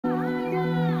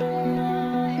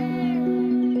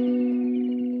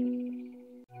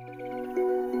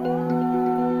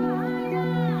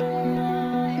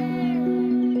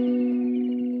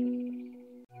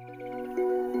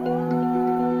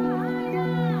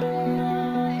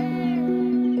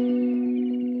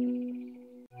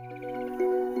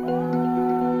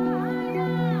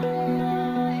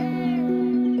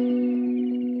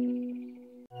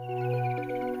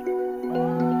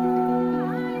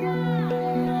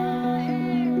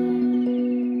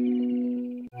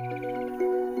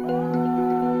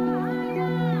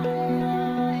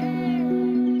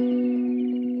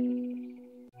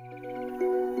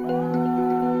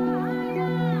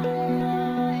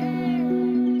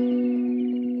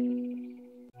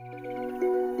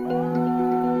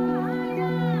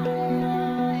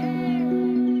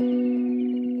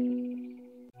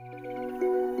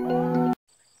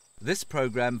This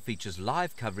program features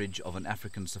live coverage of an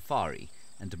African safari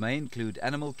and may include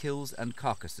animal kills and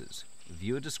carcasses.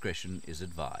 Viewer discretion is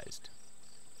advised.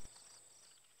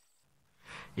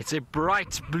 It's a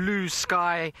bright blue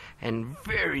sky and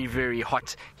very, very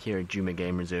hot here at Djuma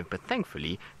Game Reserve, but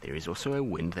thankfully there is also a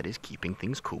wind that is keeping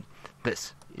things cool.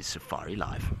 This is Safari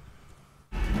Live.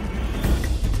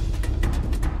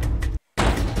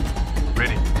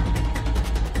 Ready.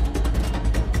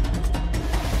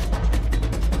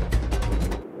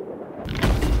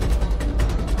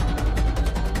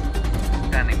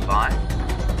 Standing by.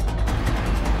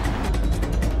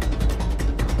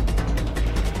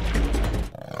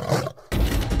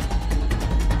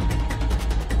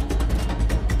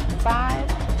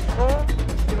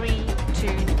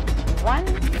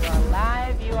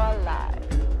 You are live.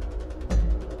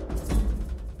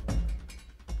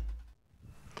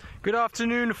 Good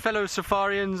afternoon, fellow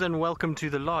safarians, and welcome to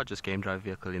the largest game drive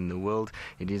vehicle in the world.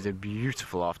 It is a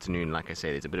beautiful afternoon. Like I say,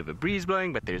 there's a bit of a breeze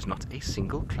blowing, but there's not a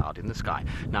single cloud in the sky.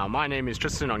 Now, my name is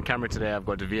Tristan. On camera today, I've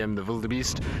got VM, the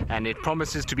wildebeest, and it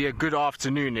promises to be a good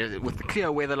afternoon. With the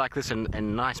clear weather like this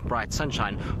and nice bright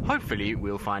sunshine, hopefully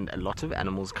we'll find a lot of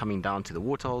animals coming down to the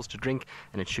waterholes to drink,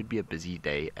 and it should be a busy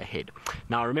day ahead.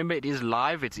 Now, remember, it is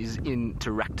live, it is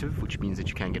interactive, which means that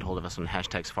you can get hold of us on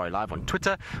hashtag Safari Live on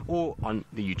Twitter or on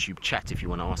the YouTube chat if you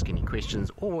want to ask any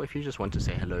questions, or if you just want to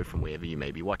say hello from wherever you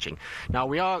may be watching. Now,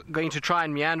 we are going to try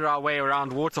and meander our way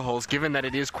around waterholes, given that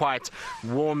it is quite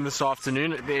warm this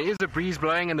afternoon. There is a breeze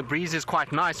blowing, and the breeze is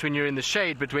quite nice when you're in the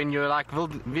shade, but when you're like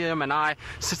William and I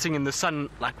sitting in the sun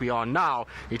like we are now,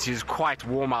 it is quite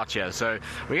warm out here. So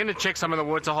we're going to check some of the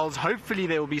waterholes. Hopefully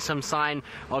there will be some sign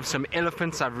of some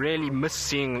elephants. I've really missed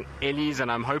seeing ellies, and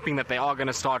I'm hoping that they are going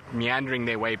to start meandering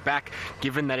their way back,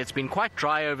 given that it's been quite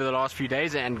dry over the last few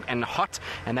days and hot,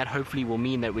 and that hopefully will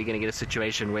mean that we're going to get a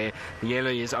situation where the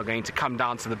ellies are going to come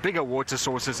down to the bigger water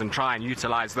sources and try and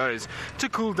utilize those to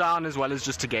cool down as well as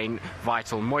just to gain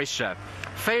vital moisture.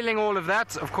 Failing all of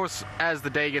that, of course, as the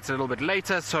day gets a little bit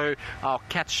later, so our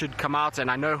cats should come out, and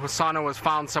I know Hosanna was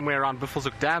found somewhere around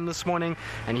Buffelshoek Dam this morning,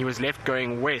 and he was left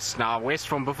going west. Now, west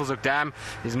from Buffelshoek Dam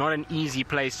is not an easy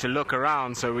place to look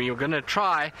around, so we are going to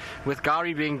try, with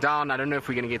Gowrie being down, I don't know if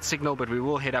we're going to get signal, but we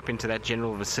will head up into that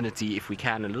general vicinity if we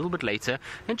can a little bit later,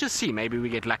 and just see, maybe we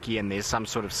get lucky and there's some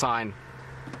sort of sign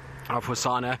of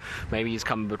Hosanna. Maybe he's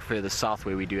come a bit further south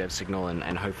where we do have signal,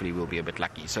 and hopefully we'll be a bit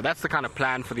lucky. So that's the kind of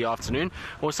plan for the afternoon.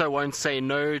 Also, won't say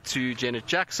no to Janet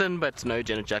Jackson, but no,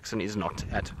 Janet Jackson is not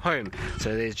at home.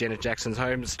 So there's Janet Jackson's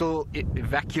home, still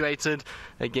evacuated,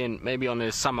 again, maybe on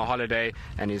his summer holiday,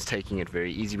 and is taking it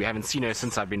very easy. We haven't seen her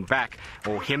since I've been back,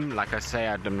 or him, like I say.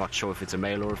 I'm not sure if it's a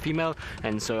male or a female,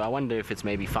 and so I wonder if it's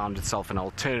maybe found itself an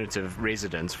alternative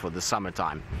residence for the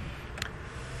summertime.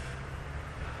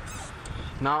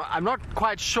 Now, I'm not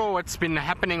quite sure what's been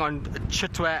happening on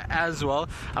Chitwa as well.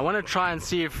 I want to try and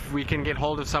see if we can get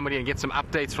hold of somebody and get some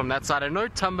updates from that side. I know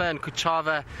Tumba and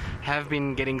Kuchava have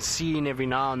been getting seen every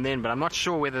now and then, but I'm not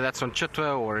sure whether that's on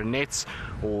Chitwa or in Nets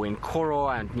or in Koro.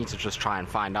 I need to just try and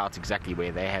find out exactly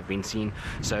where they have been seen.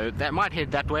 So that might head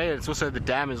that way. It's also, the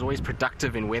dam is always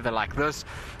productive in weather like this.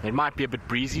 It might be a bit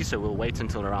breezy, so we'll wait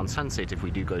until around sunset if we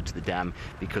do go to the dam,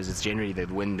 because it's generally the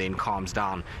wind then calms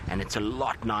down, and it's a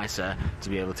lot nicer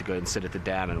to be able to go and sit at the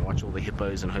dam and watch all the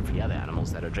hippos and hopefully other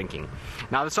animals that are drinking.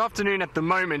 Now, this afternoon at the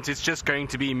moment it's just going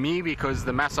to be me, because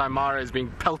the Maasai Mara is being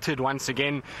pelted once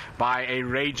again by a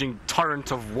raging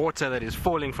torrent of water that is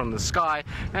falling from the sky,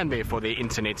 and therefore their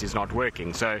internet is not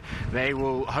working. So they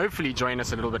will hopefully join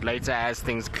us a little bit later as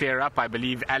things clear up. I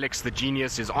believe Alex the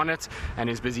genius is on it and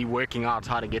is busy working out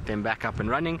how to get them back up and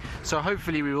running. So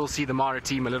hopefully we will see the Mara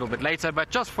team a little bit later, but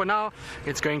just for now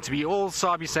it's going to be all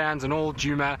Sabi Sands and all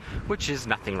Djuma, which is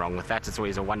nothing wrong with that. It's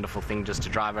always a wonderful thing just to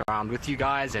drive around with you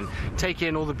guys and take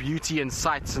in all the beauty and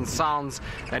sights and sounds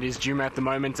that is Djuma at the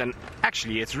moment. And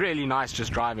actually it's really nice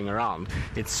just driving around.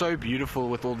 It's so beautiful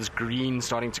with all this green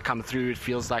starting to come through. It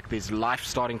feels like there's life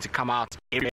starting to come out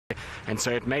everywhere, and so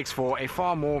it makes for a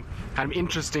far more kind of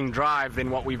interesting drive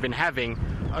than what we've been having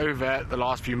over the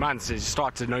last few months. As you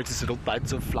start to notice little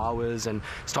buds of flowers and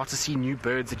start to see new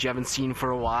birds that you haven't seen for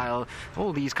a while.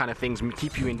 All these kind of things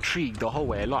keep you intrigued the whole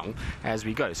way along as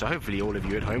we go. So hopefully all of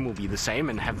you at home will be the same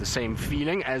and have the same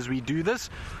feeling as we do this.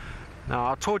 Now,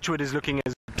 our Torchwood is looking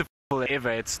as beautiful as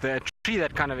ever. It's the tree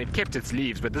that kind of, it kept its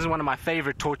leaves, but this is one of my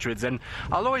favorite torchwoods, and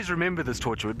I'll always remember this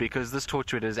torchwood because this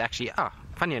torchwood is actually,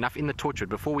 funny enough, in the torchwood,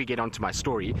 before we get on to my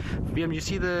story, you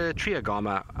see the tree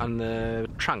agama on the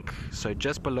trunk, so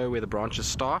just below where the branches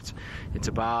start, it's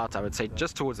about, I would say,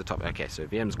 just towards the top. Okay, so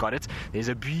VM's got it. There's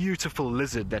a beautiful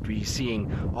lizard that we're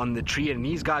seeing on the tree, and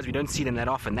these guys, we don't see them that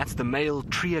often. That's the male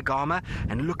tree agama,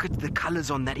 and look at the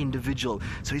colors on that individual.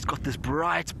 So he's got this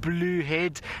bright blue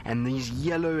head and these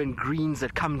yellow and greens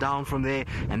that come down from there,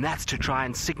 and that's to try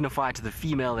and signify to the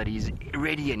female that he's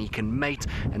ready and he can mate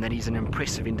and that he's an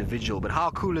impressive individual. But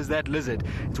how cool is that lizard?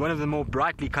 It's one of the more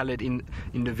brightly colored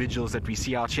individuals that we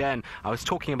see out here, and I was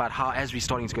talking about how as we're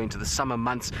starting to go into the summer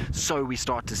months, so we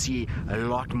start to see a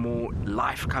lot more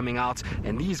life coming out,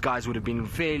 and these guys would have been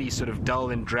fairly sort of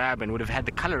dull and drab and would have had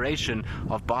the coloration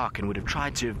of bark and would have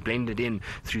tried to have blended in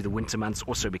through the winter months.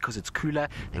 Also, because it's cooler,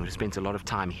 they would have spent a lot of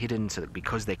time hidden, so that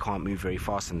because they can't move very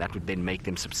fast, and that would then make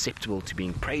them susceptible to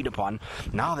being preyed upon.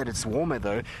 Now that it's warmer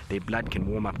though, their blood can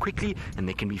warm up quickly and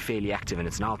they can be fairly active, and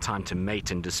it's now time to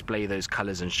mate and display those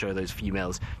colors and show those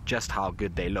females just how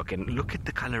good they look. And look at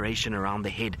the coloration around the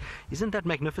head. Isn't that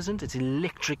magnificent? It's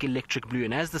electric blue,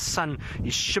 and as the sun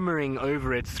is shimmering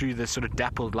over it through the sort of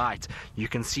dappled light, you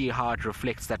can see how it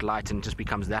reflects that light and just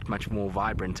becomes that much more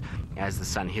vibrant as the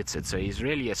sun hits it. So he's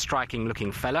really a striking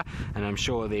looking fella, and I'm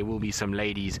sure there will be some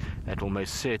ladies that will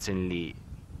most certainly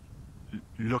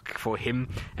look for him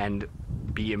and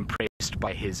be impressed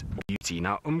by his beauty.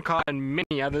 Now Umka and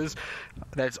many others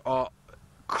that are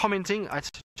commenting, it's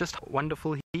just how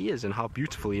wonderful he is and how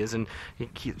beautiful he is, and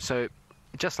so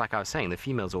just like I was saying, the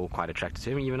females are all quite attracted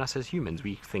to him. Even us as humans,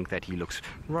 we think that he looks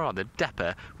rather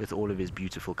dapper with all of his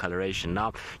beautiful coloration.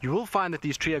 Now, you will find that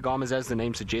these tree agamas, as the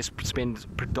name suggests, spend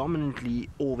predominantly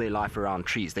all their life around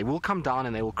trees. They will come down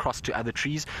and they will cross to other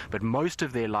trees, but most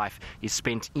of their life is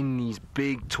spent in these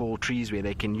big, tall trees where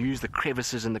they can use the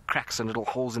crevices and the cracks and little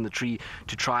holes in the tree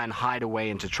to try and hide away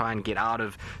and to try and get out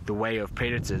of the way of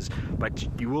predators. But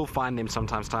you will find them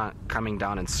sometimes coming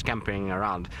down and scampering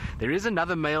around. There is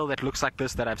another male that looks like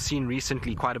this that I've seen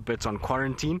recently quite a bit on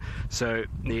quarantine, so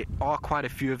there are quite a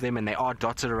few of them, and they are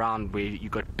dotted around where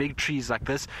you've got big trees like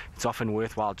this. It's often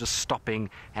worthwhile just stopping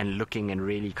and looking and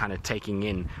really kind of taking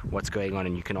in what's going on,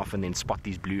 and you can often then spot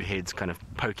these blue heads kind of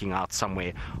poking out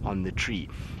somewhere on the tree.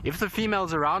 If the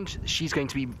female's around, she's going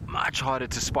to be much harder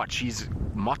to spot. She's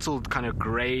mottled kind of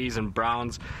greys and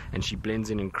browns, and she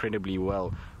blends in incredibly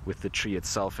well with the tree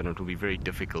itself, and it will be very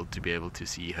difficult to be able to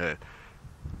see her.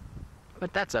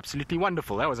 But that's absolutely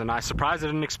wonderful. That was a nice surprise. I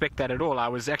didn't expect that at all. I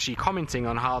was actually commenting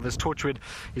on how this torchwood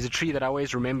is a tree that I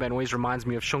always remember and always reminds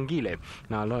me of Shongile.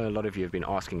 Now, I know a lot of you have been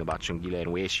asking about Shongile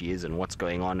and where she is and what's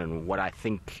going on and what I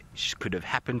think could have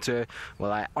happened to her.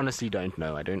 Well, I honestly don't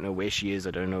know. I don't know where she is.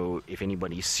 I don't know if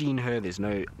anybody's seen her. There's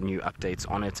no new updates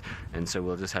on it, and so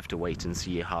we'll just have to wait and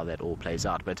see how that all plays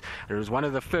out. But it was one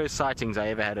of the first sightings I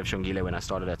ever had of Shongile when I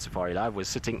started at Safari Live, was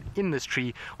sitting in this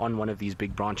tree on one of these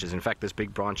big branches. In fact, this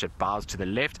big branch that bows to the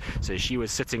left, so she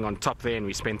was sitting on top there, and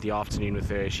we spent the afternoon with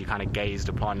her. She kind of gazed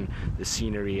upon the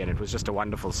scenery, and it was just a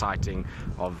wonderful sighting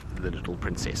of the little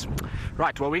princess.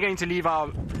 Right, well, we're going to leave our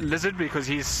lizard because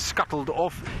he's scuttled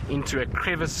off into a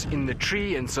crevice in the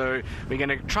tree, and so we're going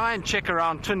to try and check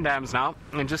around Twin Dams now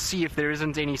and just see if there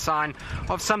isn't any sign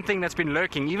of something that's been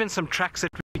lurking, even some tracks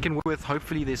that we can work with.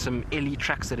 Hopefully there's some Ellie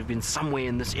tracks that have been somewhere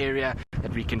in this area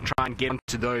that we can try and get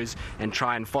onto those and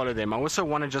try and follow them. I also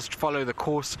want to just follow the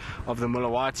course of the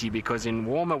Mulawati, because in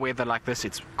warmer weather like this,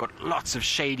 it's got lots of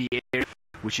shady areas,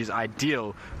 which is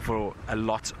ideal for a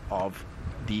lot of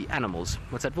the animals.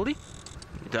 What's that, Wildy?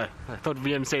 I thought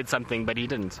William said something, but he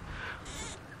didn't.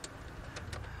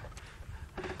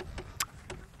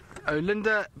 Oh,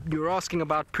 Linda, you were asking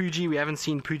about Pooji. We haven't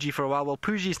seen Pooji for a while. Well,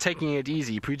 Pooji's taking it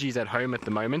easy. Pooji's at home at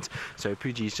the moment, so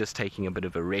Pooji's just taking a bit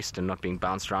of a rest and not being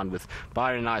bounced around with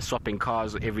Byron and I swapping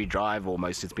cars every drive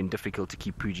almost. It's been difficult to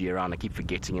keep Pooji around. I keep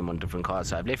forgetting him on different cars,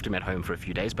 so I've left him at home for a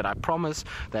few days, but I promise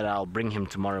that I'll bring him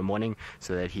tomorrow morning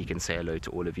so that he can say hello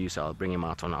to all of you, so I'll bring him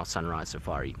out on our sunrise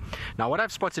safari. Now, what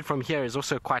I've spotted from here is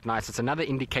also quite nice. It's another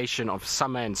indication of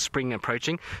summer and spring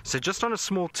approaching. So just on a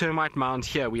small termite mound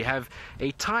here, we have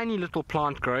a tiny little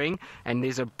plant growing, and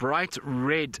there's a bright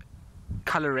red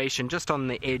coloration just on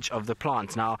the edge of the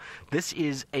plant. Now, this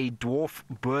is a dwarf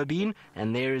bourbean,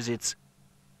 and there is its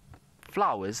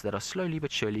flowers that are slowly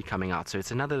but surely coming out. So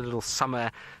it's another little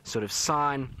summer sort of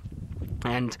sign.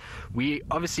 And we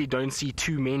obviously don't see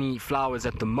too many flowers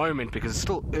at the moment because it's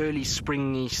still early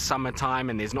springy summertime,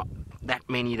 and there's not that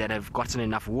many that have gotten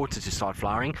enough water to start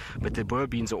flowering, but the boa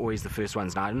beans are always the first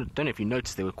ones. Now, I don't know if you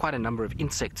noticed, there were quite a number of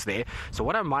insects there. So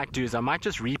what I might do is I might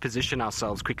just reposition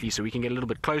ourselves quickly so we can get a little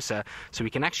bit closer, so we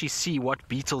can actually see what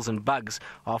beetles and bugs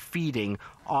are feeding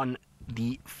on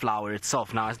the flower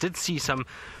itself. Now, I did see some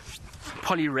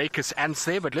Polyrachus ants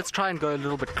there, but let's try and go a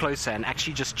little bit closer and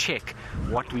actually just check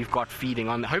what we've got feeding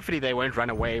on. Hopefully they won't run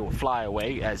away or fly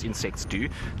away as insects do.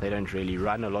 They don't really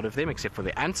run, a lot of them, except for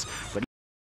the ants. But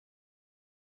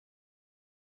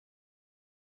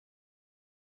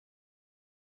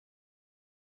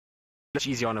it's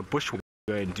easier on a bush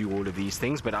go and do all of these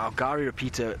things, but our Gari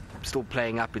repeater still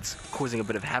playing up. It's causing a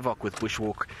bit of havoc with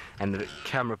bushwalk and the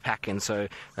camera pack, and so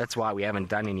that's why we haven't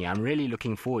done any. I'm really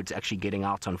looking forward to actually getting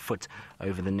out on foot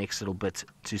over the next little bit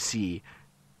to see.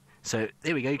 So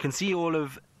there we go, you can see all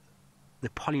of the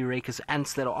Polyrachus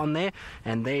ants that are on there,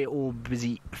 and they're all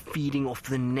busy feeding off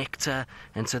the nectar,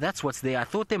 and so that's what's there. I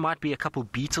thought there might be a couple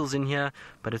beetles in here,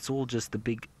 but it's all just the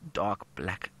big dark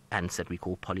black ants that we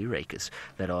call Polyrachus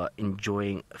that are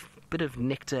enjoying a bit of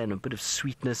nectar and a bit of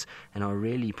sweetness, and are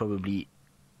really probably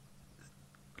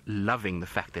loving the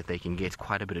fact that they can get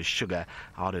quite a bit of sugar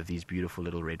out of these beautiful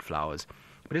little red flowers.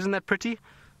 But isn't that pretty?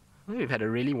 We've had a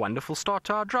really wonderful start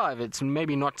to our drive. It's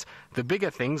maybe not the bigger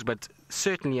things, but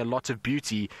certainly a lot of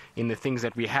beauty in the things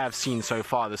that we have seen so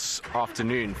far this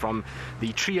afternoon, from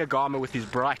the tree agama with his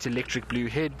bright electric blue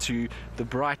head to the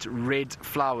bright red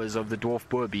flowers of the dwarf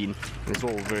boa bean. It's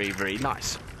all very, very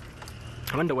nice.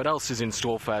 I wonder what else is in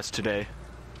store for us today.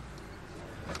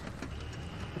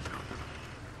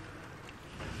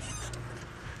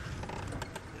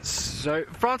 So,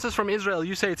 Francis from Israel,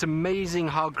 you say it's amazing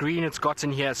how green it's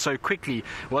gotten here so quickly.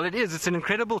 Well, it is. It's an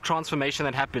incredible transformation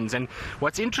that happens. And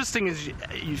what's interesting is,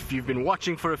 if you've been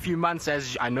watching for a few months,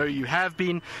 as I know you have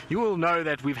been, you will know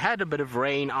that we've had a bit of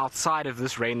rain outside of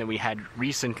this rain that we had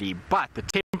recently. But the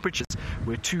temperatures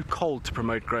were too cold to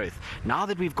promote growth. Now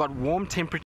that we've got warm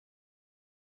temperatures,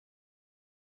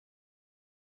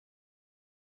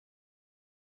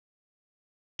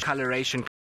 coloration. You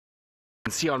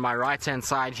can see on my right hand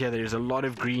side here there's a lot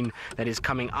of green that is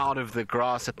coming out of the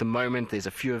grass at the moment. There's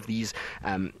a few of these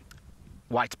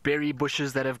white berry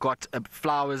bushes that have got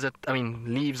flowers,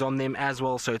 leaves on them as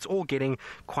well, so it's all getting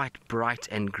quite bright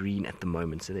and green at the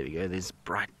moment. So there we go, there's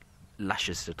bright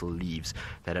luscious little leaves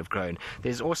that have grown.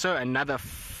 There's also another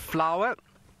flower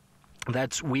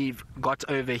that we've got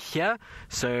over here,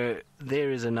 so there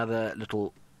is another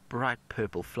little bright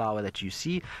purple flower that you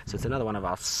see. So it's another one of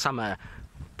our summer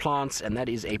plants, and that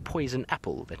is a poison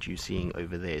apple that you're seeing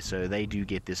over there. So they do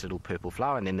get this little purple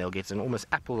flower, and then they'll get an almost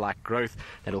apple-like growth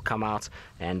that'll come out,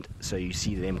 and so you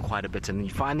see them quite a bit. And you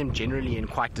find them generally in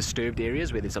quite disturbed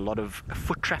areas where there's a lot of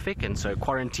foot traffic, and so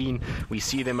quarantine we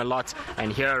see them a lot.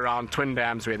 And here around Twin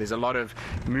Dams, where there's a lot of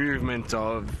movement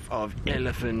of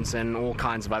elephants and all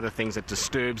kinds of other things that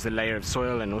disturbs the layer of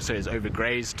soil and also is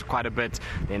overgrazed quite a bit,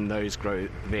 then those grow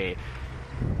there.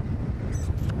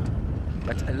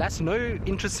 But alas, no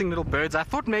interesting little birds. I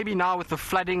thought maybe now with the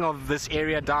flooding of this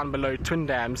area down below Twin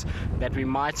Dams that we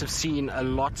might have seen a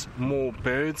lot more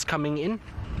birds coming in.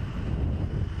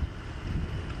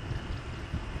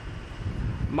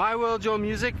 My World, Your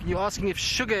Music, you're asking if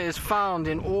sugar is found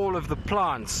in all of the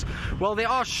plants. Well, there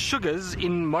are sugars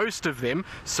in most of them,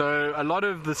 so a lot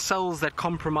of the cells that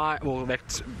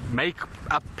that make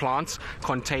up plants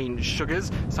contain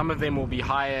sugars. Some of them will be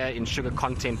higher in sugar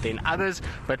content than others,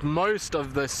 but most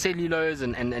of the cellulose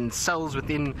and cells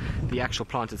within the actual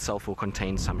plant itself will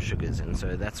contain some sugars, and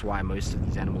so that's why most of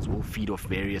these animals will feed off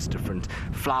various different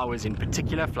flowers. In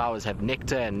particular, flowers have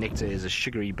nectar, and nectar is a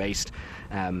sugary based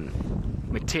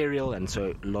material, and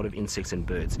so a lot of insects and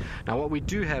birds. Now what we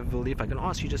do have, Vildi, if I can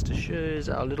ask you just to show, is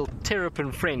our little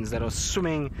terrapin friends that are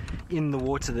swimming in the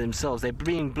water themselves. They're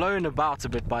being blown about a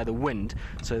bit by the wind,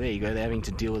 so there you go, they're having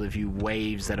to deal with a few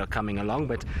waves that are coming along,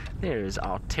 but there is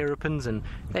our terrapins, and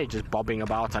they're just bobbing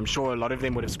about. I'm sure a lot of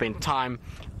them would have spent time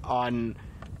on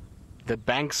the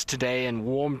banks today and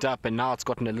warmed up, and now it's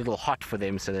gotten a little hot for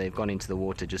them, so they've gone into the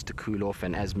water just to cool off,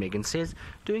 and as Megan says,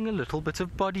 doing a little bit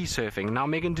of body surfing. Now,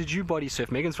 Megan, did you body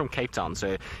surf? Megan's from Cape Town,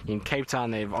 so in Cape Town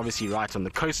they're obviously right on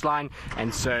the coastline,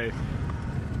 and so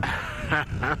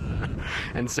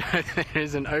and so there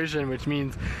is an ocean, which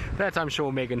means that I'm sure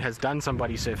Megan has done some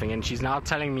body surfing, and she's now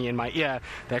telling me in my ear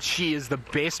that she is the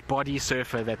best body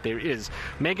surfer that there is.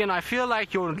 Megan, I feel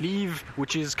like your leave,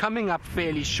 which is coming up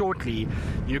fairly shortly,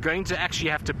 you're going to actually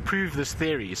have to prove this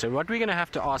theory. So what we're going to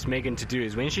have to ask Megan to do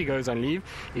is, when she goes on leave,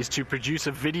 is to produce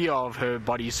a video of her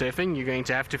body surfing. You're going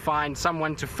to have to find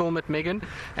someone to film it, Megan,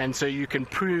 and so you can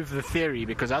prove the theory,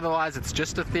 because otherwise it's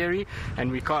just a theory and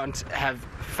we can't have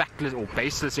factless or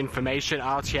baseless information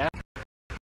out here.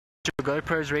 Your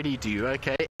GoPro's ready, do you?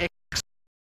 Okay.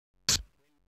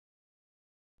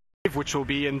 Which will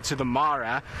be into the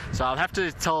Mara, so I'll have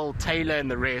to tell Taylor and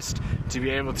the rest to be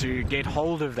able to get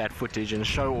hold of that footage and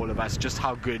show all of us just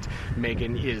how good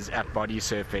Megan is at body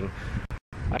surfing.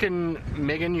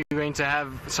 Megan, you're going to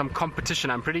have some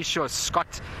competition. I'm pretty sure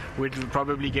Scott would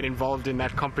probably get involved in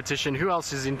that competition. Who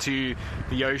else is into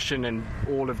the ocean and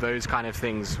all of those kind of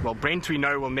things? Well, Brent, we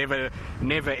know, will never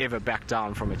ever back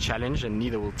down from a challenge, and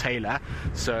neither will Taylor.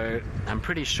 So I'm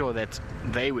pretty sure that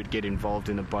they would get involved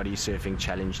in the body surfing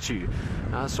challenge too.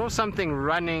 I saw something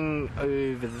running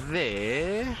over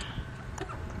there.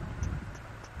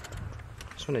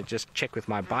 Want to just check with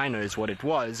my binos what it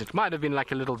was. It might have been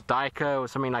like a little diker or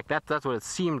something like that. That's what it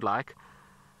seemed like.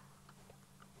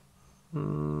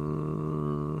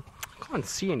 Can't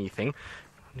see anything.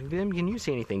 VM, can you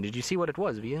see anything? Did you see what it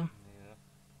was, VM? Yeah.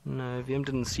 No, VM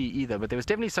didn't see either, but there was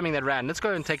definitely something that ran. Let's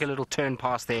go and take a little turn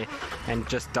past there and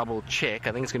just double check.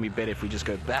 I think it's going to be better if we just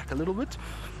go back a little bit.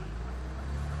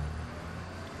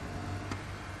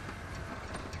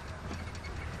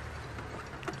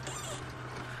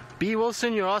 B.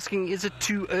 Wilson, you're asking, is it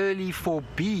too early for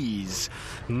bees?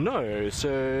 No,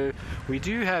 so we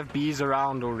do have bees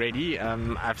around already.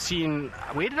 I've seen,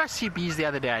 where did I see bees the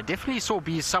other day? I definitely saw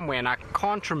bees somewhere, and I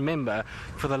can't remember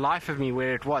for the life of me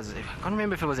where it was. I can't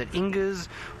remember if it was at Inga's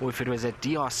or if it was at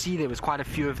DRC. There was quite a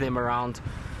few of them around.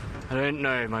 I don't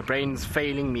know, my brain's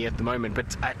failing me at the moment,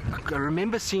 but I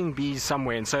remember seeing bees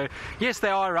somewhere, and so yes, they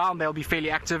are around. They'll be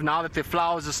fairly active now that their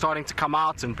flowers are starting to come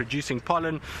out and producing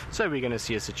pollen, so we're going to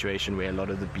see a situation where a lot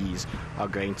of the bees are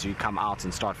going to come out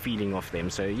and start feeding off them.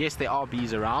 So yes, there are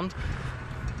bees around.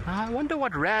 I wonder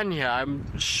what ran here.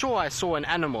 I'm sure I saw an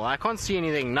animal. I can't see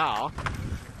anything now.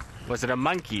 Was it a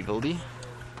monkey, Vildy?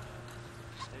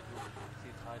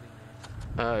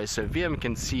 So VM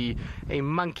can see a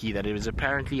monkey that is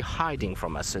apparently hiding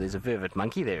from us. So there's a vervet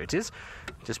monkey, there it is,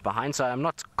 just behind. So I'm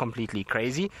not completely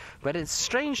crazy, but it's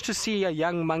strange to see a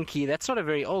young monkey. That's not a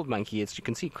very old monkey. It's, you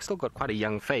can see, still got quite a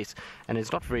young face, and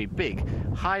it's not very big,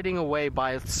 hiding away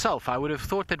by itself. I would have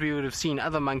thought that we would have seen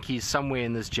other monkeys somewhere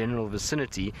in this general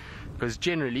vicinity, because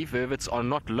generally vervets are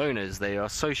not loners. They are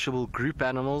sociable group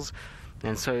animals.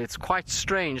 And so it's quite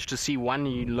strange to see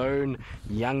one lone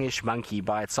youngish monkey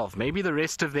by itself. Maybe the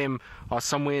rest of them are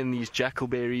somewhere in these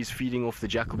jackalberries feeding off the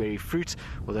jackalberry fruit,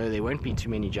 although there won't be too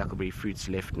many jackalberry fruits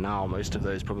left now. Most of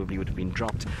those probably would have been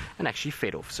dropped and actually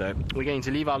fed off. So we're going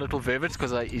to leave our little vervet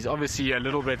because he's obviously a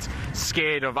little bit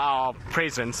scared of our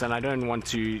presence, and I don't want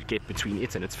to get between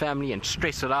it and its family and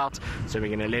stress it out. So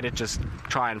we're going to let it just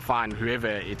try and find whoever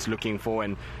it's looking for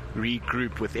and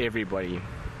regroup with everybody.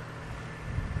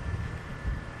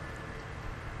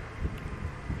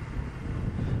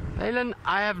 Alan,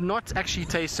 I have not actually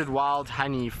tasted wild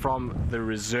honey from the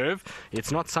reserve.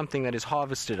 It's not something that is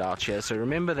harvested out here. So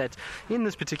remember that in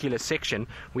this particular section,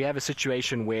 we have a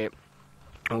situation where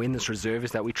in this reserve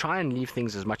is that we try and leave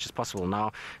things as much as possible.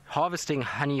 Now, harvesting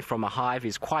honey from a hive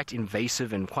is quite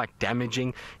invasive and quite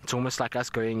damaging. It's almost like us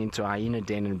going into a hyena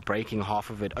den and breaking half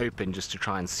of it open just to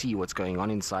try and see what's going on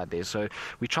inside there. So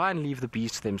we try and leave the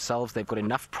bees to themselves. They've got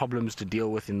enough problems to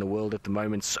deal with in the world at the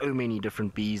moment. So many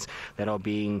different bees that are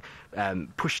being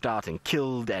pushed out and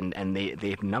killed, and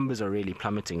their numbers are really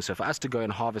plummeting. So for us to go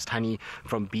and harvest honey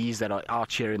from bees that are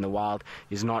out here in the wild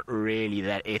is not really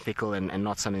that ethical and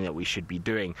not something that we should be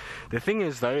doing. The thing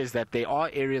is, though, is that there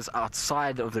are areas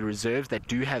outside of the reserves that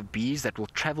do have bees that will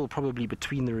travel probably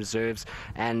between the reserves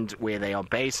and where they are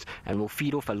based, and will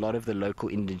feed off a lot of the local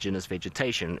indigenous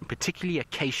vegetation, particularly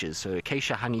acacias. So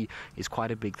acacia honey is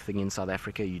quite a big thing in South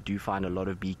Africa. You do find a lot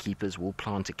of beekeepers will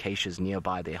plant acacias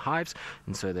nearby their hives,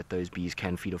 and so that those bees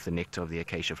can feed off the nectar of the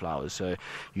acacia flowers. So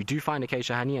you do find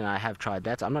acacia honey, and I have tried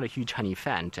that. I'm not a huge honey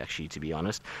fan, to be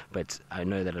honest, but I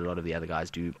know that a lot of the other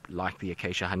guys do like the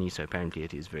acacia honey, so apparently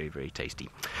it is very, very tasty.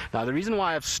 Now, the reason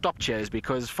why I've stopped here is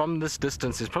because from this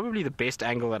distance is probably the best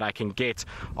angle that I can get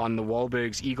on the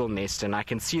Wahlberg's eagle nest, and I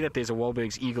can see that there's a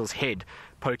Wahlberg's eagle's head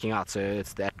poking out. So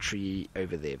it's that tree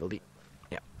over there, Vildy.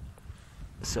 Yeah.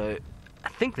 So I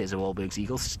think there's a Wahlberg's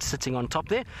eagle sitting on top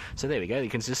there. So there we go. You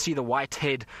can just see the white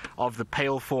head of the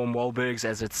pale form Wahlberg's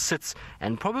as it sits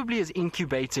and probably is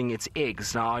incubating its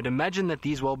eggs. Now, I'd imagine that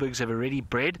these Wahlberg's have already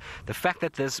bred. The fact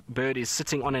that this bird is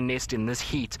sitting on a nest in this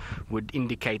heat would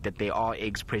indicate that there are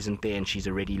eggs present there and she's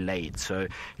already laid. So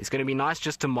it's going to be nice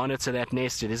just to monitor that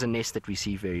nest. It is a nest that we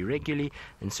see very regularly,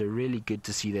 and so really good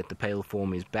to see that the pale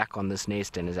form is back on this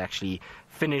nest and is actually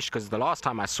finished, because the last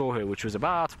time I saw her, which was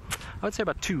about, I would say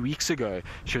about 2 weeks ago,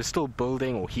 she was still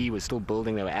building, or he was still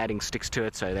building. They were adding sticks to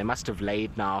it, so they must have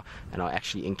laid now and are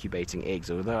actually incubating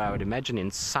eggs. Although I would imagine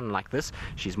in sun like this,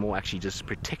 she's more actually just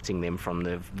protecting them from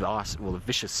the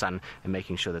vicious sun and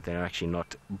making sure that they're actually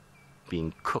not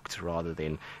being cooked rather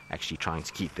than actually trying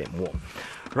to keep them warm.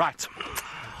 Right.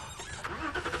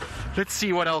 Let's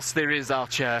see what else there is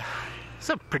out here. It's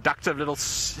a productive little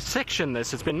section,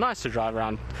 this. It's been nice to drive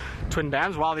around Twin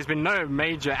Dams. While there's been no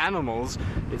major animals,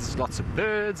 there's lots of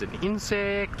birds and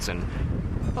insects and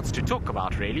lots to talk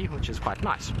about, really, which is quite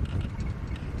nice.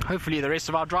 Hopefully the rest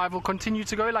of our drive will continue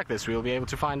to go like this. We'll be able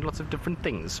to find lots of different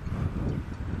things.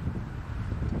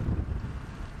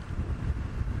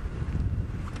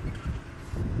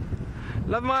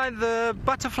 Love mine, the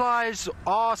butterflies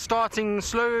are starting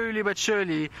slowly but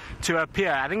surely to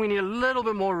appear. I think we need a little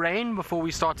bit more rain before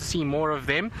we start to see more of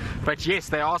them. But yes,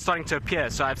 they are starting to appear.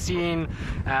 So I've seen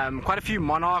quite a few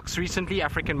monarchs recently,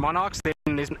 African monarchs.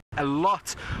 Then there's a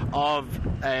lot of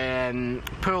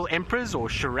pearl emperors, or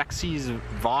Charaxes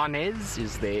varnes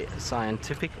is their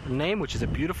scientific name, which is a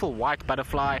beautiful white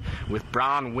butterfly with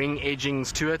brown wing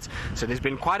edgings to it. So there's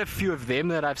been quite a few of them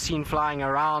that I've seen flying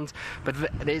around, but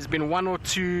there's been one or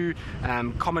two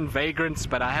common vagrants,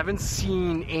 but I haven't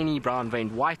seen any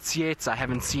brown-veined whites yet. I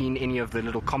haven't seen any of the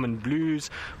little common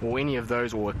blues or any of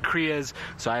those, or crias.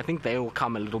 So I think they will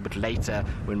come a little bit later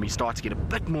when we start to get a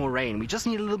bit more rain. We just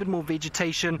need a little bit more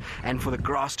vegetation and for the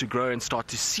grass to grow and start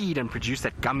to seed and produce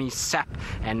that gummy sap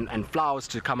and flowers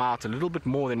to come out a little bit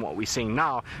more than what we're seeing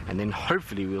now, and then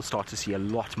hopefully we'll start to see a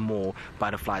lot more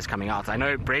butterflies coming out. I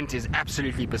know Brent is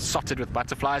absolutely besotted with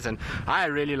butterflies, and I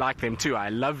really like them too. I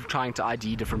love trying to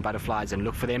ID different butterflies and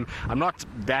look for them. I'm not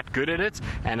that good at it,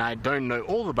 and I don't know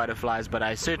all the butterflies, but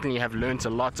I certainly have learnt a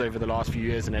lot over the last few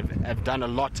years, and have done a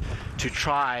lot to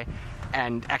try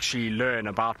and actually learn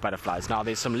about butterflies. Now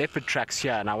there's some leopard tracks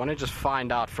here, and I want to just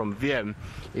find out from Wiem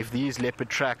if these leopard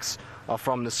tracks are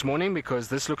from this morning, because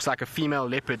this looks like a female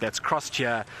leopard that's crossed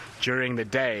here during the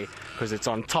day, because it's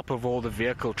on top of all the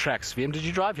vehicle tracks. Wiem, did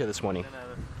you drive here this morning?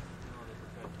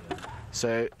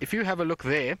 So if you have a look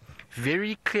there,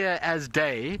 very clear as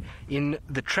day in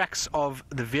the tracks of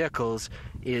the vehicles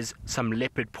is some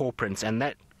leopard paw prints, and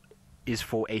that is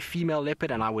for a female leopard,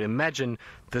 and I would imagine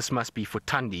this must be for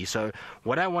Tundi. So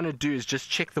what I want to do is just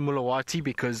check the Mulawati,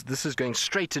 because this is going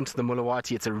straight into the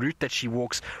Mulawati. It's a route that she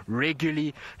walks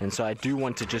regularly, and so I do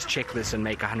want to just check this and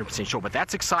make 100% sure. But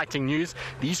that's exciting news.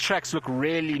 These tracks look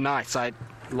really nice. I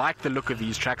like the look of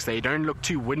these tracks. They don't look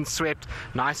too windswept,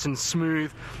 nice and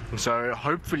smooth, so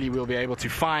hopefully we'll be able to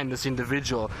find this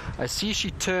individual. I see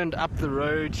she turned up the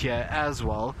road here as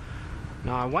well.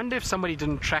 Now I wonder if somebody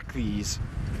didn't track these.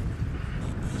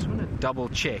 I just want to double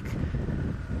check.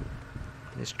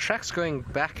 There's tracks going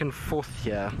back and forth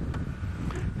here.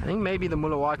 I think maybe the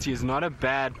Mulawati is not a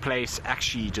bad place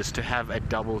actually just to have a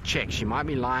double check. She might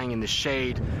be lying in the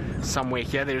shade somewhere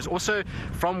here. There's also,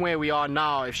 from where we are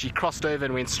now, if she crossed over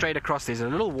and went straight across, there's a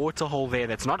little water hole there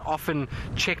that's not often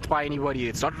checked by anybody.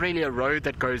 It's not really a road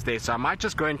that goes there, so I might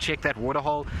just go and check that water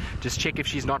hole, just check if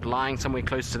she's not lying somewhere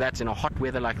close to that. In a hot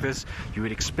weather like this, you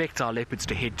would expect our leopards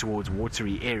to head towards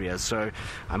watery areas, so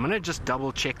I'm going to just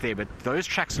double check there. But those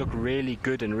tracks look really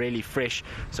good and really fresh,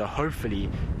 so hopefully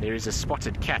there is a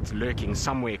spotted cat lurking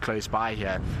somewhere close by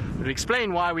here. It would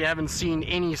explain why we haven't seen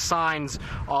any signs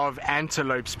of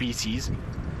antelope species.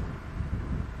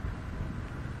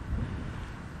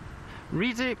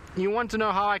 Rita, you want to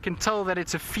know how I can tell that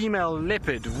it's a female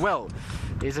leopard? Well,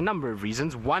 there's a number of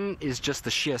reasons. One is just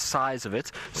the sheer size of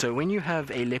it. So when you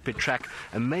have a leopard track,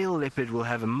 a male leopard will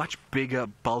have a much bigger,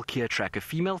 bulkier track. A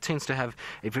female tends to have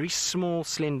a very small,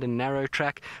 slender, narrow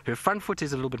track. Her front foot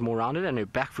is a little bit more rounded, and her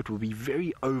back foot will be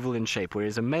very oval in shape,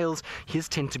 whereas a male's, his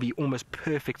tend to be almost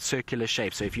perfect circular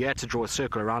shape. So if you had to draw a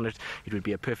circle around it, it would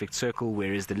be a perfect circle,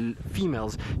 whereas the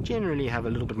females generally have a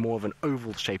little bit more of an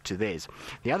oval shape to theirs.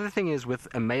 The other thing is with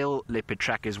a male leopard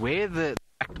track is where the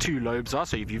back two lobes are.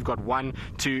 So if you've got 1,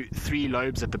 2, 3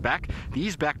 lobes at the back,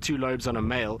 these back 2 lobes on a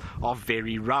male are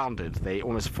very rounded. They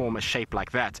almost form a shape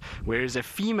like that, whereas a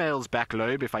female's back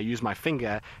lobe, if I use my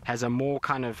finger, has a more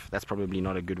kind of, that's probably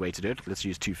not a good way to do it, let's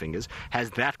use 2 fingers, has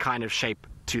that kind of shape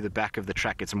to the back of the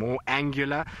track. It's more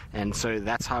angular, and so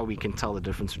that's how we can tell the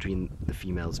difference between the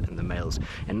females and the males.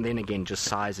 And then again, just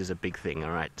size is a big thing.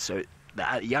 All right, so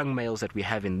the young males that we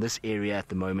have in this area at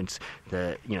the moment,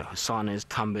 the Hosanas,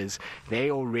 Tumbers,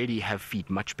 they already have feet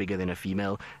much bigger than a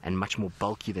female and much more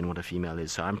bulky than what a female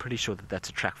is. So I'm pretty sure that that's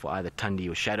a track for either Tundi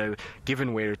or Shadow.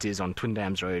 Given where it is on Twin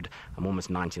Dams Road, I'm almost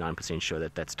 99% sure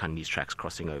that that's Tundi's tracks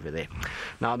crossing over there.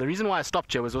 Now, the reason why I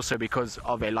stopped here was also because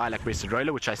of a lilac-breasted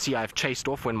roller, which I see I've chased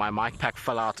off when my mic pack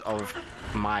fell out of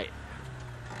my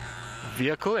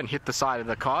vehicle and hit the side of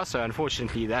the car, so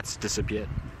unfortunately that's disappeared.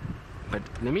 But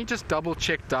let me just double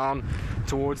check down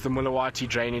towards the Mulawati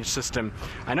drainage system.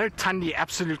 I know Tundi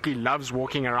absolutely loves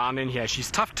walking around in here.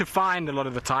 She's tough to find a lot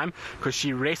of the time because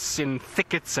she rests in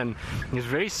thickets and is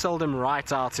very seldom right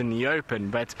out in the open,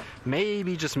 but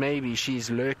maybe, just maybe,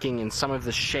 she's lurking in some of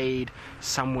the shade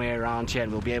somewhere around here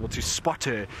and we'll be able to spot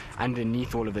her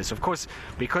underneath all of this. Of course,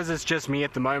 because it's just me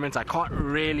at the moment, I can't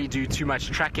really do too much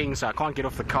tracking, so I can't get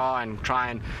off the car and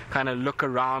try and kind of look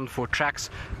around for tracks.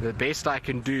 The best I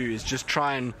can do is just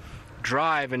try and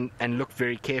drive and look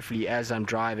very carefully as I'm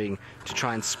driving to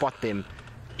try and spot them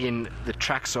in the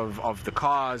tracks of the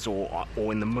cars or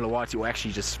in the Mulawati, or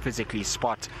actually just physically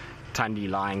spot Tundi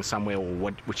lying somewhere,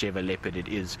 or whichever leopard it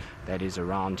is that is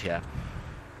around here.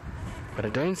 But I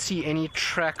don't see any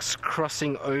tracks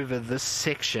crossing over this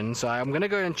section, so I'm going to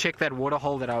go and check that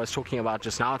waterhole that I was talking about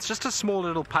just now. It's just a small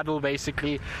little puddle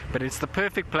basically, but it's the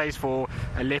perfect place for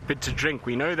a leopard to drink.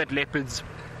 We know that leopards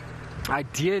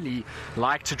ideally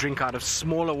like to drink out of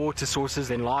smaller water sources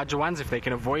than larger ones. If they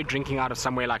can avoid drinking out of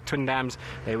somewhere like Twin Dams,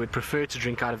 they would prefer to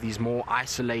drink out of these more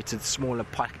isolated, smaller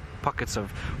pockets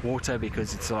of water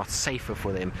because it's a lot safer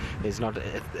for them. There's not a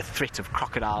threat of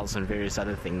crocodiles and various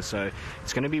other things, so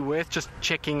it's going to be worth just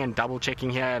checking and double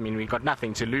checking here. I mean, we've got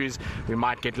nothing to lose. We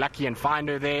might get lucky and find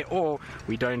her there, or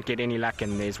we don't get any luck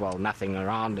and there's, well, nothing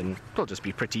around, and it'll just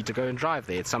be pretty to go and drive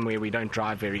there. It's somewhere we don't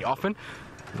drive very often.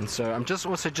 And so I'm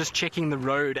also just checking the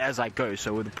road as I go.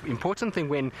 So the important thing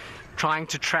when trying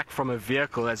to track from a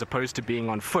vehicle as opposed to being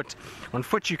on foot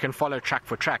you can follow track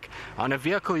for track. On a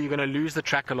vehicle you're going to lose the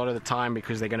track a lot of the time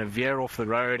because they're going to veer off the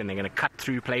road and they're going to cut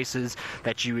through places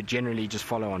that you would generally just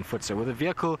follow on foot. So with a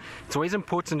vehicle, it's always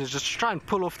important to just try and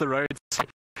pull off the road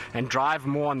and drive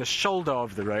more on the shoulder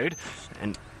of the road.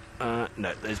 And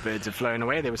no, those birds have flown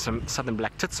away. There were some southern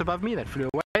black tits above me that flew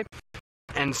away.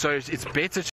 And so it's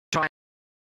better to try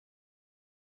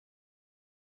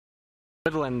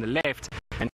middle and the left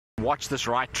and watch this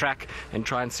right track and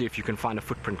try and see if you can find a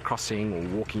footprint crossing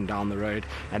or walking down the road,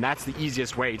 and that's the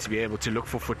easiest way to be able to look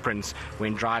for footprints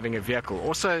when driving a vehicle.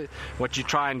 Also, what you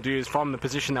try and do is, from the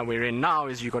position that we're in now,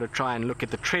 is you've got to try and look at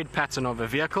the tread pattern of a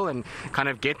vehicle and kind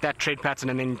of get that tread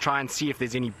pattern, and then try and see if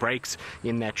there's any breaks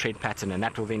in that tread pattern, and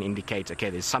that will then indicate,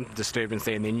 okay, there's some disturbance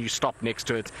there, and then you stop next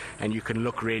to it and you can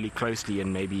look really closely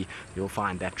and maybe you'll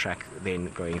find that track then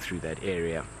going through that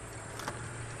area.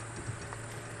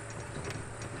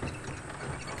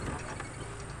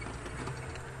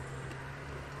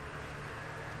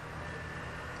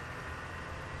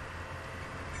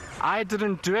 I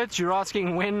didn't do it. You're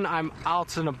asking when I'm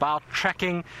out and about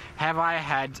tracking, have I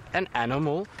had an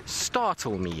animal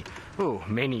startle me? Oh,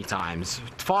 many times.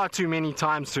 Far too many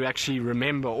times to actually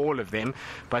remember all of them.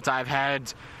 But I've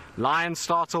had lion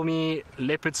startle me,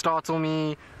 leopard startle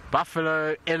me,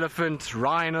 buffalo, elephant,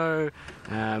 rhino,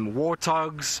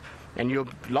 warthogs. And you'll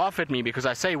laugh at me because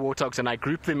I say warthogs and I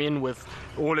group them in with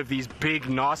all of these big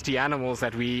nasty animals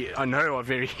that we know are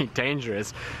very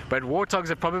dangerous. But warthogs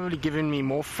have probably given me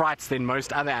more frights than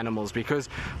most other animals, because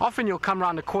often you'll come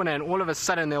around a corner and all of a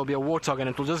sudden there'll be a warthog and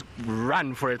it'll just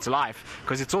run for its life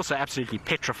because it's also absolutely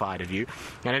petrified of you,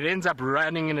 and it ends up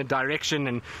running in a direction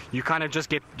and you kind of just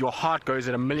get, your heart goes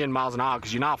at 1,000,000 miles an hour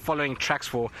because you're now following tracks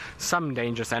for some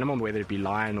dangerous animal, whether it be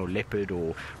lion or leopard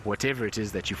or whatever it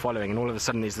is that you're following, and all of a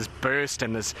sudden there's this burst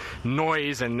and this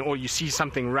noise, and or you see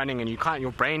something running and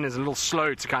your brain is a little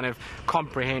slow to kind of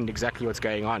comprehend exactly what's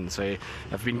going on. So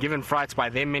I've been given frights by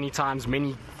them many times,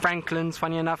 many francolins,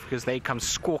 funny enough, because they come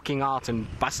squawking out and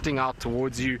busting out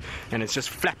towards you, and it's just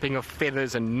flapping of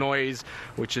feathers and noise,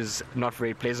 which is not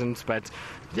very pleasant. But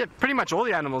yeah, pretty much all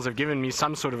the animals have given me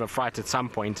some sort of a fright at some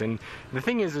point, and the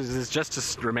thing is just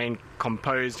to remain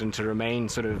composed and to remain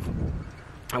sort of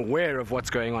aware of what's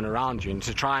going on around you, and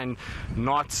to try and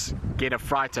not get a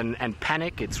fright and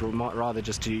panic. It's rather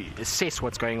just to assess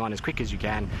what's going on as quick as you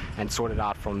can and sort it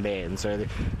out from there. And so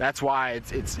that's why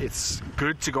it's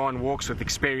good to go on walks with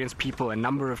experienced people a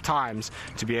number of times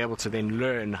to be able to then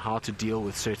learn how to deal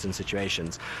with certain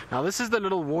situations. Now, this is the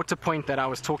little water point that I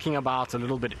was talking about a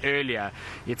little bit earlier.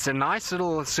 It's a nice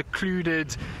little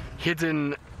secluded,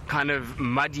 hidden kind of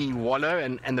muddy wallow,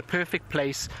 and the perfect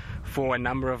place for a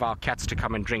number of our cats to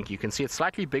come and drink. You can see it's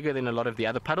slightly bigger than a lot of the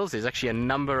other puddles. There's actually a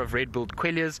number of red-billed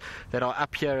quellias that are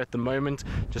up here at the moment,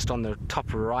 just on the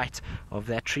top right of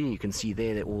that tree. You can see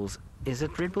there, they're all, is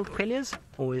it red-billed quellias?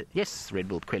 Or yes,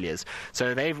 red-billed quellias.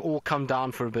 So they've all come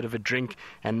down for a bit of a drink,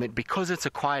 and because it's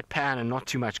a quiet pan and not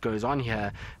too much goes on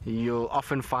here, you'll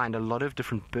often find a lot of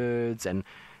different birds and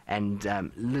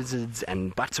lizards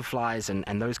and butterflies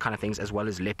and those kind of things, as well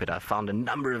as leopard. I've found a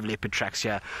number of leopard tracks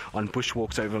here on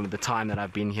bushwalks over the time that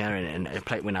I've been here, and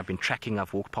when I've been tracking,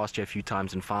 I've walked past here a few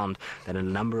times and found that a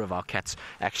number of our cats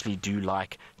actually do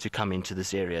like to come into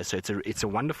this area. So it's a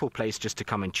wonderful place just to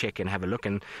come and check and have a look.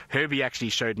 And Herbie actually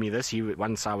showed me this.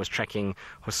 Once I was tracking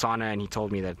Hosanna, and he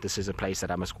told me that this is a place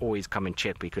that I must always come and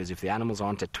check, because if the animals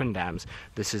aren't at Twin Dams,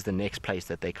 this is the next place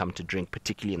that they come to drink,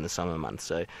 particularly in the summer months.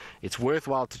 So it's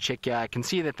worthwhile to check here. I can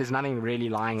see that there's nothing really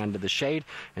lying under the shade,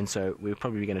 and so we're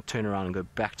probably going to turn around and go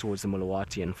back towards the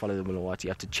Mulawati and follow the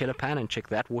Mulawati up to Chelapan and check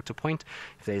that water point.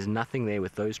 If there's nothing there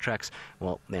with those tracks,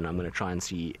 well, then I'm going to try and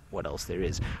see what else there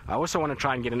is. I also want to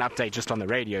try and get an update just on the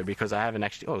radio, because I haven't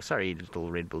actually... Oh, sorry,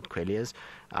 little red-billed quellias.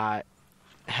 I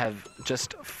have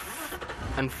just,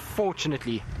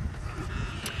 unfortunately,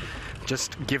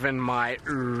 just given my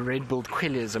red-billed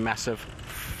quellias a massive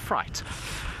fright.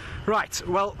 Right,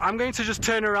 well, I'm going to just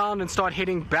turn around and start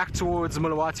heading back towards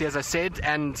Mulawati, as I said,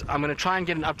 and I'm going to try and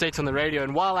get an update on the radio.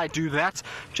 And while I do that,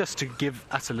 just to give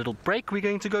us a little break, we're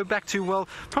going to go back to, well,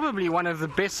 probably one of the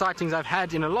best sightings I've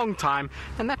had in a long time,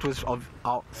 and that was of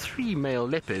our 3 male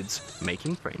leopards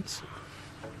making friends.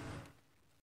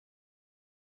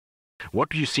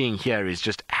 What you're seeing here is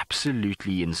just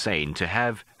absolutely insane. To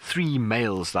have 3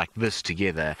 males like this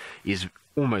together is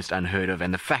almost unheard of,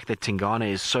 and the fact that Tingana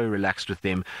is so relaxed with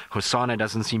them, Hosanna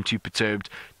doesn't seem too perturbed,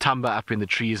 Tumba up in the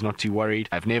tree is not too worried.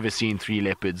 I've never seen 3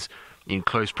 leopards in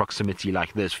close proximity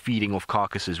like this, feeding off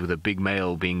carcasses, with a big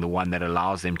male being the one that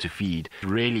allows them to feed. It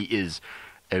really is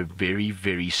a very,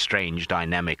 very strange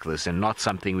dynamic, this, and not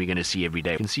something we're going to see every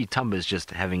day. You can see Tumba's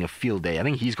just having a field day. I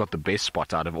think he's got the best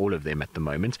spot out of all of them at the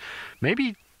moment.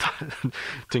 Maybe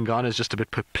Tingana's just a bit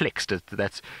perplexed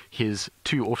that his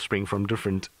 2 offspring from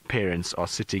different parents are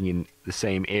sitting in the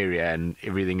same area and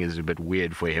everything is a bit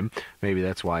weird for him. Maybe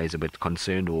that's why he's a bit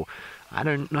concerned, or I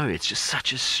don't know. It's just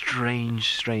such a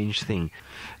strange thing.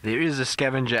 There is a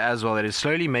scavenger as well that is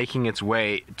slowly making its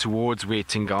way towards where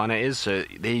Tingana is. So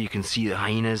there you can see the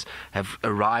hyenas have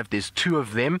arrived. There's 2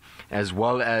 of them, as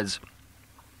well as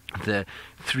the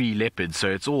 3 leopards, so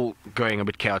it's all going a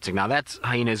bit chaotic. Now that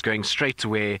hyena is going straight to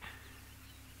where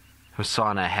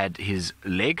Hosanna had his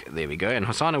leg. There we go. And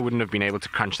Hosanna wouldn't have been able to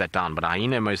crunch that down, but a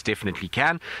hyena most definitely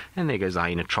can. And there goes the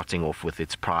hyena trotting off with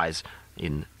its prize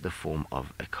in the form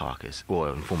of a carcass,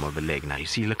 or in the form of a leg. Now you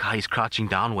see, look how he's crouching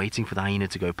down, waiting for the hyena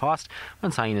to go past.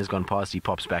 Once the hyena's gone past, he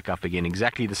pops back up again.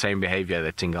 Exactly the same behavior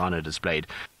that Tingana displayed.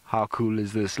 How cool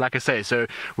is this? Like I say, so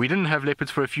we didn't have leopards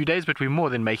for a few days, but we're more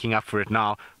than making up for it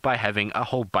now by having a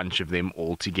whole bunch of them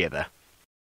all together.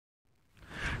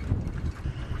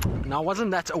 Now,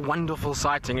 wasn't that a wonderful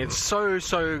sighting? It's so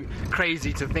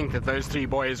crazy to think that those 3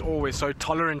 boys are always so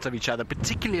tolerant of each other,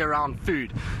 particularly around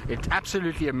food. It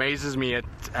absolutely amazes me at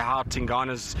how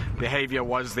Tingana's behavior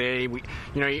was there.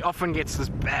 He often gets this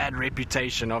bad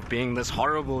reputation of being this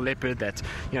horrible leopard that,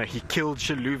 he killed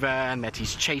Shaluva and that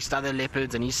he's chased other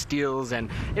leopards and he steals, and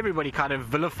everybody kind of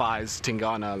vilifies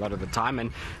Tingana a lot of the time.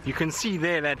 And you can see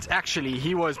there that actually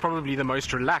he was probably the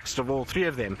most relaxed of all 3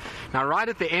 of them. Now, right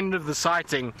at the end of the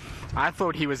sighting, I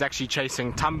thought he was actually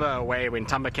chasing Tumba away when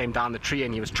Tumba came down the tree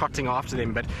and he was trotting after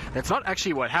them, but that's not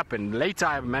actually what happened. Later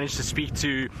I managed to speak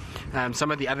to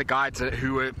some of the other guides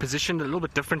who were positioned a little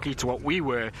bit differently to what we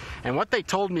were, and what they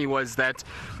told me was that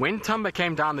when Tumba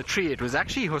came down the tree, it was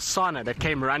actually Hosanna that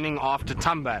came running after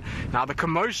Tumba. Now the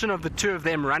commotion of the 2 of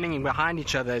them running behind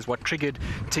each other is what triggered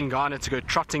Tingana to go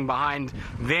trotting behind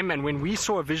them, and when we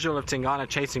saw a visual of Tingana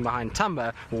chasing behind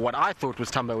Tumba, well, what I thought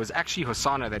was Tumba was actually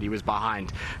Hosanna that he was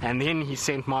behind. And then he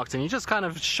sent marks and he just kind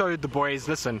of showed the boys,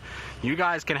 listen, you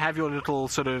guys can have your little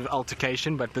sort of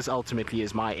altercation, but this ultimately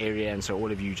is my area, and so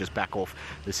all of you just back off.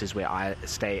 This is where I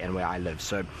stay and where I live.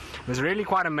 So it was really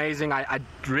quite amazing. I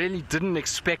really didn't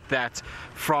expect that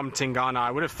from Tingana.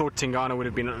 I would have thought Tingana would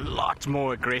have been a lot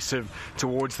more aggressive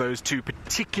towards those 2,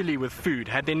 particularly with food.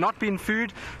 Had there not been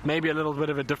food, maybe a little bit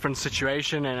of a different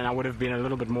situation, and I would have been a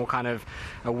little bit more kind of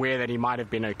aware that he might have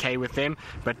been okay with them.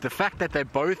 But the fact that the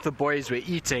boys were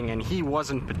eating and he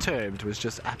wasn't perturbed was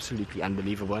just absolutely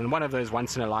unbelievable, and one of those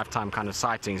once in a lifetime kind of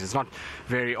sightings. It's not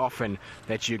very often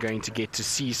that you're going to get to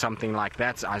see something like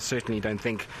that. I certainly don't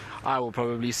think I will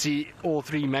probably see all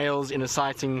 3 males in a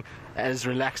sighting as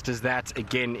relaxed as that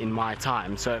again in my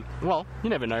time. So, well, you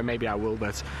never know, maybe I will,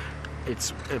 but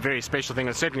it's a very special thing.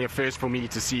 It's certainly a first for me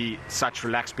to see such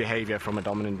relaxed behavior from a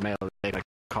dominant male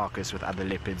carcass with other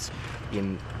leopards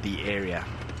in the area.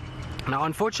 Now,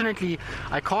 unfortunately,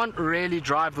 I can't really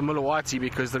drive the Mulawati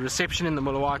because the reception in the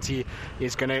Mulawati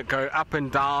is going to go up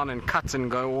and down and cut and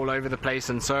go all over the place.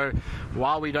 And so,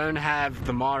 while we don't have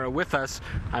the Mara with us,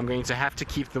 I'm going to have to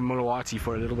keep the Mulawati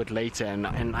for a little bit later. And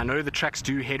I know the tracks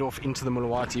do head off into the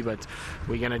Mulawati, but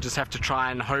we're going to just have to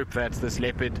try and hope that this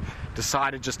leopard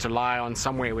decided just to lie on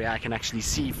somewhere where I can actually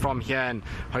see from here, and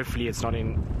hopefully it's not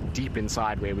in deep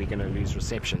inside where we're going to lose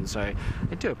reception. So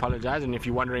I do apologize, and if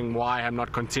you're wondering why I'm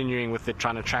not continuing with it,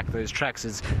 trying to track those tracks,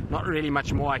 is not really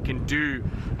much more I can do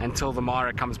until the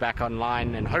Mara comes back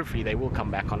online, and hopefully they will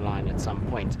come back online at some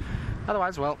point.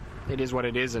 Otherwise, well, it is what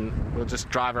it is, and we'll just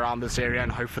drive around this area and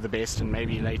hope for the best, and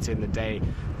maybe later in the day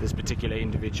this particular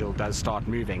individual does start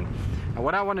moving. And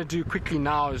what I want to do quickly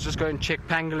now is just go and check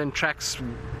pangolin tracks,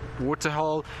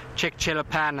 Waterhole, check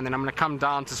Chelapan, and then I'm going to come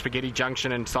down to Spaghetti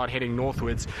Junction and start heading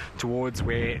northwards towards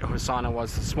where Hosanna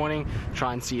was this morning,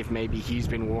 try and see if maybe he's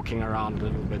been walking around a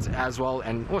little bit as well,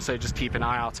 and also just keep an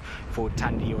eye out for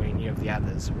Tandi or any of the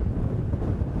others.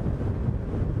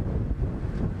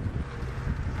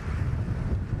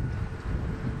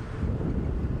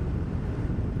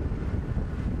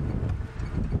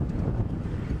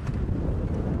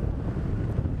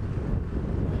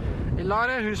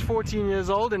 Ilana, who's 14 years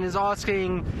old and is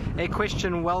asking a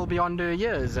question well beyond her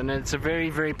years, and it's a very,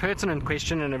 very pertinent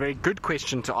question and a very good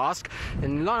question to ask.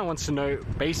 And Ilana wants to know,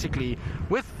 basically,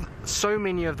 with so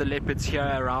many of the leopards here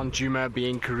around Djuma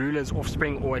being Karula's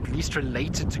offspring, or at least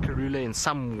related to Karula in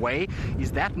some way,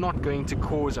 is that not going to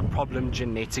cause a problem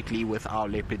genetically with our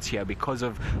leopards here because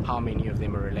of how many of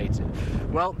them are related?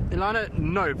 Well, Ilana,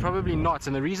 no, probably not.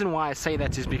 And the reason why I say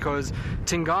that is because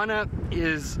Tingana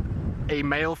is a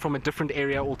male from a different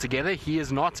area altogether. He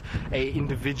is not an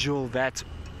individual that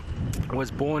was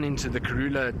born into the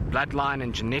Karula bloodline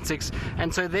and genetics,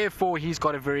 and so therefore he's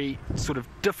got a very sort of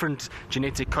different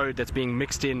genetic code that's being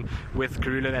mixed in with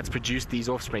Karula that's produced these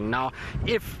offspring. Now,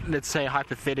 if, let's say,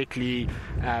 hypothetically,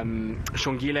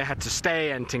 Shongile had to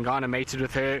stay and Tingana mated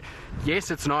with her, yes,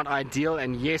 it's not ideal,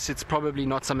 and yes, it's probably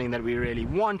not something that we really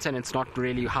want, and it's not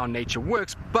really how nature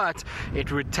works, but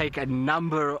it would take a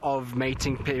number of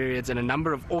mating periods and a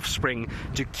number of offspring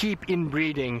to keep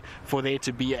inbreeding for there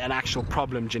to be an actual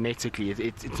problem genetically.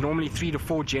 It's normally 3 to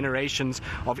 4 generations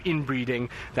of inbreeding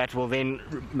that will then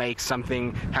make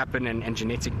something happen and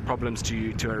genetic problems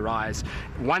to arise.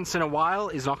 Once in a while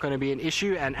is not going to be an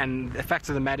issue, and the fact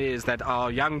of the matter is that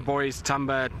our young boys,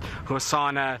 Tamba,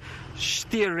 Hosanna,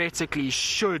 theoretically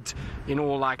should, in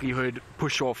all likelihood,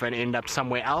 push off and end up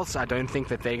somewhere else. I don't think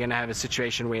that they're going to have a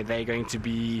situation where they're going to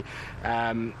be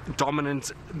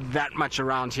dominant that much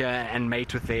around here and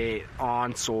mate with their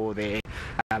aunts or their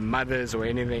mothers or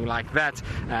anything like that.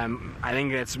 I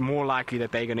think it's more likely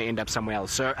that they're going to end up somewhere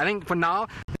else. So I think for now,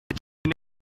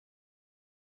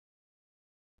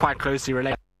 quite closely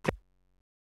related,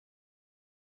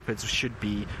 should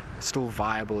be still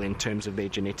viable in terms of their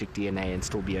genetic DNA and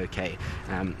still be okay.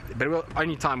 But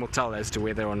only time will tell as to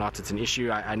whether or not it's an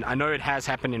issue. I know it has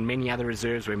happened in many other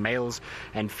reserves where males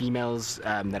and females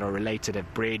that are related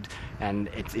have bred, and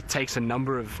it takes a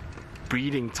number of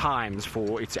breeding times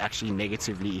for it to actually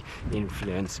negatively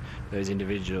influence those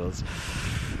individuals.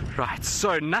 Right,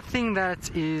 so nothing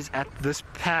that is at this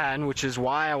pan, which is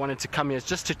why I wanted to come here, is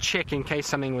just to check in case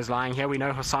something was lying here. We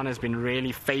know Hosanna has been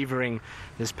really favoring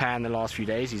this pan the last few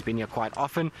days. He's been here quite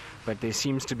often, but there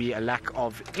seems to be a lack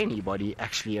of anybody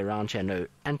actually around here. No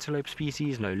antelope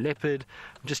species, no leopard.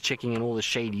 I'm just checking in all the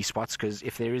shady spots, because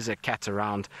if there is a cat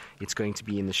around, it's going to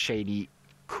be in the shady,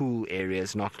 cool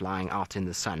areas, not lying out in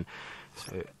the sun.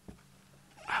 So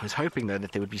I was hoping, though,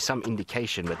 that there would be some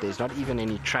indication, but there's not even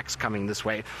any tracks coming this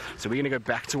way. So we're going to go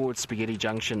back towards Spaghetti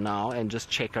Junction now and just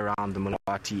check around the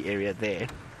Mulawati area there.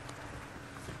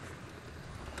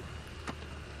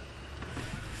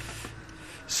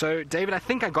 So, David, I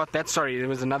think I got that. Sorry, there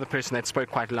was another person that spoke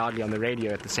quite loudly on the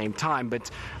radio at the same time, but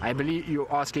I believe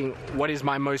you're asking what is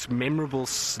my most memorable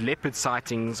leopard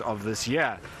sightings of this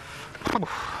year.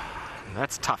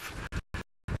 That's tough.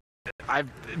 I've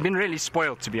been really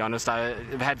spoiled, to be honest.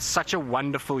 I've had such a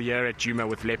wonderful year at Djuma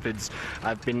with leopards.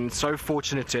 I've been so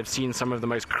fortunate to have seen some of the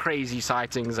most crazy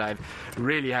sightings. I've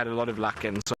really had a lot of luck,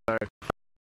 and so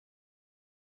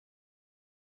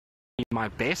my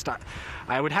best.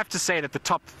 I would have to say that the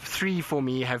top three for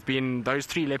me have been those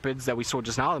three leopards that we saw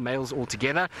just now, the males all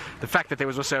together. The fact that there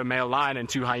was also a male lion and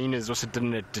two hyenas also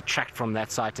didn't detract from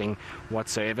that sighting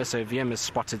whatsoever. So Wiem has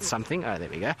spotted something. Oh, there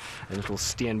we go, a little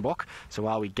steenbok. So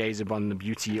while we gaze upon the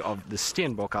beauty of the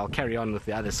steenbok, I'll carry on with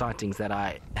the other sightings that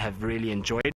I have really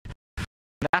enjoyed.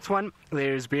 That one,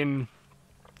 there's been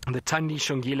the Thandi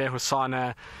Shongile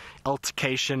Hosana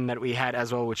altercation that we had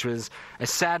as well, which was a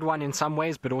sad one in some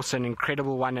ways, but also an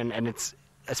incredible one, and it's,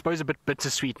 I suppose, a bit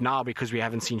bittersweet now because we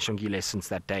haven't seen Shongile since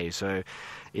that day. So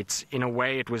it's, in a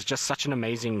way, it was just such an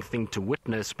amazing thing to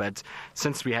witness, but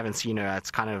since we haven't seen her,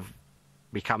 it's kind of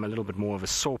become a little bit more of a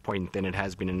sore point than it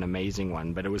has been an amazing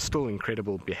one, but it was still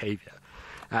incredible behavior.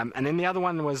 And then the other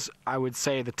one was, I would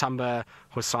say, the Thamba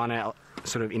Hosana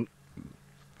sort of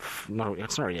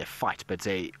it's not really a fight, but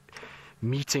a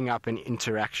meeting up and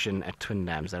interaction at Twin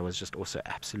Dams. That was just also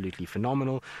absolutely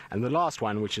phenomenal. And the last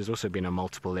one, which has also been a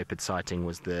multiple leopard sighting,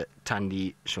 was the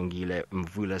Thandi Shongile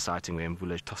Mvula sighting, where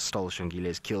Mvula stole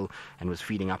Shongile's kill and was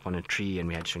feeding up on a tree, and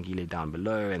we had Shongile down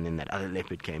below, and then that other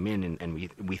leopard came in, and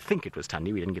we think it was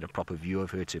Thandi. We didn't get a proper view of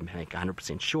her to make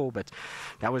 100% sure, but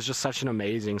that was just such an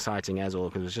amazing sighting as well,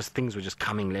 because it was just, things were just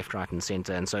coming left, right and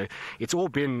center. And so it's all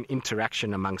been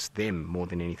interaction amongst them more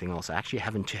than anything else. I actually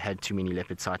haven't had too many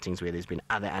leopard sightings where there's been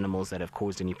other animals that have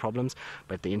caused any problems,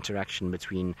 but the interaction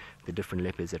between the different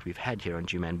leopards that we've had here on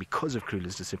Djuma, because of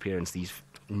Kruger's disappearance, these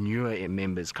newer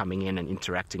members coming in and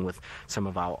interacting with some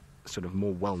of our sort of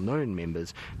more well-known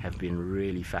members, have been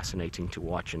really fascinating to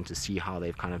watch, and to see how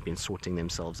they've kind of been sorting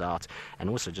themselves out, and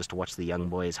also just to watch the young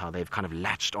boys, how they've kind of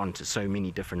latched onto so many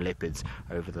different leopards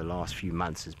over the last few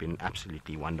months, has been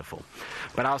absolutely wonderful.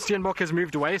 But our steenbok has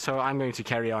moved away, so I'm going to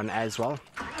carry on as well.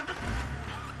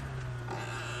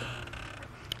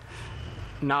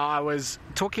 Now, I was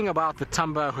talking about the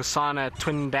Thamba Hosana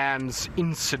Twin Dams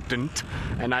incident,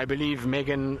 and I believe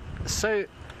Megan, so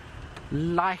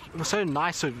nice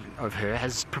of her,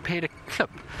 has prepared a clip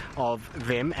of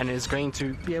them and is going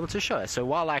to be able to show us. So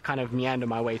while I kind of meander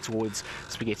my way towards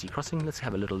Spaghetti Crossing, let's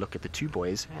have a little look at the two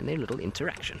boys and their little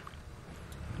interaction.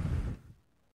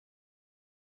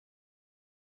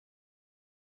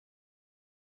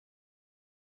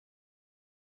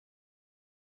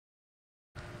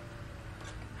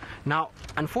 Now,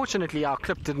 unfortunately, our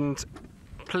clip didn't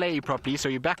play properly, so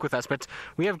you're back with us, but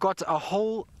we have got a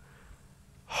whole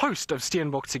host of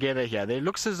steenbok together here. It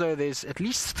looks as though there's at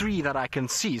least three that I can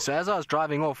see. So as I was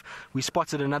driving off, we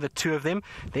spotted another two of them.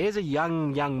 There's a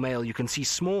young male. You can see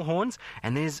small horns,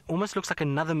 and there's almost looks like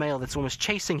another male that's almost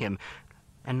chasing him,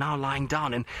 and now lying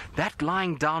down. And that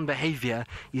lying down behavior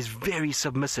is very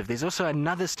submissive. There's also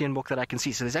another steenbok that I can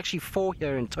see. So there's actually four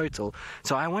here in total.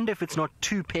 So I wonder if it's not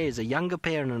two pairs, a younger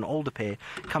pair and an older pair,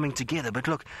 coming together. But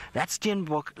look, that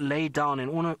steenbok lay down in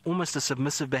almost a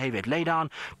submissive behavior. It lay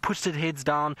down, pushed its heads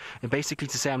down, and basically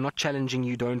to say, I'm not challenging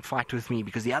you, don't fight with me,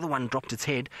 because the other one dropped its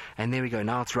head, and there we go,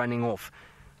 now it's running off.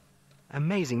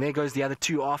 Amazing. There goes the other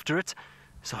two after it.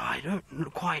 So I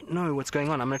don't quite know what's going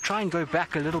on. I'm going to try and go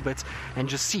back a little bit and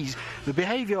just see. The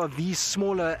behavior of these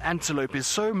smaller antelope is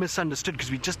so misunderstood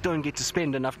because we just don't get to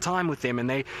spend enough time with them, and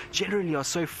they generally are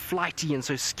so flighty and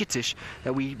so skittish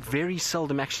that we very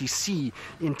seldom actually see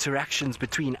interactions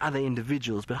between other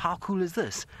individuals. But how cool is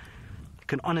this? I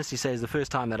can honestly say it's the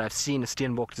first time that I've seen a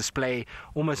steenbok display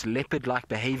almost leopard-like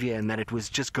behavior, and that it was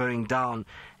just going down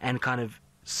and kind of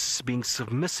being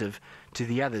submissive to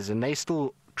the others, and they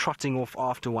still trotting off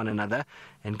after one another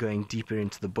and going deeper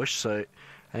into the bush. So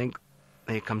I think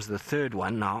there comes the third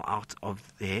one now out of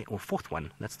there, or fourth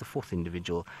one. That's the fourth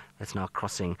individual that's now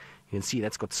crossing. You can see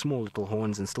that's got small little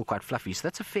horns and still quite fluffy. So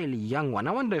that's a fairly young one.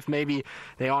 I wonder if maybe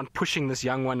they aren't pushing this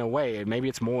young one away. Maybe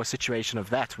it's more a situation of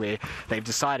that, where they've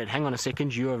decided, hang on a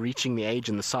second, you are reaching the age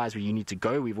and the size where you need to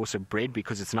go. We've also bred,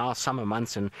 because it's now summer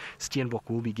months and steenbok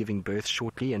will be giving birth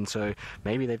shortly, and so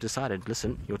maybe they've decided,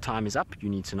 listen, your time is up, you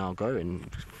need to now go and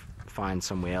find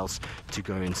somewhere else to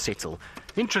go and settle.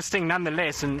 Interesting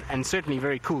nonetheless, and certainly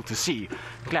very cool to see.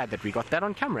 Glad that we got that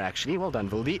on camera, actually. Well done,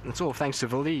 Vildi. It's all thanks to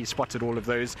Vildi. He spotted all of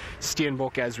those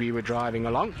steenbok as we were driving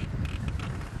along.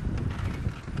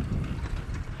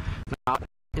 Now,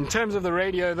 in terms of the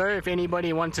radio though, if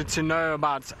anybody wanted to know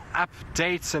about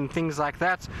updates and things like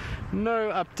that,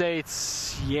 no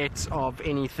updates yet of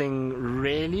anything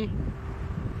really.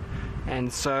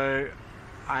 And so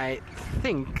I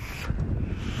think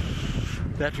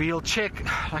that we'll check,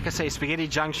 like I say, Spaghetti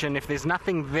Junction. If there's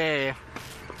nothing there,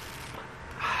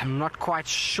 I'm not quite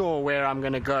sure where I'm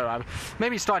going to go. I'll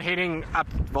maybe start heading up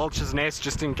Vulture's Nest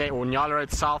just in case, or Nyala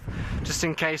Road South, just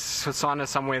in case Hosana's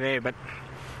somewhere there. But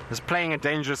was playing a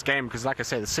dangerous game because, like I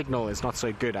say, the signal is not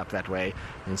so good up that way,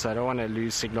 and so I don't want to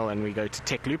lose signal and we go to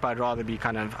tech loop. I'd rather be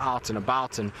kind of out and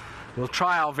about, and we'll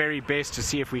try our very best to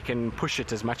see if we can push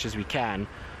it as much as we can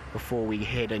before we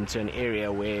head into an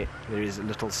area where there is a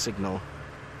little signal.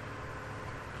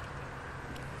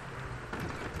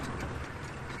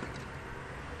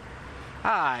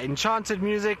 Enchanted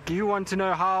music. You want to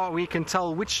know how we can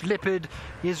tell which leopard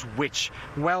is which?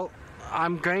 Well,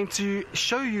 I'm going to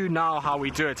show you now how we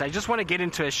do it. I just want to get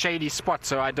into a shady spot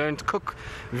so I don't cook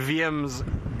VM's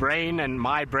brain and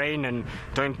my brain and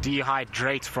don't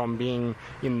dehydrate from being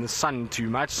in the sun too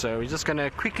much. So we're just going to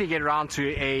quickly get around to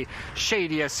a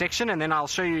shadier section, and then I'll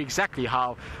show you exactly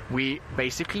how we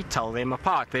basically tell them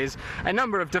apart. There's a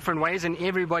number of different ways, and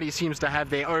everybody seems to have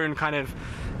their own kind of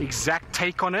exact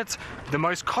take on it. The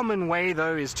most common way,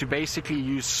 though, is to basically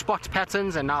use spot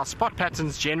patterns, and now spot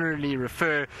patterns generally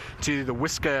refer to the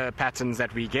whisker patterns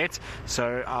that we get.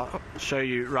 So I'll show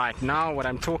you right now what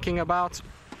I'm talking about.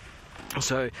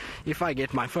 So if I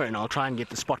get my phone, I'll try and get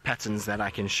the spot patterns that I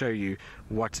can show you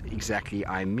what exactly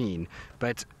I mean.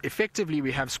 But effectively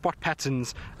we have spot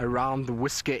patterns around the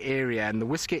whisker area, and the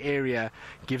whisker area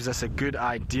gives us a good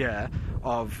idea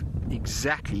of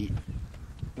exactly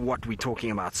what we're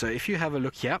talking about. So if you have a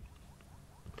look here,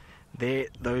 there,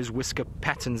 those whisker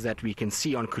patterns that we can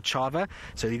see on Kuchava.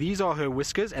 So these are her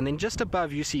whiskers, and then just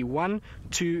above you see 1,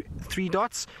 2, 3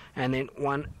 dots, and then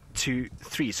 1, 2,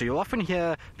 3. So you'll often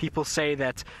hear people say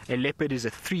that a leopard is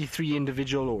a 3-3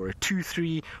 individual, or a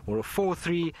 2-3, or a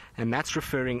 4-3, and that's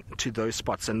referring to those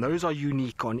spots, and those are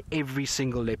unique on every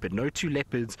single leopard. No two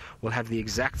leopards will have the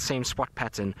exact same spot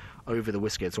pattern over the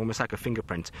whisker. It's almost like a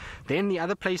fingerprint. Then the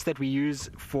other place that we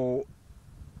use for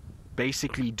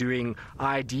basically doing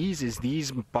IDs is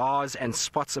these bars and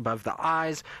spots above the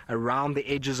eyes, around the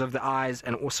edges of the eyes,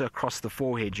 and also across the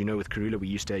forehead. You know, with Karula we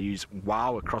used to use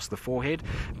wow across the forehead,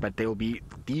 but there will be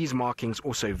these markings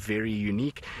also very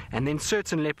unique. And then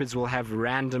certain leopards will have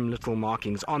random little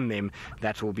markings on them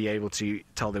that will be able to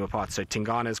tell them apart. So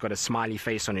Tingana's got a smiley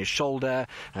face on his shoulder,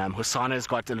 Hosana's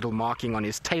got a little marking on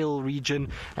his tail region,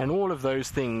 and all of those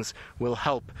things will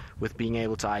help with being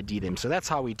able to ID them. So that's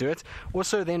how we do it.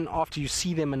 Also then, after you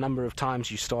see them a number of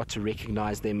times, you start to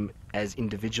recognize them as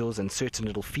individuals and certain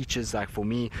little features. Like for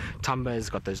me, Tumba's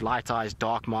got those light eyes,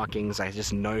 dark markings. I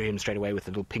just know him straight away with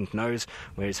a little pink nose,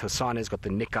 whereas Hosana's got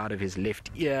the nick out of his left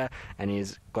ear, and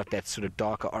he's got that sort of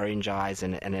darker orange eyes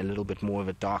and a little bit more of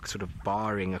a dark sort of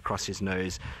barring across his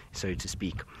nose, so to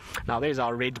speak. Now there's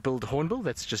our red-billed hornbill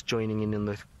that's just joining in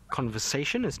the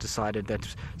conversation. Has decided that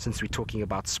since we're talking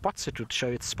about spots, it would show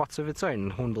its spots of its own.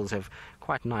 Hornbills have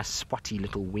quite nice spotty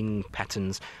little wing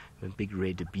patterns with a big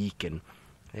red beak, and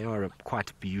they are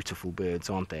quite beautiful birds,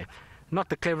 aren't they? Not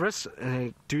the cleverest,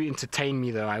 do entertain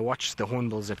me though. I watch the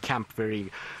hornbills at camp very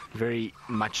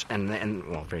much, and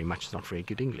well, very much is not very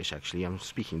good English actually. I'm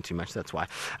speaking too much, that's why.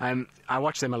 I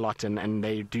watch them a lot, and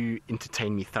they do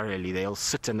entertain me thoroughly. They'll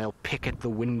sit and they'll pick at the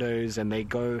windows, and they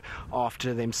go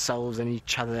after themselves and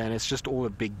each other, and it's just all a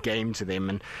big game to them.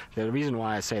 And the reason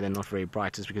why I say they're not very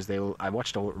bright is because I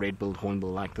watched a red-billed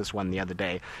hornbill like this one the other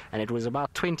day, and it was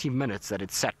about 20 minutes that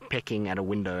it sat pecking at a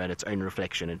window at its own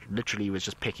reflection. It literally was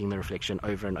just pecking the reflection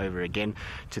over and over again,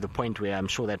 to the point where I'm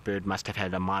sure that bird must have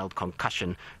had a mild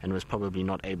concussion and was probably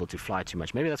not able to fly too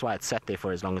much. Maybe that's why it sat there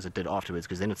for as long as it did afterwards,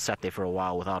 because then it sat there for a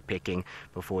while without pecking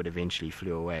before it eventually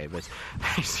flew away. But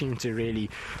they seem to really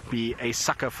be a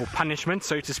sucker for punishment,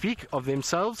 so to speak, of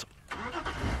themselves.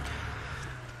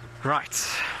 Right.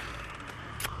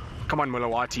 Come on,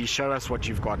 Mulawati, show us what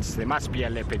you've got. There must be a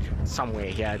leopard somewhere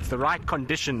here. It's the right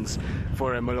conditions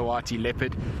for a Mulawati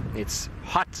leopard. It's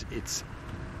hot, it's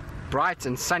bright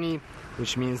and sunny,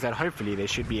 which means that hopefully there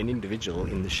should be an individual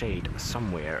in the shade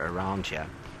somewhere around here.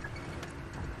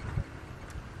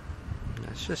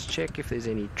 Let's just check if there's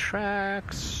any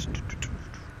tracks.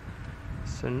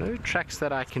 So no tracks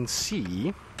that I can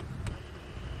see.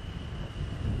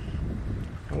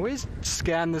 I always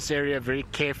scan this area very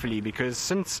carefully, because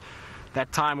since that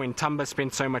time when Tumba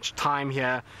spent so much time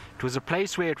here, it was a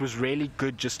place where it was really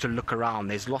good just to look around.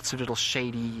 There's lots of little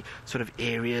shady sort of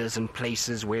areas and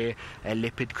places where a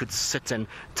leopard could sit, and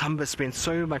Tumba spent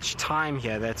so much time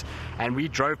here and we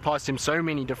drove past him so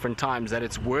many different times, that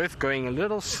it's worth going a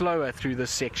little slower through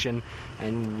this section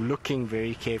and looking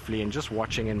very carefully and just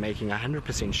watching and making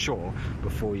 100% sure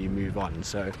before you move on.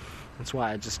 So that's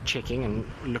why I'm just checking and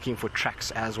looking for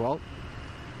tracks as well.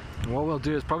 What we'll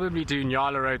do is probably do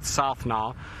Nyala Road South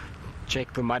now.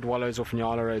 Check the mud wallows off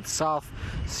Nyala Road South,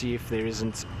 see if there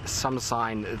isn't some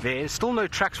sign there. Still no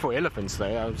tracks for elephants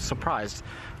though. I was surprised.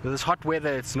 With this hot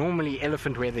weather, it's normally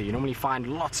elephant weather. You normally find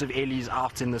lots of ellies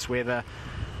out in this weather.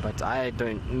 but I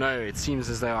don't know. It seems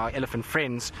as though our elephant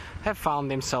friends have found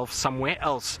themselves somewhere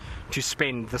else to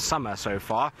spend the summer so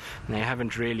far, and they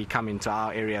haven't really come into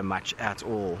our area much at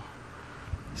all.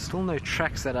 Still no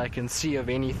tracks that I can see of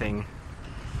anything.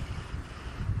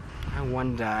 I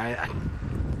wonder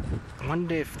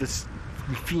if this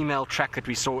female track that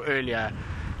we saw earlier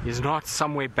is not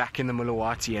somewhere back in the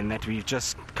Muluwati, and that we've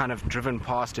just kind of driven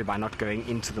past her by not going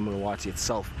into the Muluwati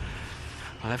itself.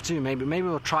 I'll have to, maybe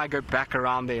we'll try go back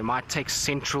around there. It might take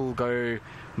Central, go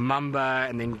Mamba,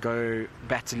 and then go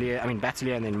Batalia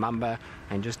and then Mamba,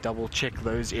 and just double check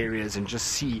those areas and just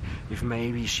see if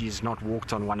maybe she's not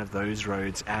walked on one of those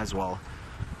roads as well.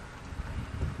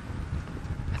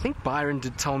 I think Byron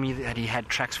did tell me that he had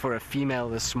tracks for a female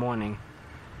this morning.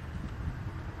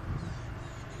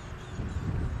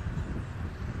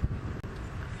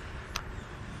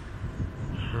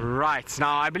 Right,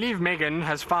 now I believe Megan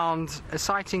has found a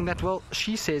sighting that, well,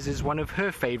 she says is one of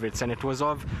her favourites, and it was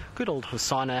of good old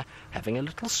Hosanna having a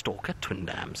little stalk at Twin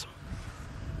Dams.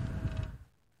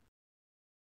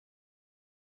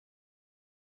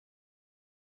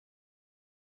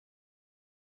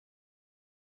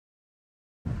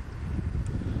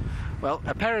 Well,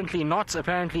 apparently not.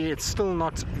 Apparently it's still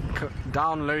not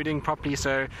downloading properly,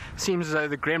 so it seems as though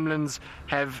the gremlins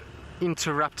have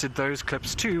interrupted those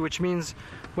clips too, which means,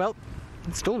 well,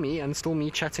 it's still me and still me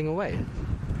chatting away.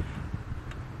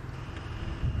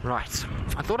 Right,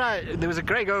 I thought there was a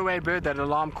grey go-away bird that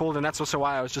alarm called, and that's also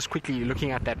why I was just quickly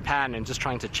looking at that pan and just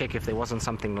trying to check if there wasn't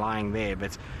something lying there,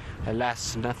 but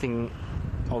alas, nothing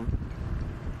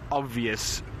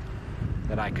obvious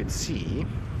that I could see.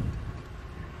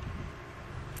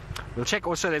 We'll check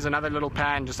also, there's another little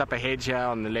pan just up ahead here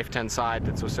on the left hand side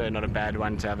that's also not a bad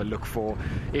one to have a look for.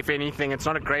 If anything, it's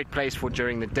not a great place for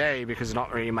during the day because there's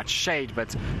not really much shade,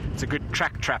 but it's a good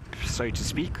track trap, so to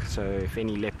speak. So if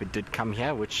any leopard did come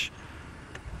here, which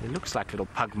it looks like little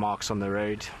pug marks on the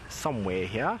road somewhere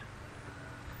here.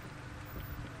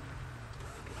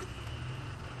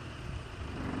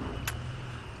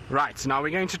 Right, now we're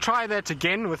going to try that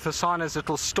again with Hosanna's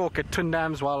little stalk at Twin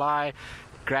Dams while I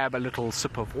grab a little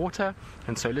sip of water,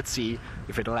 and so let's see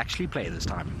if it'll actually play this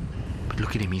time. But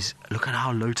look at him, look at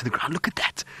how low to the ground. Look at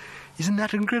that, isn't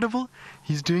that incredible?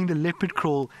 He's doing the leopard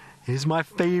crawl. It is my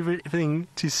favorite thing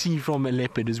to see from a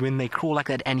leopard, is when they crawl like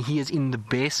that, and he is in the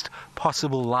best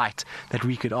possible light that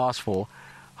we could ask for.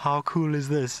 How cool is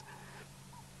this?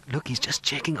 Look, he's just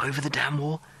checking over the dam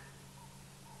wall.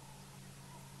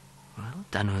 Well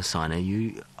done, Hosanna.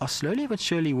 You are slowly but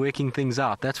surely working things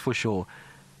out, that's for sure.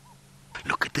 But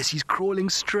look at this, he's crawling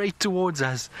straight towards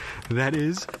us. That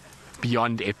is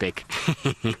beyond epic.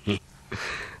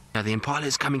 Now the impala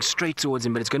is coming straight towards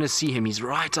him, but it's going to see him. He's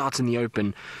right out in the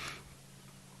open.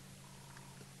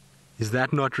 Is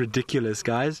that not ridiculous,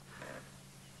 guys?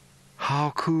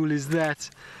 How cool is that?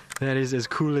 That is as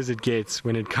cool as it gets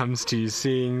when it comes to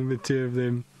seeing the two of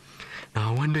them.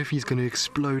 Now I wonder if he's going to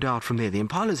explode out from there. The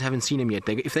impalas haven't seen him yet.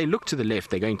 If they look to the left,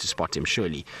 they're going to spot him,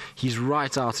 surely. He's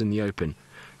right out in the open.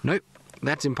 Nope,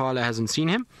 that impala hasn't seen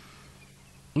him.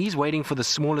 He's waiting for the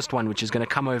smallest one, which is going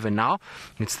to come over now.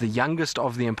 It's the youngest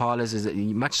of the impalas, is a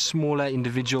much smaller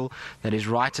individual that is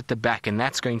right at the back, and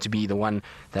that's going to be the one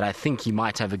that I think he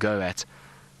might have a go at.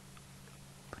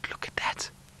 But look at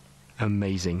that.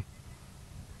 Amazing.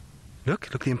 Look,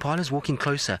 the impala's walking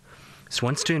closer. This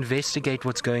wants to investigate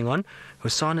what's going on.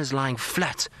 Hosanna's lying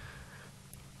flat.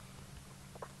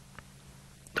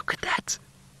 Look at that.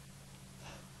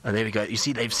 Oh, there we go. You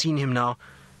see, they've seen him now.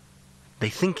 They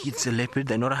think it's a leopard.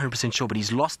 They're not 100% sure, but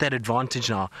he's lost that advantage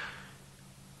now.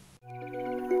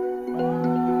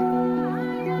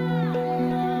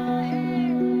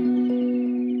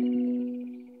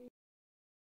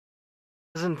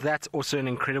 Isn't that also an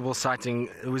incredible sighting?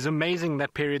 It was amazing,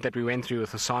 that period that we went through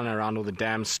with Hosanna around all the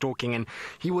dams stalking, and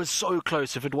he was so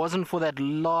close. If it wasn't for that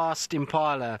last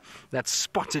impala that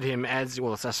spotted him, I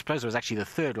suppose it was actually the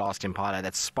third last impala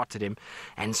that spotted him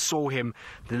and saw him,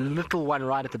 the little one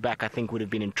right at the back I think would have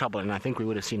been in trouble, and I think we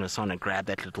would have seen Hosanna grab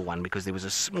that little one, because there was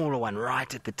a smaller one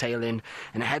right at the tail end,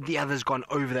 and had the others gone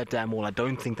over that dam wall, I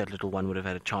don't think that little one would have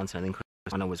had a chance, and I think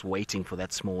Hosanna was waiting for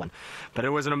that small one. But it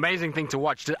was an amazing thing to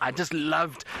watch. I just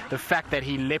loved the fact that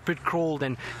he leopard crawled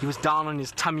and he was down on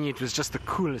his tummy. It was just the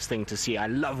coolest thing to see. I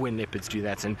love when leopards do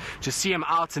that, and to see him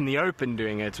out in the open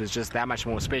doing it was just that much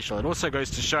more special. It also goes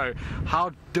to show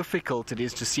how difficult it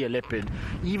is to see a leopard,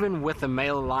 even with a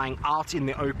male lying out in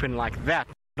the open like that.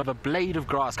 of a blade of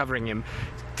grass covering him.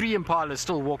 3 impalas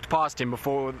still walked past him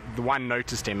before the one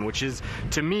noticed him, which is,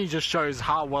 to me, just shows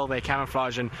how well they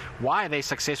camouflage and why they're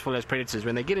successful as predators.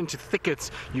 When they get into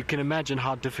thickets, you can imagine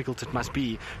how difficult it must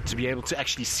be to be able to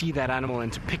actually see that animal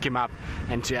and to pick him up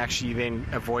and to actually then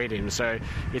avoid him. So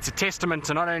it's a testament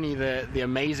to not only the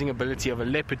amazing ability of a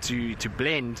leopard to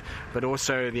blend, but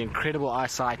also the incredible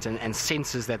eyesight and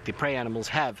senses that the prey animals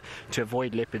have to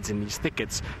avoid leopards in these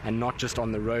thickets and not just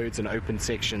on the roads and open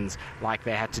sections like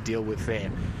they had to deal with there.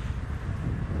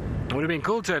 It would have been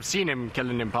cool to have seen him kill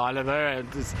an impala, though.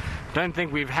 I don't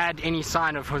think we've had any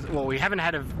sign of, well, we haven't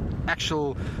had an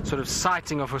actual sort of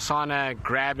sighting of Hosanna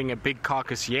grabbing a big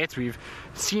carcass yet. We've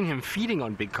seen him feeding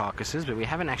on big carcasses, but we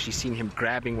haven't actually seen him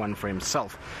grabbing one for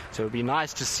himself. So it would be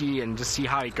nice to see and just see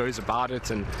how he goes about it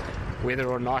and whether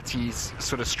or not he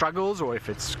sort of struggles or if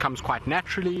it comes quite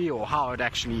naturally or how it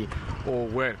actually all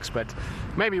works. But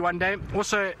maybe one day.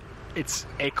 Also, it's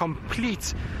a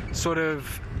complete sort of,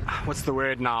 what's the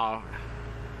word now?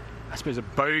 I suppose a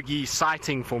bogey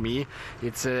sighting for me.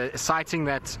 It's a sighting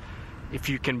that, if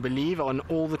you can believe, on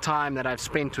all the time that I've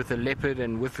spent with a leopard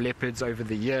and with leopards over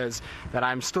the years, that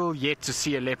I'm still yet to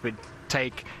see a leopard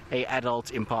take a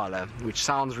adult impala, which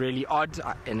sounds really odd,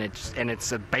 and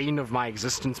it's a bane of my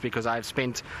existence because I've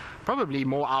spent probably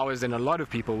more hours than a lot of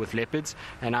people with leopards,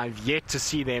 and I've yet to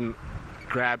see them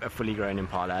grab a fully grown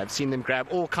impala. I've seen them grab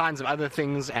all kinds of other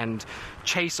things and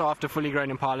chase after fully grown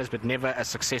impalas, but never a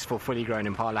successful fully grown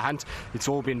impala hunt. It's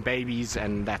all been babies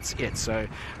and that's it. So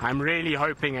I'm really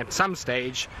hoping at some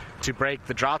stage to break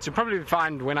the drought. You'll probably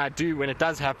find when it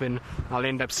does happen, I'll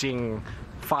end up seeing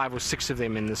 5 or 6 of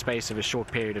them in the space of a short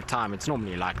period of time. It's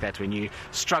normally like that when you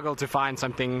struggle to find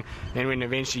something, then when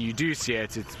eventually you do see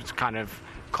it, it's kind of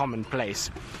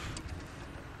commonplace.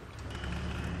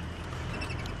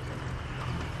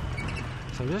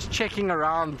 So I'm just checking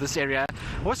around this area.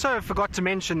 Also, I forgot to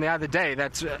mention the other day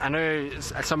that I know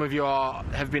some of you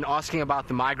have been asking about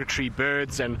the migratory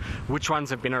birds and which ones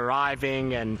have been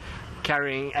arriving and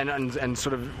carrying and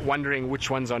sort of wondering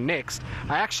which ones are next.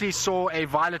 I actually saw a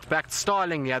violet-backed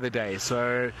starling the other day,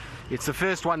 so it's the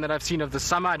first one that I've seen of the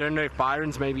summer. I don't know if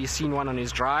Byron's maybe seen one on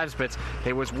his drives, but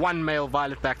there was one male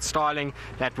violet-backed starling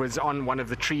that was on one of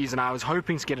the trees, and I was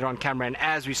hoping to get it on camera, and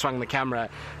as we swung the camera,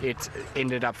 it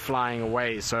ended up flying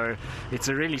away. So it's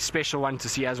a really special one to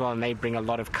see as well, and they bring a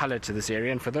lot of color to this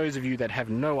area. And for those of you that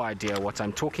have no idea what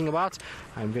I'm talking about,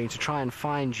 I'm going to try and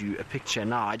find you a picture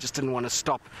now. I just didn't want to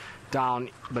stop down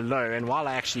below, and while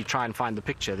I actually try and find the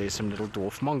picture, there's some little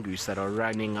dwarf mongoose that are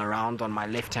running around on my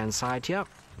left hand side here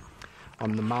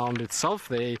on the mound itself.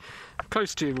 They're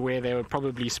close to where they would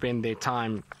probably spend their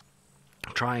time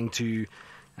trying to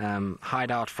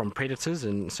hide out from predators,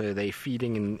 and so they're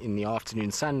feeding in the afternoon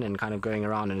sun and kind of going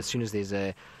around, and as soon as there's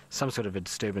some sort of a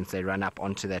disturbance, they run up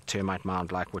onto that termite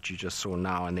mound like what you just saw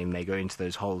now, and then they go into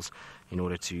those holes in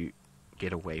order to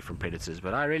get away from predators.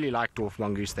 But I really like dwarf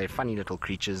mongoose. They're funny little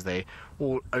creatures. They're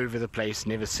all over the place,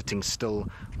 never sitting still,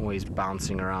 always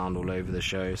bouncing around all over the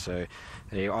show. So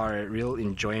they are a real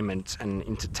enjoyment and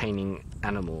entertaining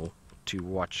animal to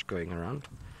watch going around.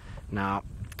 Now,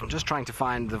 I'm just trying to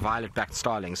find the violet-backed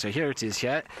starling. So here it is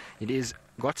here. It is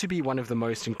got to be one of the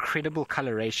most incredible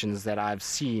colorations that I've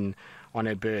seen on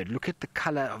a bird. Look at the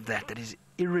color of that. That is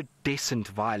iridescent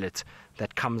violet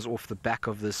that comes off the back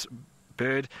of this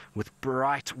bird with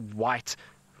bright white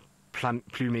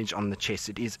plumage on the chest.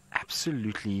 It is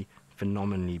absolutely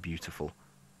phenomenally beautiful.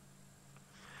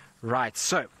 Right,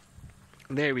 so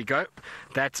there we go.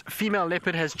 That female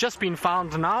leopard has just been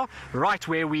found now, right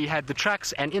where we had the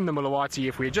tracks, and in the Mulawati.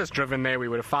 If we had just driven there, we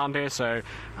would have found her. So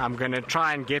I'm going to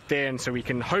try and get there, and so we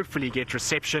can hopefully get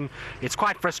reception. It's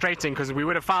quite frustrating because we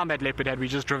would have found that leopard had we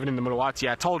just driven in the Mulawati.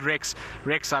 I told Rex,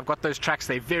 I've got those tracks,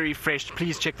 they're very fresh,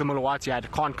 please check the Mulawati. I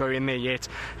can't go in there yet,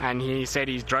 and he said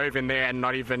he drove in there and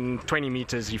not even 20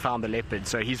 meters he found the leopard.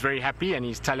 So he's very happy, and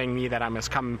he's telling me that I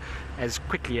must come as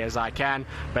quickly as I can.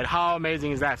 But how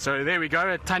amazing is that? So there we go.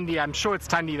 Tundi, I'm sure it's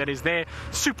Tundi that is there.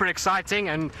 Super exciting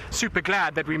and super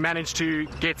glad that we managed to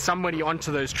get somebody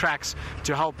onto those tracks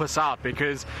to help us out,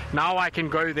 because now I can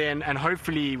go there and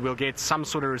hopefully we'll get some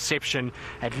sort of reception.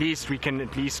 At least we can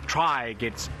try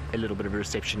get a little bit of a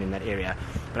reception in that area.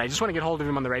 But I just want to get hold of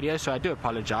him on the radio, so I do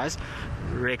apologize.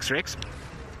 Rex,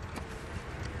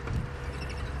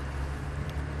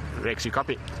 you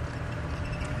copy?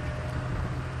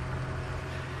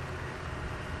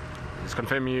 Just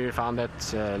confirm you found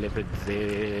that leopard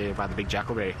there by the big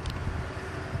jackalberry.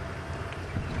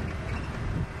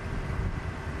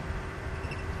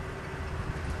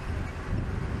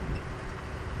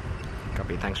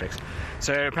 Copy. Thanks, Rex.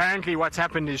 So apparently what's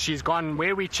happened is she's gone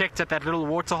where we checked at that little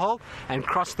waterhole and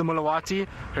crossed the Mulawati.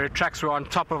 Her tracks were on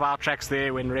top of our tracks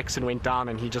there when Rexon went down,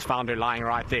 and he just found her lying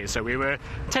right there. So we were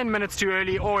 10 minutes too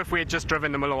early, or if we had just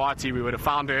driven the Mulawati, we would have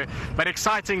found her. But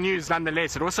exciting news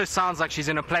nonetheless. It also sounds like she's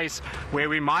in a place where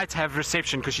we might have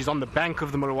reception, because she's on the bank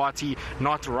of the Mulawati,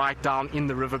 not right down in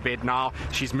the riverbed now.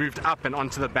 She's moved up and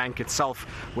onto the bank itself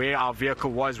where our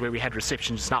vehicle was, where we had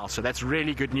reception just now. So that's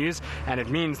really good news, and it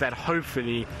means that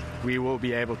hopefully we will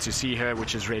be able to see her,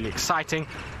 which is really exciting.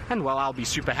 And well, I'll be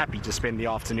super happy to spend the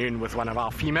afternoon with one of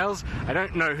our females. I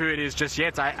don't know who it is just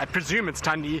yet. I presume it's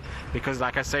Thandi, because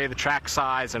like I say, the track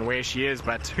size and where she is,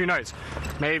 but who knows?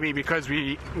 Maybe because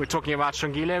we're talking about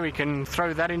Shongile, we can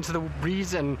throw that into the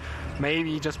breeze, and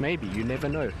maybe, just maybe, you never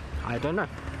know. I don't know.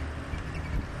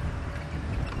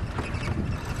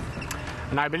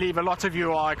 And I believe a lot of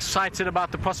you are excited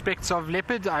about the prospects of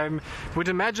leopard. I would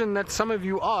imagine that some of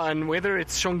you are, and whether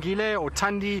it's Shongile or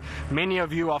Thandi, many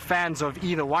of you are fans of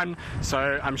either one.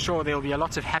 So I'm sure there'll be a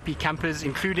lot of happy campers,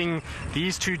 including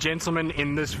these two gentlemen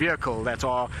in this vehicle, that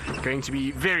are going to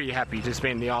be very happy to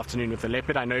spend the afternoon with the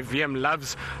leopard. I know VM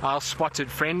loves our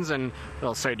spotted friends, and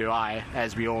well, so do I,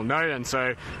 as we all know. And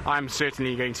so I'm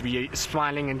certainly going to be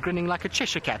smiling and grinning like a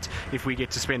Cheshire cat if we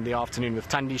get to spend the afternoon with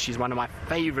Thandi. She's one of my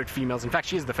favorite females. In fact,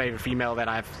 she is the favorite female that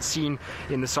I've seen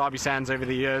in the Sabi Sands over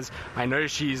the years. I know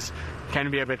she's can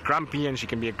be a bit grumpy and she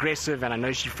can be aggressive, and I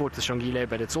know she fought the Shongile,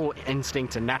 but it's all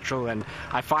instinct and natural, and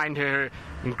I find her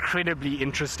incredibly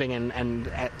interesting and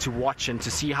to watch, and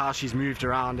to see how she's moved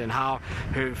around and how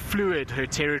her fluid her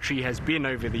territory has been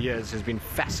over the years has been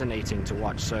fascinating to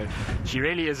watch. So she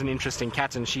really is an interesting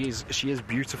cat, and she is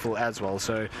beautiful as well.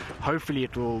 So hopefully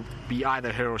it will be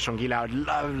either her or Shongile.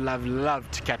 I would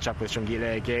love to catch up with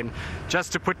Shongile again,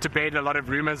 just to put to bed a lot of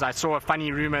rumors. I saw a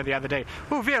funny rumor the other day.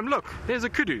 Oh, VM, look, there's a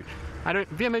kudu.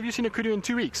 VM, have you seen a kudu in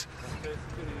 2 weeks?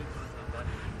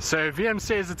 So VM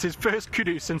says it's his first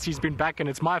kudu since he's been back, and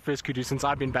it's my first kudu since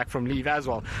I've been back from leave as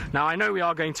well. Now, I know we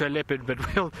are going to a leopard, but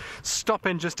we'll stop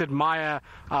and just admire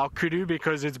our kudu,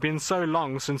 because it's been so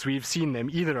long since we've seen them,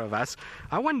 either of us.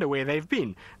 I wonder where they've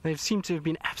been. They seem to have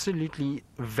been absolutely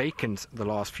vacant the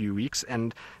last few weeks,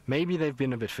 and maybe they've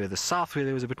been a bit further south where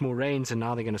there was a bit more rains, and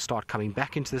now they're going to start coming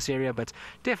back into this area. But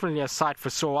definitely a sight for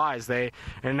sore eyes. They're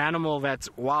an animal that,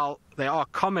 while they are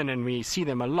common and we see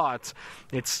them a lot,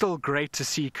 it's still great to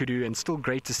see kudu, and still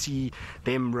great to see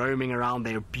them roaming around.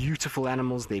 They're beautiful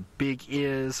animals, they're big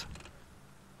ears,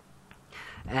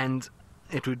 and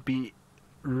it would be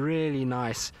really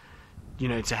nice, you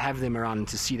know, to have them around and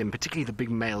to see them, particularly the big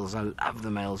males. I love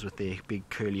the males with their big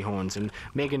curly horns. And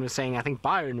Megan was saying, I think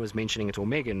Byron was mentioning it, or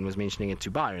Megan was mentioning it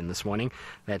to Byron this morning,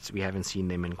 that we haven't seen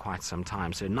them in quite some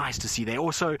time. So nice to see. They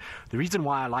also, the reason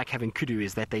why I like having kudu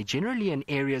is that they're generally in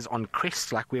areas on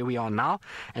crests like where we are now,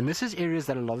 and this is areas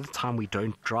that a lot of the time we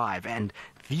don't drive, and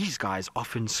these guys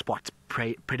often spot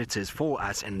predators for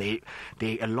us, and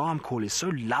their alarm call is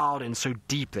so loud and so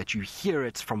deep that you hear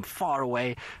it from far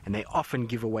away, and they often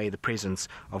give away the presence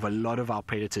of a lot of our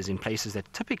predators in places that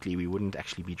typically we wouldn't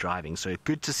actually be driving. So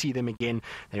good to see them again.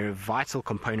 They're a vital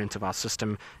component of our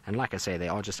system, and like I say, they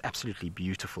are just absolutely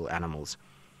beautiful animals.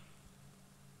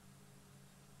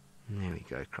 There we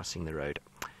go, crossing the road.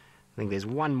 I think there's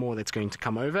one more that's going to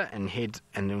come over and head,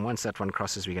 and then once that one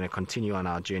crosses, we're going to continue on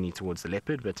our journey towards the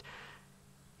leopard. But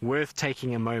worth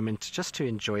taking a moment just to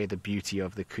enjoy the beauty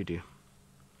of the kudu.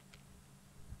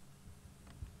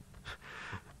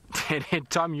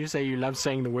 Tom, you say you love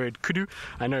saying the word kudu.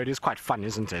 I know it is quite fun,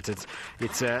 isn't it?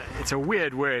 It's a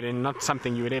weird word and not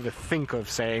something you would ever think of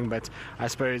saying, but I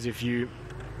suppose if you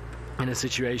in a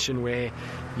situation where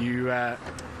you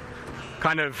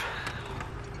kind of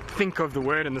think of the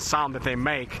word and the sound that they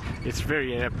make, it's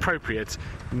very an appropriate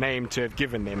name to have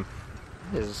given them.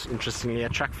 There's, interestingly, a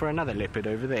track for another leopard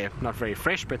over there. Not very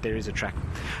fresh, but there is a track.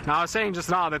 Now, I was saying just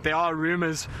now that there are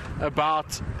rumors about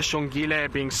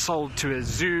Shongile being sold to a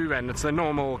zoo, and it's the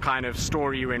normal kind of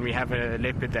story when we have a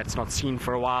leopard that's not seen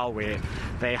for a while, where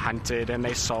they hunted and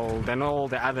they sold, and all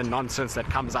the other nonsense that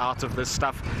comes out of this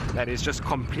stuff that is just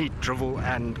complete drivel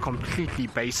and completely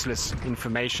baseless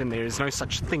information. There is no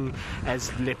such thing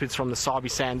as leopards from the Sabi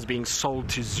Sands being sold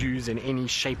to zoos in any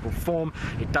shape or form.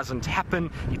 It doesn't happen.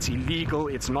 It's illegal.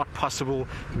 illegal, it's not possible,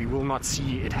 we will not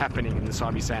see it happening in the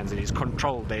Sabi Sands. It is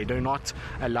controlled. They do not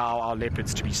allow our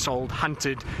leopards to be sold,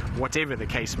 hunted, whatever the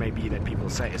case may be that people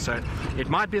say. So it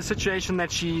might be a situation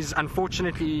that she's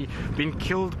unfortunately been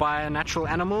killed by a natural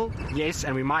animal, yes,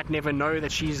 and we might never know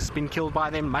that she's been killed by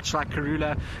them, much like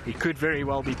Karula. It could very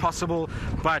well be possible,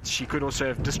 but she could also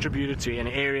have distributed to an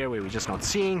area where we're just not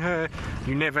seeing her.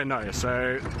 You never know.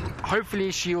 So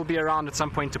hopefully she will be around at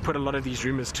some point to put a lot of these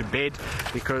rumors to bed,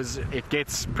 because it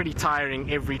gets pretty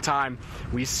tiring every time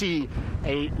we see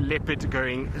a leopard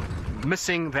going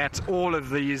missing, that all of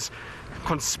these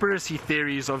conspiracy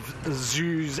theories of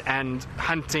zoos and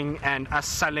hunting and us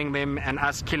selling them and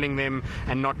us killing them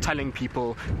and not telling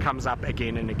people comes up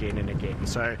again and again and again.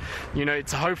 So, you know,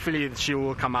 it's hopefully that she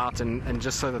will come out and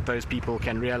just so that those people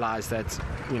can realize that,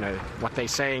 you know, what they're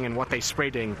saying and what they're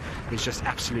spreading is just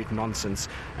absolute nonsense,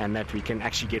 and that we can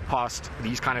actually get past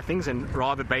these kind of things and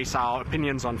rather base our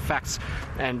opinions on facts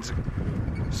and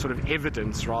sort of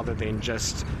evidence rather than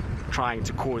just trying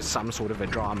to cause some sort of a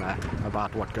drama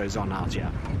about what goes on out here.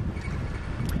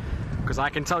 Because I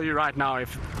can tell you right now,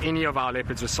 if any of our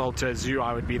leopards were sold to a zoo,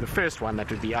 I would be the first one that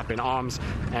would be up in arms,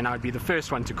 and I would be the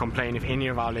first one to complain if any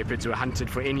of our leopards were hunted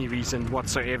for any reason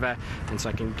whatsoever. And so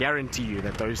I can guarantee you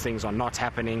that those things are not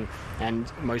happening,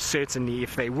 and most certainly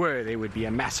if they were, there would be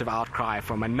a massive outcry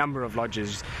from a number of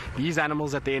lodges. These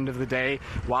animals, at the end of the day,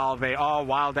 while they are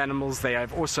wild animals, they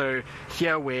have also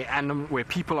here where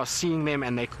people are seeing them,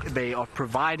 and they are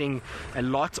providing a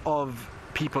lot of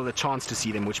people a chance to see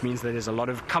them, which means that there's a lot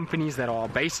of companies that are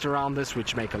based around this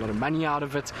which make a lot of money out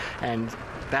of it, and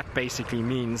that basically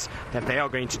means that they are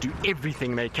going to do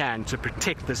everything they can to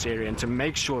protect this area and to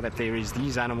make sure that there is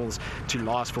these animals to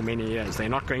last for many years. They're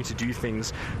not going to do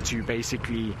things to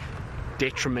basically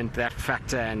detriment that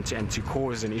factor and to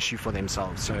cause an issue for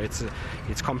themselves. So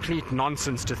it's complete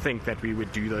nonsense to think that we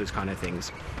would do those kind of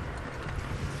things.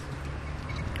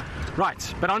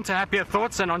 Right, but on to happier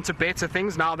thoughts and on to better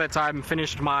things now that I'm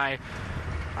finished my,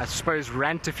 I suppose,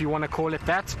 rant, if you want to call it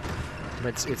that.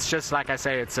 But it's just like I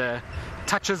say, it's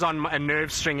touches on a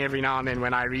nerve string every now and then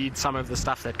when I read some of the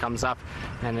stuff that comes up,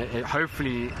 and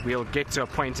hopefully we'll get to a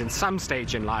point in some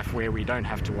stage in life where we don't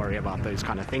have to worry about those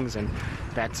kind of things, and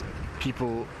that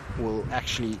people will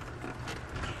actually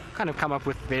kind of come up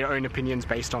with their own opinions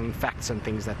based on facts and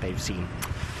things that they've seen.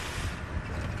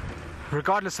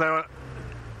 Regardless though,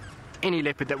 any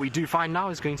leopard that we do find now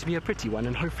is going to be a pretty one,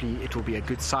 and hopefully it will be a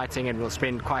good sighting and we'll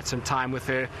spend quite some time with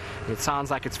her. It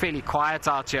sounds like it's fairly quiet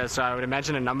out here, so I would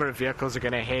imagine a number of vehicles are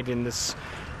going to head in this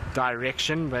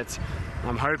direction, but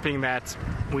I'm hoping that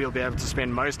we'll be able to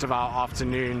spend most of our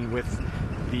afternoon with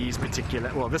this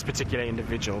particular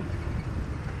individual.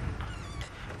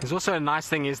 There's also a nice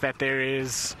thing is that there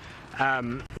is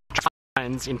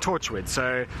lions in Torchwood,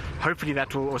 so hopefully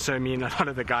that will also mean a lot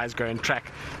of the guys go and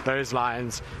track those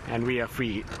lions and we are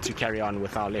free to carry on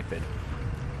with our leopard.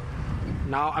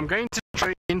 Now I'm going to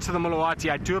go into the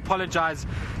Mulawati. I do apologize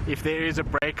if there is a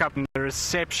breakup in the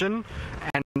reception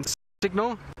and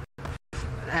signal,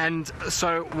 and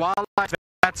so while like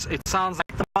that, it sounds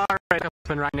like the Mara is up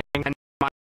and running and my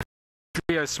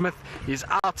Leo Smith is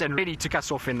out and ready to cut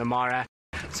us off in the Mara,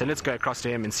 so let's go across to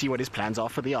him and see what his plans are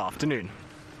for the afternoon.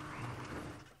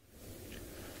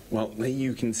 Well, there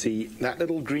you can see that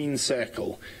little green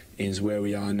circle is where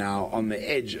we are now, on the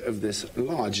edge of this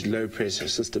large low-pressure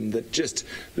system that just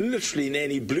literally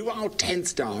nearly blew our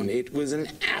tents down. It was an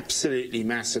absolutely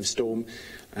massive storm,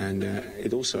 and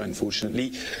it also,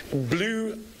 unfortunately,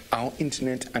 blew our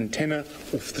internet antenna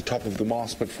off the top of the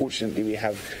mast, but fortunately we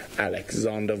have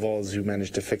Alexander Voz who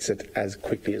managed to fix it as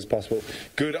quickly as possible.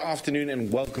 Good afternoon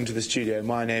and welcome to the studio.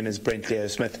 My name is Brent Leo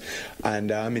Smith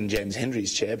and I'm in James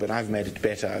Henry's chair, but I've made it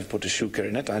better. I've put a shuka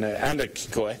in it, I know, and a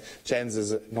kikoi. James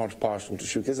is not partial to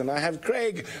shukas, and I have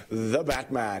Craig the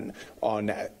Batman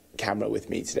on camera with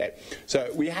me today.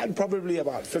 So we had probably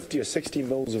about 50 or 60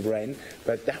 mils of rain,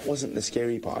 but that wasn't the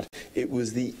scary part. It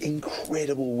was the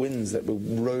incredible winds that were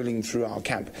rolling through our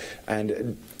camp,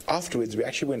 and afterwards we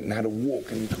actually went and had a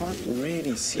walk, and you can't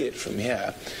really see it from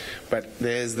here, but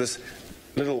there's this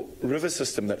little river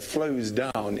system that flows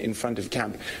down in front of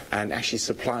camp and actually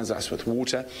supplies us with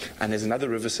water, and there's another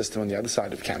river system on the other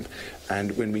side of camp,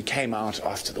 and when we came out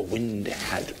after the wind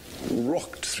had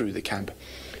rocked through the camp,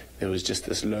 there was just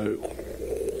this low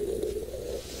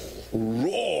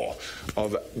roar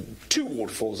of two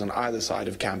waterfalls on either side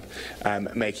of camp,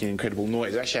 making incredible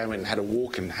noise. Actually, I went and had a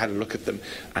walk and had a look at them,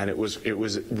 and it was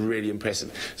really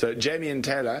impressive. So Jamie and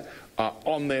Taylor are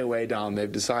on their way down.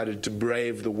 They've decided to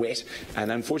brave the wet,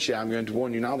 and unfortunately, I'm going to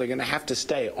warn you now, they're going to have to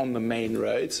stay on the main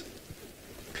roads.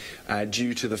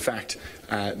 due to the fact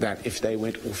that if they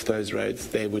went off those roads,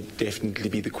 they would definitely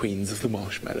be the queens of the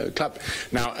Marshmallow Club.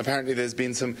 Now, apparently there's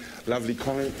been some lovely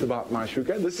comments about my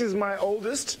shuka. This is my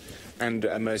oldest and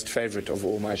most favorite of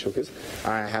all my shukas.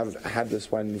 I have had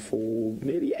this one for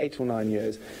nearly 8 or 9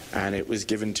 years, and it was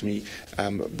given to me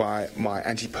by my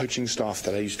anti-poaching staff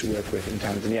that I used to work with in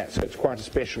Tanzania, so it's quite a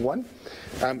special one.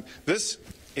 This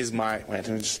is my, wait, let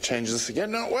me just change this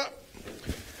again. No, well,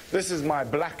 this is my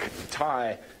black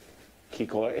tie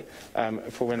kikoi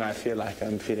for when I feel like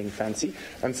I'm feeling fancy.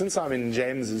 And since I'm in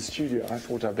James's studio, I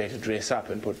thought I'd better dress up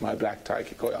and put my black tie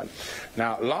kikoi on.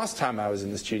 Now, last time I was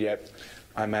in the studio,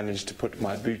 I managed to put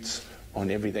my boots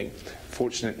on everything.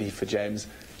 Fortunately for James,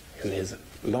 who is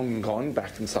long gone,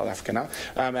 back in South Africa now,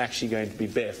 I'm actually going to be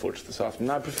barefoot this afternoon.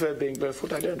 I prefer being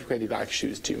barefoot. I don't really like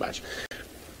shoes too much.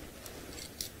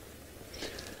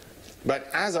 But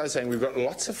as I was saying, we've got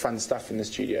lots of fun stuff in the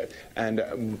studio,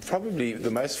 and probably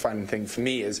the most fun thing for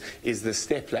me is the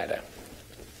step ladder.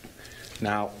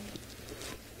 Now,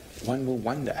 one will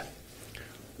wonder,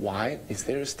 why is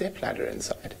there a step ladder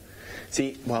inside?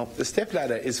 See, well, the step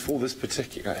ladder is for this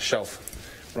particular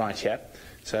shelf right here.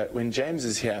 So when James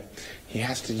is here, he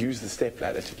has to use the step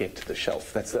ladder to get to the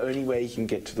shelf. That's the only way he can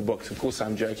get to the books. Of course,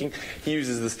 I'm joking. He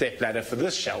uses the step ladder for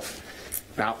this shelf.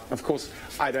 Now, of course,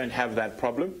 I don't have that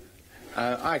problem.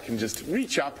 I can just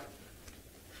reach up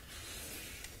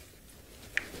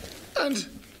and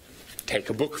take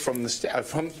a book from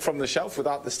the shelf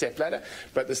without the step ladder,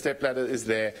 but the step ladder is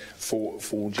there for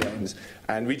James,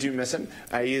 and we do miss him.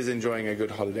 He is enjoying a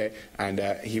good holiday, and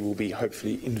he will be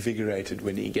hopefully invigorated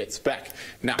when he gets back.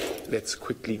 Now, let's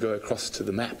quickly go across to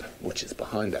the map, which is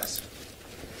behind us.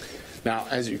 Now,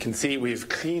 as you can see, we've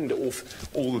cleaned off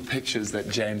all the pictures that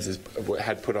James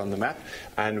had put on the map,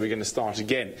 and we're going to start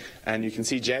again. And you can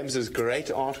see James's great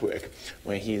artwork,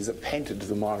 where he has painted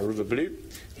the Mara River blue.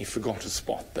 He forgot a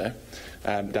spot, though,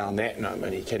 down there. No, I'm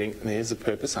only kidding. There's a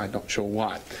purpose. I'm not sure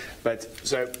why. But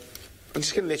so I'm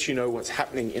just going to let you know what's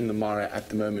happening in the Mara at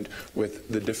the moment with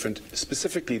the different,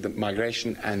 specifically the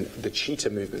migration and the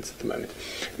cheetah movements at the moment.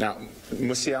 Now,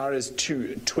 Musiara's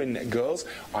 2 twin girls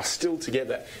are still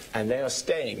together, and they are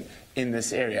staying in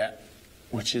this area,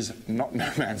 which is not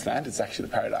no man's land. It's actually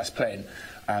the Paradise Plain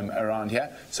around here.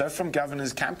 So from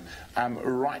Governor's Camp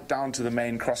right down to the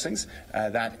main crossings,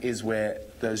 that is where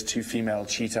those 2 female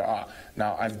cheetah are.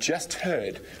 Now, I've just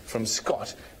heard from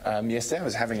Scott yesterday. I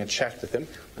was having a chat with him.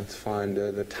 Let's find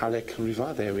the Talek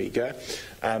River. There we go.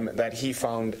 That he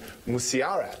found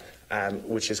Musiara,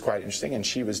 which is quite interesting, and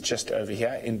she was just over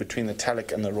here in between the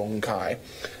Talek and the Ronkai.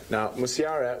 Now,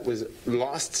 Musiara was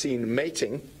last seen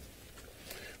mating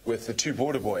with the 2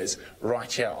 border boys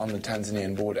right here on the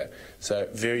Tanzanian border. So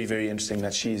very, very interesting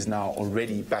that she is now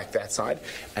already back that side,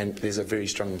 and there's a very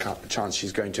strong chance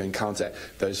she's going to encounter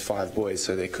those 5 boys,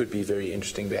 so there could be very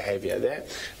interesting behavior there.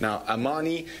 Now,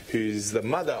 Amani, who's the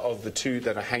mother of the 2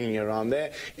 that are hanging around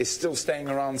there, is still staying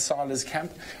around Sala's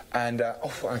camp, and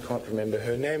I can't remember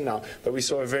her name now, but we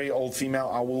saw a very old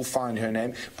female. I will find her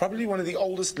name. Probably one of the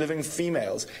oldest living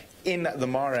females in the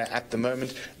Mara at the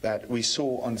moment that we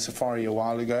saw on safari a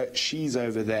while ago. She's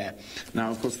over there.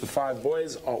 Now, of course, the 5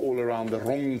 boys are all around the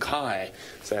Ronkai.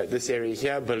 So this area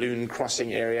here, balloon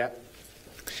crossing area.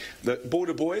 The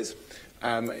border boys,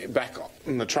 back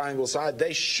on the triangle side,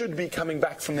 they should be coming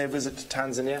back from their visit to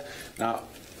Tanzania. Now,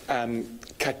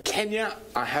 Kenya,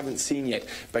 I haven't seen yet,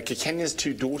 but Kenya's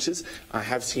 2 daughters I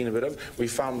have seen a bit of. We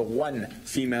found the 1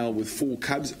 female with 4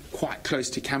 cubs quite close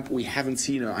to camp. We haven't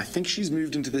seen her. I think she's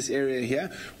moved into this area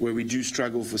here where we do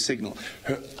struggle for signal.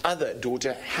 Her other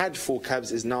daughter had 4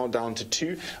 cubs, is now down to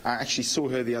 2. I actually saw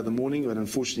her the other morning, but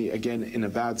unfortunately, again, in a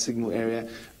bad signal area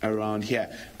around here.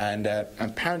 And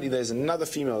apparently there's another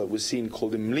female that was seen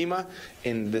called Mlima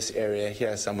in this area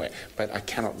here somewhere, but I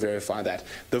cannot verify that.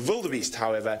 The wildebeest,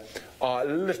 however, are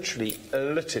literally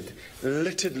littered.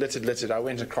 I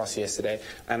went across yesterday,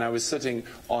 and I was sitting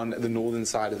on the northern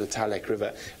side of the Talek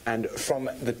River, and from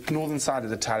the northern side of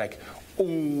the Talek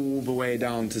all the way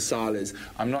down to Sala's.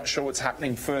 I'm not sure what's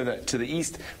happening further to the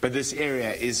east, but this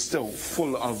area is still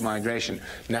full of migration.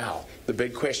 Now, the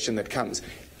big question that comes,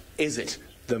 is it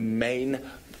the main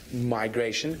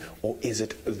migration, or is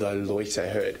it the loiter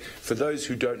herd? For those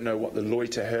who don't know what the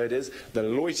loiter herd is, the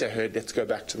loiter herd, let's go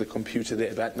back to the computer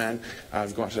there, Batman,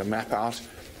 I've got a map out.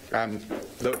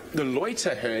 The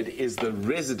loiter herd is the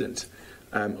resident.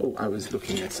 I was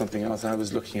looking at something else. I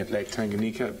was looking at Lake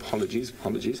Tanganyika. Apologies.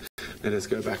 Let us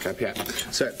go back up here.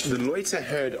 So the loiter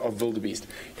herd of wildebeest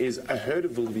is a herd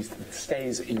of wildebeest that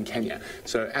stays in Kenya.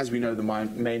 So as we know, the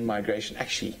main migration,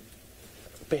 actually,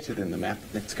 better than the map.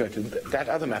 Let's go to that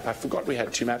other map. I forgot we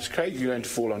had two maps. Craig, you're going to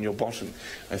fall on your bottom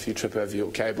if you trip over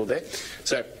your cable there.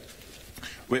 So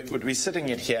what we're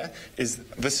sitting at here is,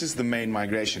 this is the main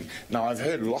migration. Now, I've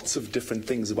heard lots of different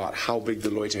things about how big the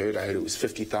loiter herd. I heard it was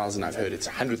 50,000. I've heard it's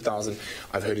 100,000.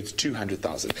 I've heard it's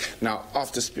 200,000. Now,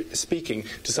 after speaking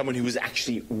to someone who was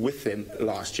actually with them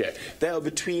last year, they are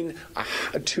between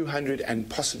 200 and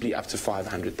possibly up to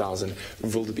 500,000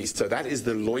 wildebeest. So that is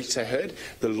the loiter herd.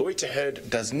 The loiter herd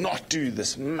does not do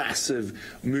this massive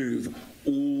move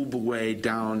all the way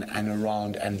down and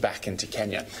around and back into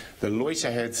Kenya. The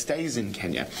loiter herd stays in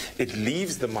Kenya. It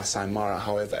leaves the Maasai Mara,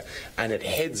 however, and it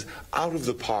heads out of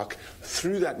the park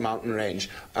through that mountain range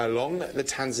along the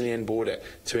Tanzanian border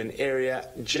to an area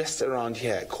just around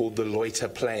here called the Loiter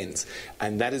Plains,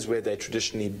 and that is where they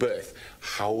traditionally birth.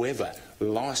 However,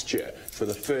 last year, for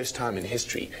the first time in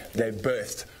history, they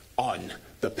birthed on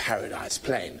the Paradise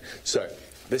Plain. So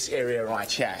this area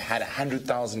right here had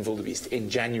 100,000 wildebeest in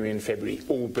January and February,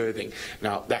 all birthing.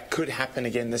 Now, that could happen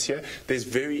again this year. There's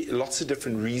lots of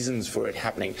different reasons for it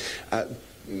happening.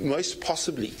 Most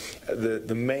possibly,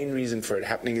 the main reason for it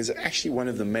happening is actually one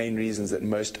of the main reasons that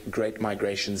most great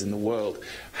migrations in the world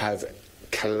have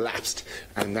collapsed,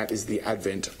 and that is the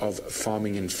advent of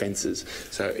farming and fences.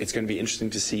 So it's going to be interesting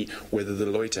to see whether the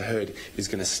loiter herd is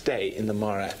going to stay in the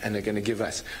Mara and are going to give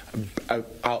us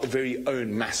our very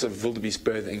own massive wildebeest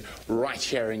birthing right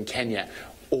here in Kenya,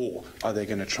 or are they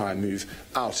going to try and move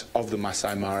out of the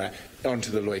Maasai Mara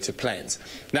onto the Loiter Plains?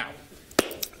 Now,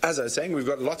 as I was saying, we've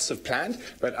got lots of planned,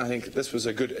 but I think this was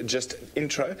a good just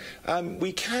intro.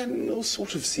 We can all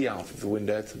sort of see out of the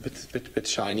window. It's a bit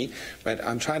shiny, but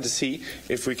I'm trying to see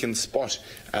if we can spot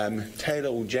Taylor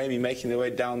or Jamie making their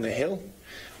way down the hill.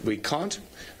 We can't,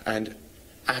 and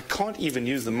I can't even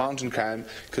use the mountain cam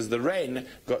because the rain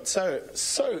got so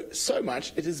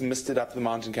much it has misted up the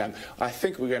mountain cam. I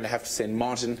think we're going to have to send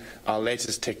Martin, our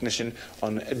latest technician,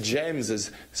 on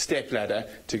James's stepladder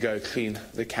to go clean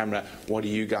the camera. What do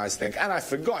you guys think? And I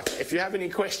forgot, if you have any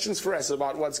questions for us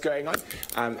about what's going on,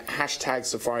 hashtag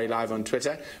Safari Live on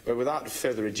Twitter. But without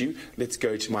further ado, let's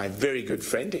go to my very good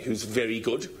friend who's very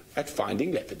good at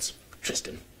finding leopards,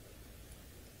 Tristan.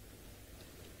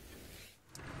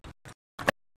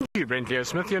 Thank you, Brent Leo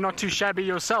Smith. You're not too shabby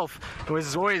yourself. It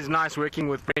was always nice working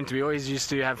with Brent. We always used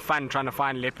to have fun trying to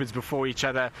find leopards before each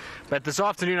other. But this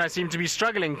afternoon I seem to be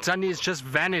struggling. Sunday has just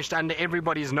vanished under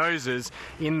everybody's noses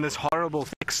in this horrible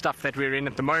thick stuff that we're in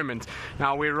at the moment.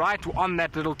 Now, we're right on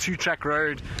that little two-track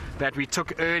road that we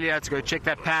took earlier to go check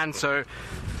that pan, so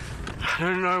I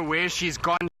don't know where she's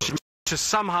gone. She managed to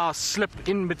somehow slip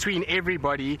in between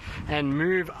everybody and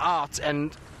move out,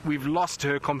 and we've lost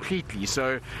her completely.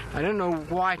 So I don't know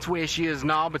quite where she is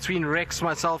now. Between Rex,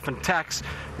 myself and Tax,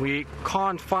 we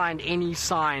can't find any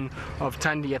sign of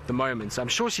Tundi at the moment. So I'm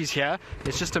sure she's here.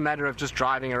 It's just a matter of just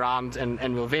driving around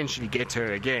and we'll eventually get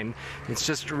her again. It's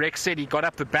just Rex said he got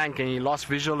up the bank and he lost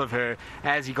visual of her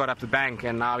as he got up the bank,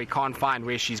 and now he can't find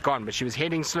where she's gone. But she was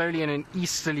heading slowly in an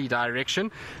easterly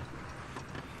direction.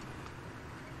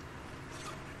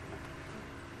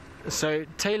 So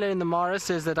Taylor in the Mara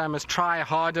says that I must try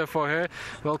harder for her.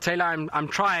 Well, Taylor, I'm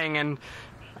trying, and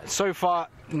so far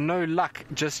no luck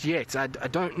just yet. I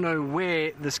don't know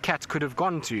where this cat could have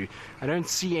gone to. I don't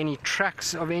see any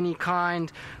tracks of any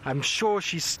kind. I'm sure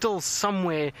she's still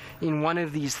somewhere in one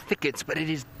of these thickets, but it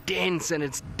is dense and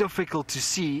it's difficult to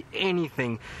see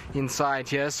anything inside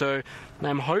here. So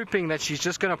I'm hoping that she's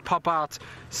just going to pop out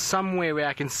somewhere where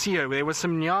I can see her. There was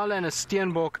some Nyala and a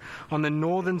Steenbok on the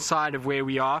northern side of where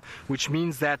we are, which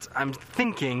means that I'm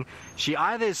thinking she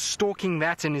either is stalking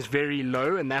that and is very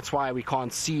low, and that's why we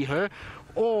can't see her,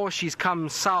 or she's come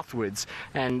southwards,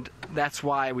 and that's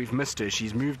why we've missed her.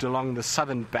 She's moved along the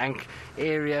southern bank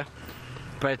area,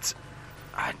 but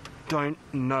I don't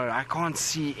know. I can't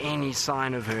see any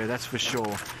sign of her, that's for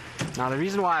sure. Now, the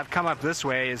reason why I've come up this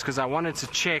way is because I wanted to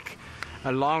check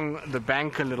along the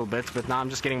bank a little bit, but now I'm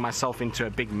just getting myself into a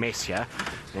big mess here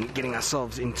and getting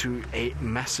ourselves into a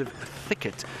massive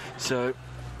thicket. So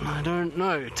I don't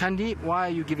know. Tundi, why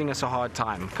are you giving us a hard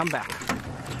time? Come back.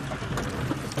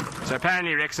 So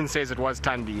apparently Rexon says it was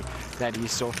Tundi that he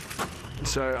saw.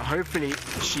 So hopefully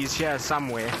she's here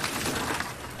somewhere.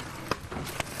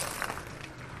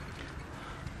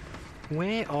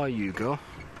 Where are you, girl?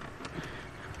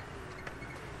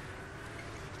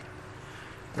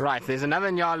 Right, there's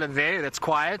another Nyala there that's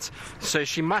quiet, so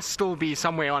she must still be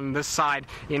somewhere on this side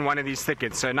in one of these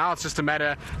thickets. So now it's just a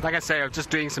matter, like I say, of just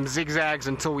doing some zigzags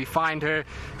until we find her,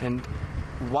 and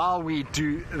while we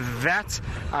do that,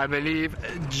 I believe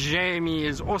Jamie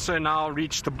has also now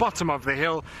reached the bottom of the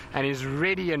hill and is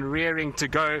ready and rearing to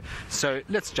go. So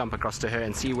let's jump across to her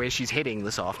and see where she's heading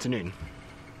this afternoon.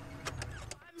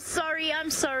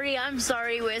 I'm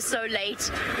sorry we're so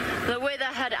late. The weather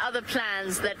had other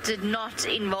plans that did not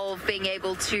involve being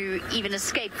able to even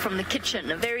escape from the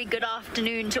kitchen. A very good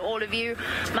afternoon to all of you.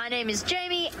 My name is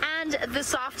Jamie, and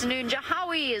this afternoon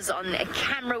Jahawi is on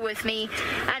camera with me,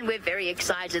 and we're very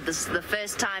excited. This is the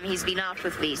first time he's been out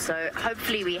with me, so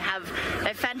hopefully we have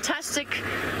a fantastic,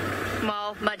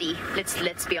 well, muddy,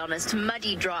 let's be honest,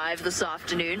 muddy drive this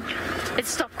afternoon. Let's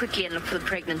stop quickly and look for the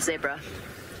pregnant zebra.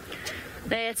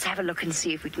 Let's have a look and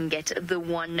see if we can get the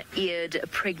one-eared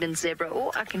pregnant zebra.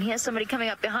 Oh, I can hear somebody coming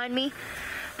up behind me.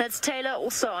 That's Taylor,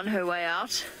 also on her way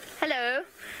out. Hello.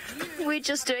 We're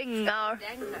just doing our...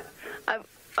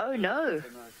 oh, no.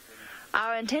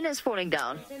 Our antenna's falling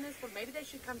down. Maybe they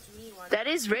should come to me one. That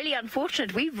is really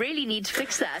unfortunate. We really need to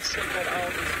fix that.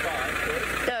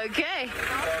 Okay.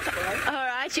 All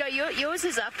right. Yours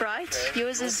is up, right?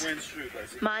 Yours is...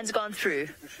 Mine's gone through.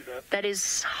 That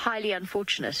is highly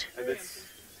unfortunate.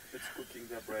 It's cooking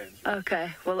their brains.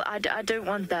 Okay, well, I don't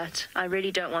want that. I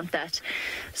really don't want that.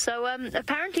 So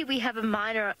apparently we have a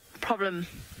minor problem,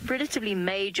 relatively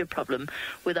major problem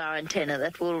with our antenna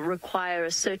that will require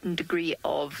a certain degree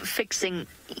of fixing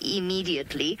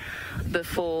immediately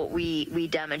before we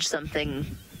damage something,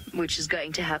 which is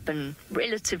going to happen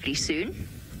relatively soon.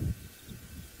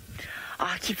 Oh,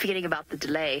 I keep forgetting about the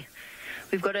delay.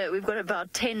 We've got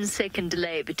about 10-second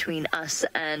delay between us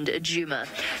and Juma.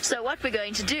 So what we're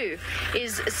going to do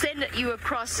is send you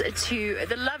across to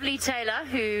the lovely Taylor,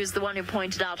 who's the one who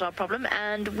pointed out our problem,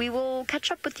 and we will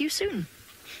catch up with you soon.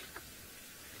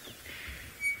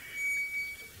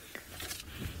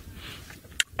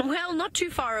 Well, not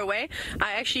too far away.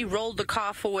 I actually rolled the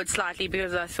car forward slightly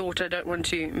because I thought I don't want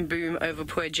to boom over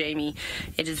poor Jamie.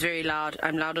 It is very loud.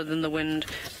 I'm louder than the wind,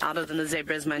 louder than the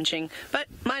zebras munching. But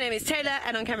my name is Taylor,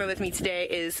 and on camera with me today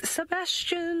is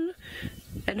Sebastian.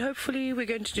 And hopefully we're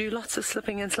going to do lots of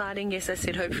slipping and sliding. Yes, I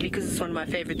said hopefully because it's one of my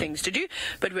favorite things to do.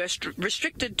 But we're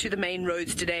restricted to the main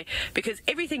roads today because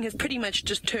everything has pretty much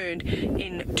just turned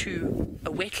into a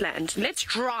wetland. Let's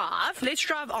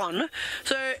drive on.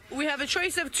 So we have a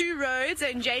choice of two roads,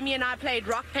 and Jamie and I played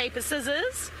rock, paper,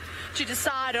 scissors to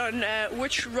decide on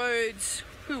which roads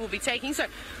who will be taking. So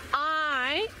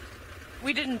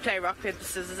we didn't play rock, paper,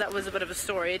 scissors. That was a bit of a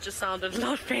story. It just sounded a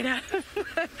lot better.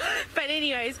 But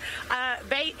anyways,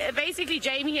 basically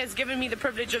Jamie has given me the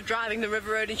privilege of driving the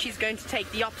river road, and she's going to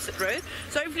take the opposite road.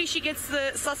 So hopefully she gets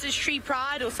the sausage tree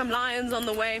pride or some lions on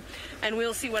the way, and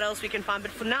we'll see what else we can find.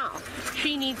 But for now,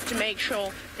 she needs to make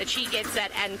sure that she gets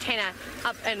that antenna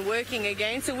up and working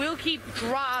again. So we'll keep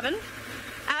driving.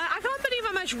 I can't believe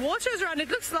how much water is around. It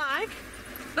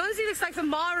honestly looks like the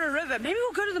Mara River. Maybe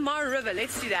we'll go to the Mara River.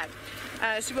 Let's do that.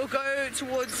 So we'll go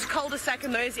towards cul-de-sac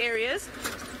in those areas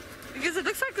because it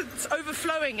looks like it's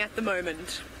overflowing at the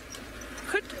moment.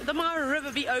 Could the Mara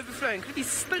River be overflowing? Could it be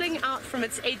spilling out from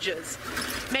its edges?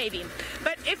 Maybe.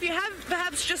 But if you have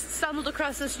perhaps just stumbled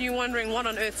across this and you're wondering what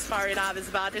on earth Safari Live is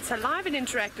about, it's a live and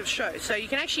interactive show. So you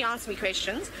can actually ask me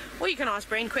questions, or you can ask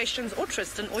Brain questions, or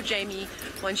Tristan, or Jamie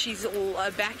when she's all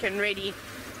back and ready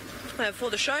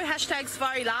for the show. Hashtag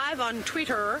Safari Live on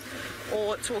Twitter,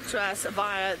 or talk to us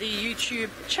via the YouTube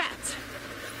chat.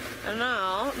 And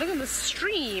now, look at the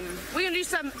stream. We're going to do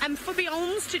some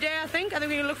amphibians today, I think. We're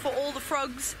going to look for all the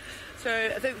frogs. So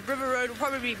I think River Road will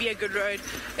probably be a good road.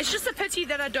 It's just a pity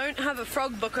that I don't have a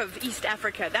frog book of East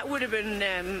Africa. That would have been,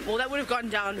 that would have gone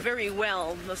down very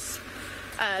well this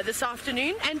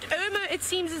afternoon. And Irma, it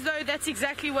seems as though that's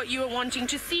exactly what you were wanting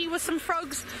to see, with some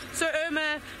frogs. So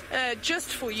Irma, just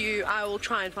for you, I will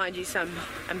try and find you some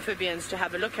amphibians to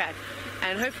have a look at,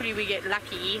 and hopefully we get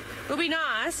lucky. It'll be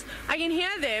nice. I can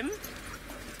hear them.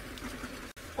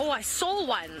 Oh, I saw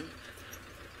one.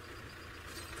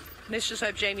 Let's just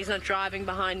hope Jamie's not driving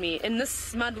behind me. In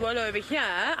this mud wall over here,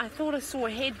 I thought I saw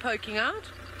a head poking out.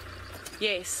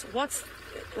 Yes, it was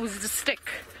the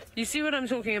stick. You see what I'm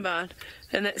talking about?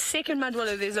 And that second mud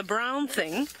wallow, there's a brown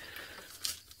thing.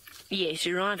 Yes,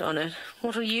 you're right on it.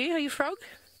 What are you? Are you a frog?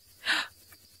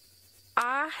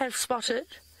 I have spotted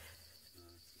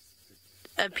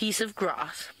a piece of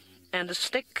grass and a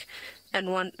stick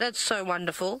and one. That's so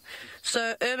wonderful.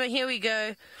 So, Irma, here we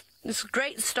go. It's a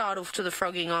great start off to the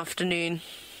frogging afternoon.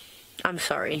 I'm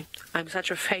sorry. I'm such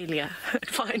a failure at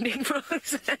finding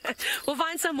frogs. We'll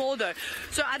find some more though.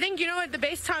 So I think, you know what, the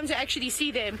best time to actually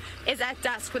see them is at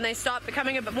dusk when they start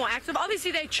becoming a bit more active.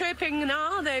 Obviously they're chirping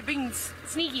now. They're being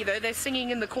sneaky though. They're singing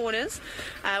in the corners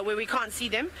where we can't see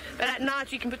them. But at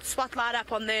night we can put the spotlight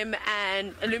up on them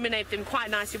and illuminate them quite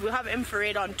nicely. We'll have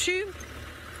infrared on too.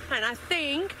 And I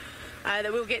think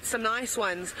that we'll get some nice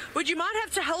ones. Would you might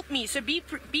have to help me, so be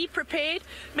prepared.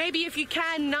 Maybe if you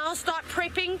can now start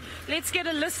prepping. Let's get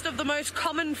a list of the most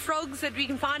common frogs that we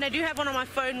can find. I do have one on my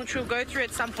phone which we'll go through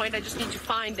at some point. I just need to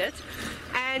find it.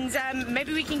 And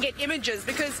maybe we can get images,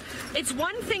 because it's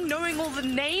one thing knowing all the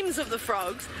names of the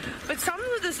frogs, but some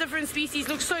of the different species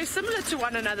look so similar to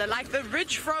one another, like the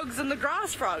ridge frogs and the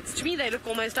grass frogs. To me they look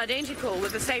almost identical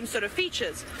with the same sort of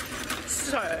features.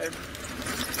 So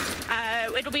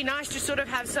it'll be nice to sort of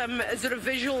have some sort of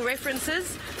visual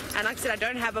references. And like I said, I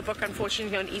don't have a book,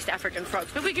 unfortunately, on East African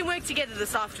frogs. But we can work together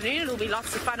this afternoon. It'll be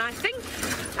lots of fun, I think.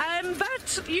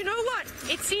 But you know what?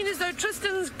 It's seen as though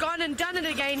Tristan's gone and done it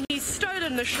again. He's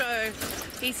stolen the show.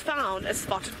 He's found a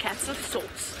spotted cat of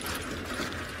sorts.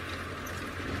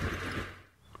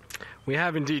 We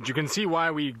have indeed. You can see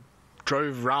why we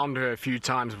drove round her a few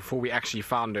times before we actually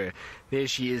found her. There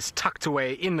she is, tucked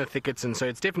away in the thickets, and so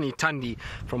it's definitely Tundi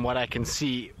from what I can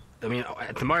see. I mean,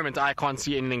 at the moment I can't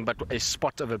see anything but a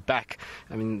spot of a back,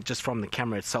 I mean, just from the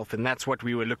camera itself, and that's what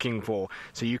we were looking for.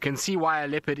 So you can see why a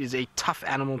leopard is a tough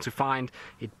animal to find.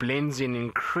 It blends in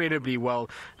incredibly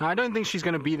well. Now, I don't think she's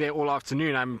going to be there all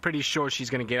afternoon. I'm pretty sure she's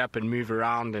going to get up and move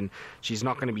around, and she's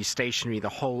not going to be stationary the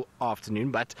whole afternoon,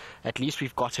 but at least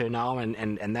we've got her now,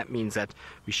 and that means that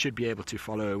we should be able to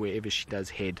follow her wherever she does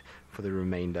head for the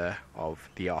remainder of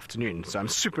the afternoon. So I'm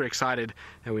super excited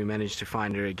that we managed to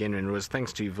find her again, and it was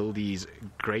thanks to Vildy's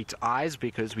great eyes,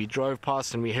 because we drove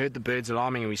past and we heard the birds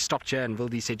alarming and we stopped here, and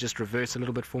Vildy said just reverse a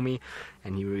little bit for me,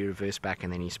 and he reversed back,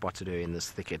 and then he spotted her in this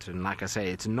thicket. And like I say,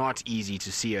 it's not easy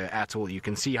to see her at all. You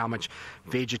can see how much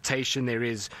vegetation there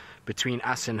is between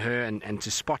us and her, and to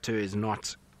spot her is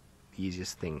not the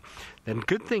easiest thing. The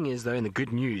good thing is, though, and the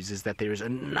good news is that there is a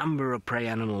number of prey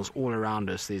animals all around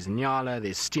us. There's Nyala,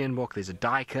 there's Steenbok, there's a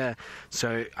duiker,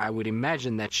 so I would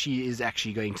imagine that she is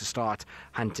actually going to start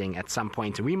hunting at some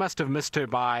point. And we must have missed her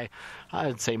by,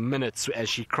 I'd say, minutes as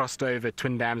she crossed over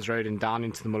Twin Dams Road and down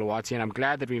into the Mulawati, and I'm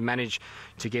glad that we managed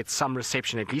to get some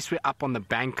reception. At least we're up on the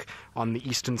bank on the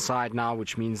eastern side now,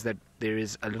 which means that there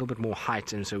is a little bit more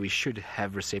height, and so we should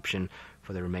have reception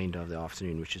for the remainder of the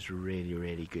afternoon, which is really,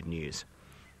 really good news.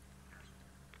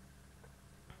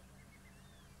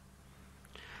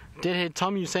 Deadhead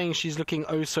Tom, you're saying she's looking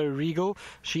oh so regal.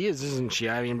 She is, isn't she?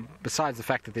 I mean, besides the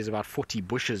fact that there's about 40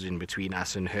 bushes in between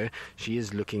us and her, she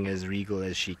is looking as regal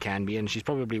as she can be, and she's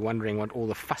probably wondering what all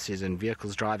the fuss is and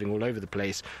vehicles driving all over the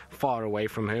place far away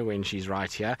from her when she's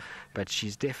right here. But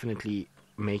she's definitely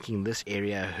making this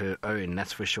area her own,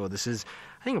 that's for sure. This is,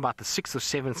 I think, about the 6th or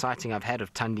 7th sighting I've had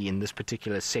of Tundi in this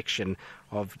particular section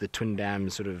of the Twin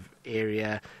Dams sort of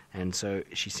area, and so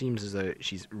she seems as though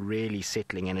she's really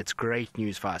settling, and it's great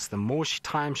news for us. The more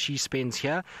time she spends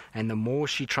here and the more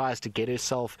she tries to get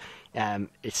herself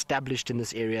established in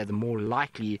this area, the more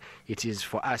likely it is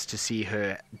for us to see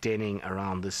her denning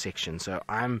around this section. So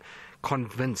I'm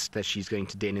convinced that she's going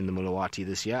to den in the Mulawati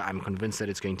this year. I'm convinced that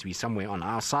it's going to be somewhere on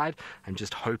our side. I'm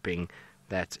just hoping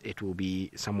that it will be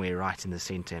somewhere right in the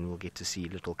center, and we'll get to see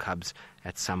little cubs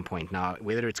at some point. Now,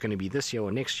 whether it's going to be this year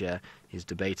or next year is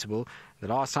debatable. The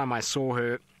last time I saw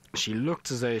her, she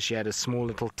looked as though she had a small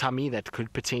little tummy that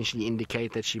could potentially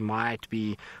indicate that she might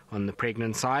be on the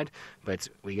pregnant side, but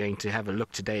we're going to have a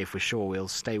look today for sure. We'll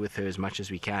stay with her as much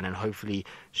as we can, and hopefully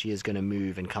she is going to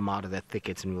move and come out of that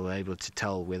thicket, and we'll be able to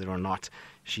tell whether or not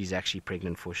she's actually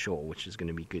pregnant for sure, which is going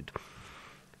to be good.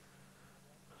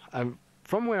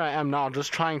 From where I am now,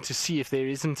 just trying to see if there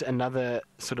isn't another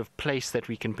sort of place that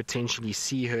we can potentially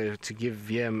see her to give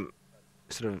Wiem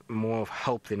sort of more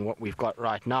help than what we've got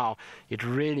right now. It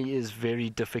really is very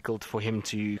difficult for him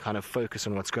to kind of focus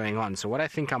on what's going on. So what I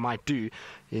think I might do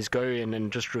is go in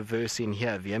and just reverse in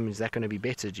here. Wiem, is that going to be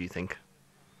better, do you think?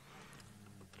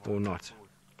 Or not?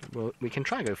 Well, we can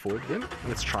try go forward, Wiem.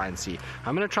 Let's try and see.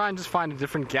 I'm going to try and just find a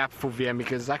different gap for Wiem,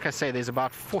 because like I say, there's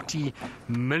about 40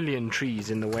 million trees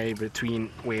in the way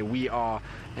between where we are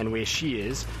and where she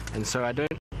is, and so I don't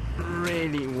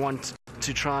really want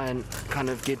to try and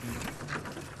kind of get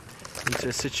into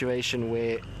a situation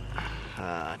where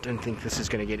I don't think this is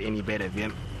going to get any better,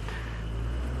 Wiem.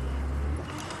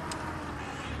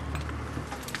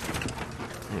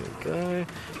 There we go.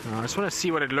 Now, I just want to see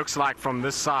what it looks like from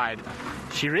this side.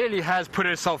 She really has put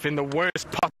herself in the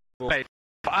worst possible place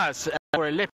for us, for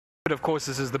a leopard. But of course,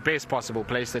 this is the best possible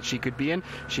place that she could be in.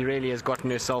 She really has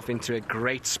gotten herself into a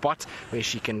great spot where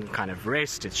she can kind of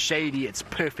rest. It's shady, it's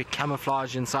perfect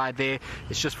camouflage inside there.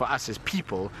 It's just for us as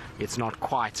people, it's not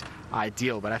quite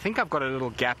ideal. But I think I've got a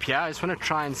little gap here. I just want to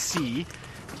try and see.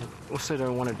 I also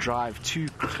don't want to drive too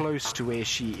close to where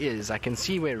she is. I can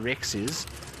see where Rex is.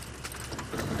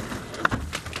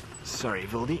 Sorry,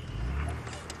 Vildy.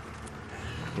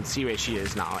 I can see where she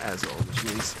is now as well, which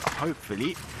means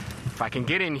hopefully if I can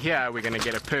get in here, we're going to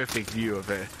get a perfect view of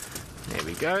her. There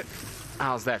we go.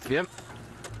 How's that, Vim?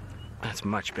 That's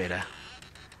much better.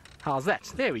 How's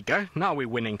that? There we go. Now we're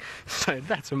winning. So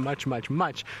that's a much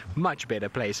better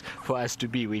place for us to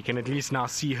be. We can at least now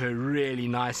see her really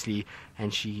nicely,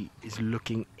 and she is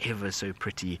looking ever so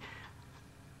pretty.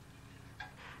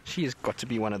 She has got to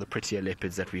be one of the prettier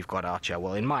leopards that we've got out here.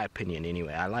 Well, in my opinion,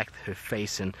 anyway. I like her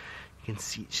face, and you can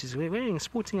see she's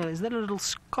sporting is that a little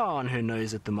scar on her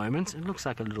nose at the moment? It looks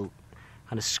like a little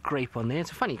kind of scrape on there.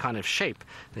 It's a funny kind of shape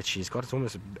that she's got. It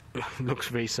almost looks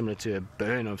very similar to a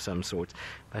burn of some sort,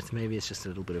 but maybe it's just a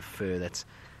little bit of fur that's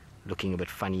looking a bit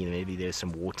funny. Maybe there's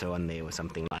some water on there or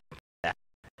something like that.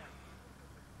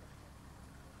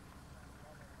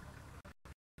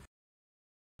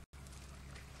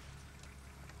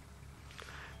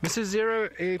 Mrs. Zero,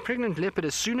 a pregnant leopard,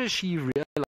 as soon as she realizes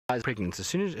pregnancy, as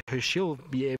soon as she'll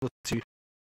be able to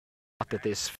that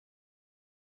there's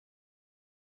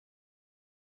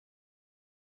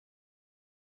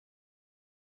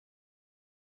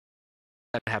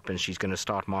that happens, she's going to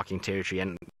start marking territory.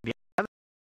 And the other,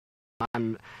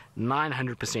 I'm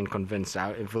 900% convinced,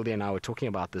 Vildi and I were talking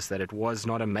about this, that it was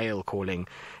not a male calling.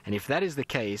 And if that is the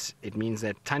case, it means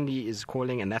that Thandi is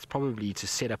calling, and that's probably to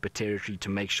set up a territory to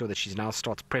make sure that she now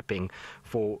starts prepping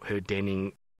for her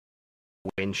denning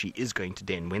when she is going to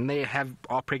den. When they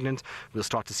are pregnant, we'll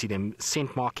start to see them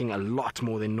scent marking a lot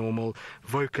more than normal,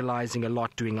 vocalizing a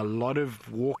lot, doing a lot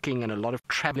of walking and a lot of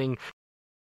traveling.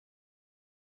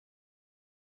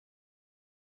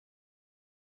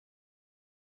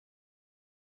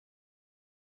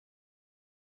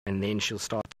 And then she'll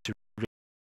start to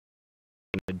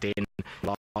den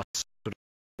last sort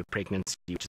of pregnancy,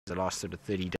 which is the last sort of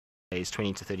 30 days,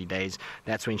 20 to 30 days.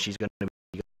 That's when she's going to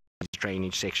be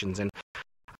drainage sections. And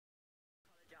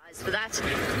for that,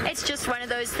 it's just one of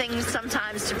those things.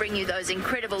 Sometimes to bring you those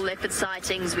incredible leopard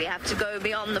sightings, we have to go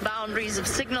beyond the boundaries of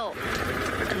signal.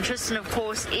 And Tristan, of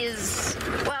course, is,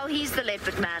 well, he's the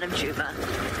leopard man of Djuma.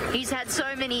 He's had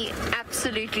so many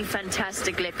absolutely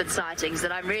fantastic leopard sightings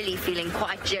that I'm really feeling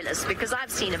quite jealous, because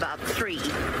I've seen about 3.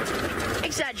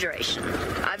 Exaggeration.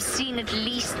 I've seen at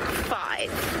least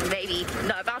 5, maybe,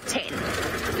 no, about 10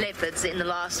 leopards in the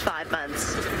last 5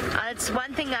 months. And it's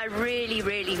one thing I really,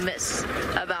 really miss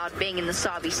about being in the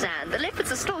Sabi Sand. The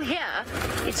leopards are still here,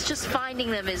 it's just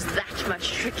finding them is that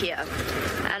much trickier.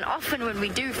 And often when we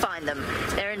do find them,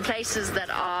 they're in places that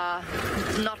are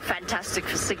not fantastic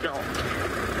for signal.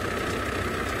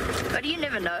 But you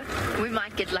never know. We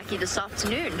might get lucky this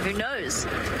afternoon. Who knows?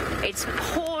 It's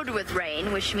poured with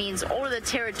rain, which means all of the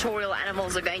territorial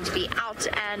animals are going to be out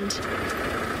and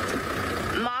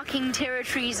marking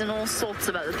territories and all sorts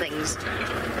of other things.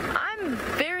 I'm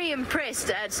very impressed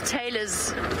at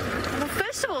Taylor's, well,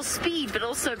 first of all, speed, but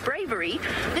also bravery.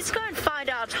 Let's go and find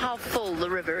out how full the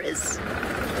river is.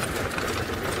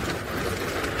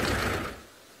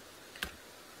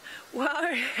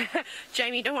 Well,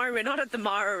 Jamie, don't worry, we're not at the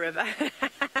Mara River.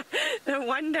 No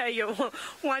wonder you're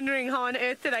wondering how on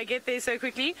earth did I get there so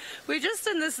quickly. We're just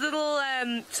in this little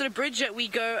sort of bridge that we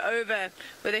go over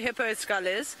where the hippo skull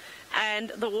is,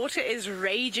 and the water is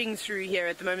raging through here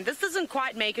at the moment. This doesn't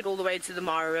quite make it all the way to the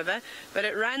Mara River, but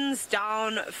it runs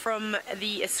down from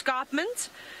the escarpment,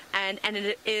 and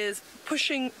it is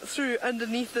pushing through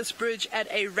underneath this bridge at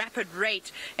a rapid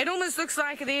rate. It almost looks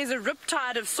like there's a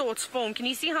riptide of sorts formed. Can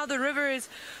you see how the river is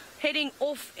heading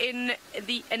off in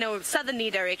a southerly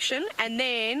direction, and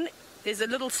then there's a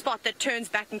little spot that turns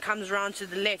back and comes around to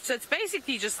the left. So it's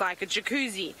basically just like a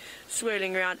jacuzzi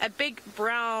swirling around, a big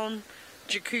brown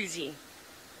jacuzzi.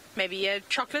 Maybe a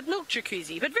chocolate milk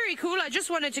jacuzzi, but very cool. I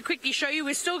just wanted to quickly show you.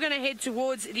 We're still going to head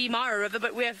towards the Mara River,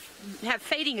 but we have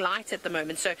fading light at the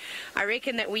moment, so I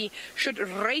reckon that we should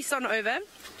race on over.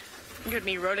 Look at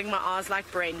me rolling my R's like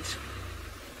Brent.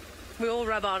 We all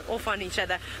rub off on each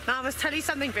other. Now I must tell you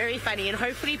something very funny, and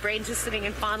hopefully Brent is sitting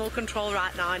in final control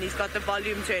right now and he's got the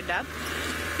volume turned up.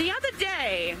 The other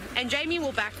day, and Jamie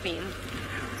will back me,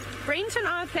 Brent and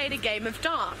I played a game of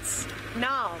darts.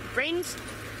 Now, Brent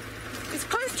is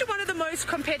close to one of the most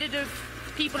competitive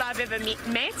people I've ever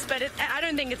met, but I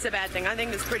don't think it's a bad thing. I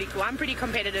think it's pretty cool. I'm pretty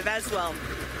competitive as well.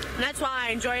 And that's why I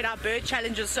enjoyed our bird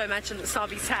challenges so much in the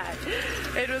Sabi Sand.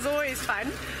 It was always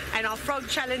fun. And our frog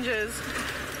challenges.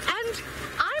 And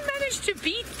I managed to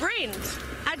beat Brent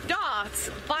at darts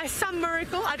by some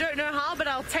miracle. I don't know how, but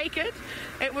I'll take it.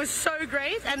 It was so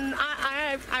great, and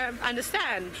I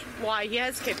understand why he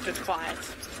has kept it quiet.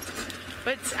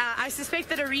 But I suspect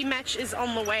that a rematch is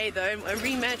on the way, though. A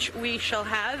rematch we shall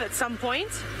have at some point.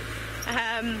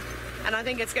 And I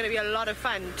think it's going to be a lot of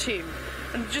fun, too.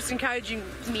 And just encouraging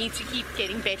me to keep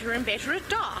getting better and better at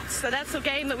darts. So that's a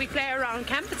game that we play around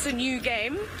camp. It's a new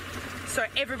game, so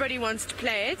everybody wants to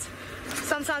play it.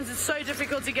 Sometimes it's so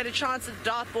difficult to get a chance at the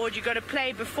dartboard. You've got to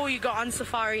play before you go on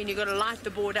safari, and you've got to light the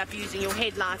board up using your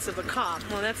headlights of the car.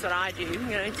 Well, that's what I do, you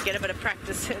know, to get a bit of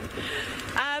practice in.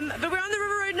 But we're on the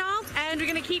river road now, and we're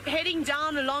going to keep heading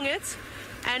down along it.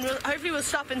 And hopefully we'll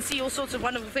stop and see all sorts of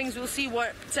wonderful things. We'll see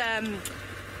what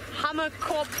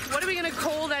Hammerkop, what are we going to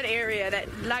call that area, that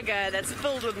lugger that's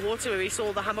filled with water where we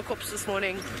saw the Hammerkops this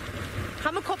morning?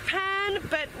 Hammerkop Pan,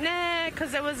 but nah,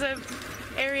 because there was a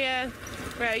area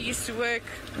where I used to work.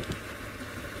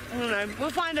 I don't know. We'll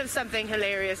find something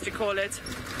hilarious to call it.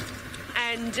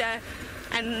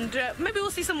 And maybe we'll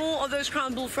see some more of those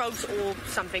crown bullfrogs or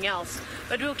something else.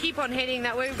 But we'll keep on heading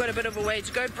that way. We've got a bit of a way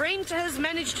to go. Brent has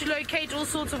managed to locate all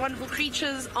sorts of wonderful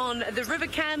creatures on the river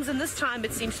cams, and this time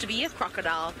it seems to be a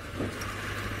crocodile.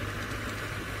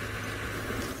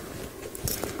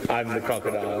 I'm the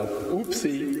crocodile.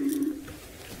 Oopsie.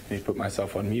 Let me put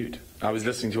myself on mute. I was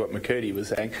listening to what McCurdy was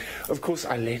saying. Of course,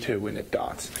 I let her win at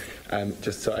darts,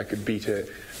 just so I could beat her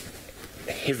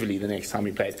heavily the next time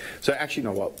we played. So actually,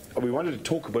 no, well, we wanted to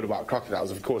talk a bit about crocodiles.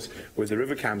 Of course, with the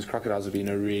river cams, crocodiles have been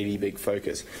a really big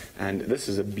focus. And this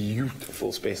is a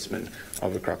beautiful specimen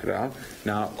of a crocodile.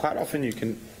 Now, quite often you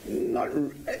can, not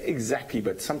exactly,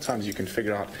 but sometimes you can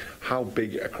figure out how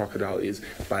big a crocodile is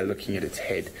by looking at its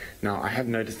head. Now, I have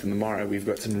noticed in the Mara we've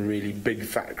got some really big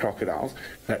fat crocodiles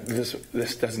that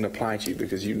this doesn't apply to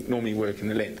because you normally work in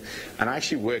the length. And I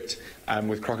actually worked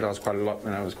with crocodiles quite a lot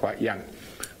when I was quite young.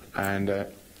 And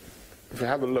if we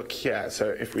have a look here, so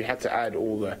if we had to add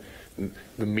all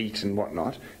the meat and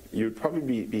whatnot, you'd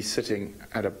probably be sitting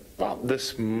at about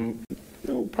this,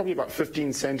 probably about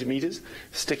 15 centimeters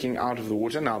sticking out of the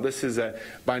water. Now, this is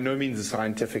by no means a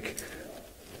scientific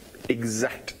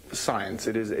exact science.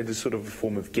 It is sort of a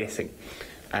form of guessing.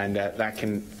 And that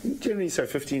can generally, so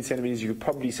 15 centimeters, you could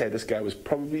probably say this guy was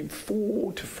probably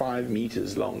 4 to 5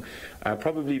 meters long.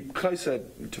 Probably closer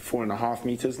to 4.5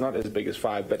 meters, not as big as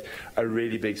 5, but a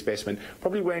really big specimen.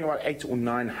 Probably weighing about 800 or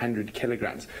 900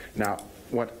 kilograms. Now,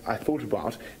 what I thought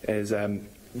about is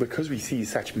because we see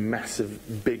such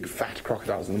massive, big, fat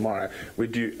crocodiles in the Mara, we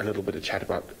do a little bit of chat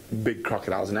about big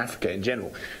crocodiles in Africa in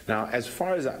general. Now, as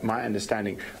far as my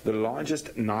understanding, the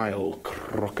largest Nile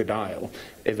crocodile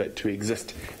ever to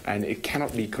exist, and it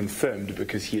cannot be confirmed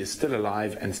because he is still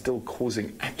alive and still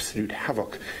causing absolute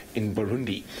havoc in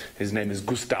Burundi. His name is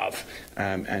Gustav,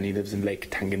 and he lives in Lake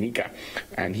Tanganyika,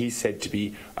 and he's said to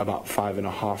be about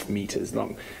 5.5 meters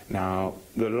long. Now,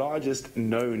 the largest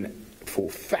known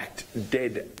for fact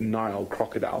dead Nile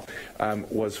crocodile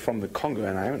was from the Congo,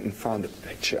 and I haven't found a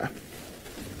picture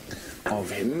of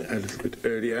him a little bit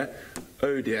earlier.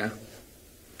 Oh dear.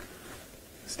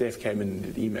 Steph came in and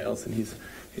did emails, and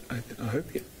I hope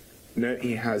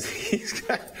he has. He's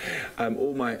got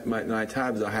all my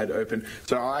tabs I had open,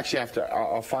 so I'll actually have to,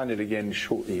 I'll find it again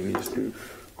shortly. Let me just do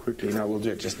quickly. No, we'll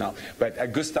do it just now.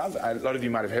 But Gustav, a lot of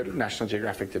you might have heard of. National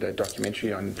Geographic did a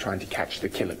documentary on trying to catch the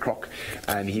killer croc,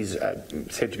 and he's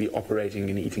said to be operating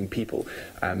and eating people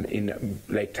in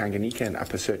Lake Tanganyika and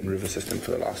up a certain river system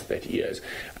for the last 30 years.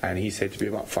 And he's said to be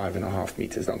about 5.5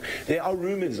 meters long. There are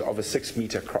rumors of a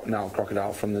 6-meter Nile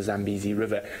crocodile from the Zambezi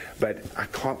River, but I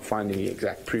can't find any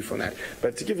exact proof on that.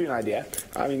 But to give you an idea,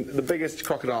 I mean, the biggest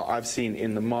crocodile I've seen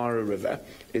in the Mara River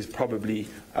is probably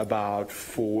about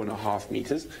 4.5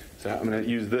 meters. So I'm going to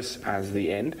use this as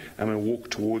the end. I'm going to walk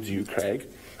towards you, Craig.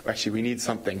 Actually, we need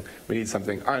something.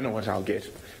 I know what I'll get.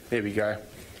 There we go.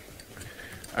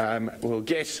 We'll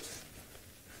get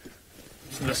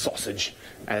the sausage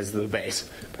as the base.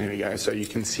 There we go. So you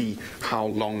can see how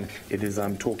long it is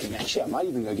I'm talking. Actually, I might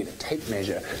even go get a tape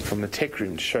measure from the tech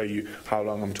room to show you how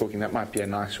long I'm talking. That might be a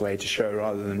nice way to show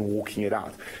rather than walking it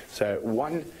out. So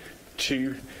 1,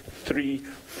 2, 3,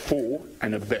 4,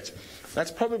 and a bit. That's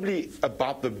probably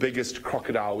about the biggest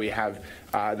crocodile we have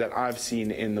that I've seen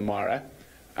in the Mara.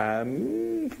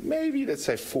 maybe let's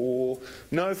say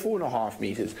 4.5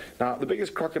 meters. Now, the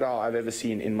biggest crocodile I've ever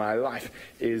seen in my life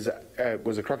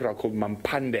was a crocodile called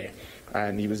Mampande.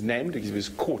 And he was named because he was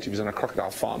caught. He was on a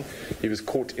crocodile farm. He was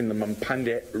caught in the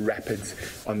Mampande Rapids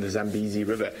on the Zambezi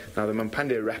River. Now, the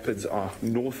Mampande Rapids are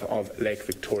north of Lake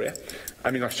Victoria.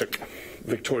 I mean,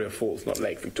 Victoria Falls, not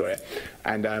Lake Victoria.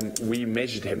 And we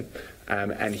measured him,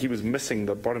 and he was missing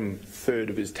the bottom third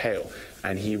of his tail.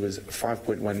 And he was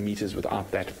 5.1 meters without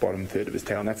that bottom third of his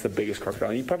tail. And that's the biggest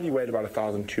crocodile. And he probably weighed about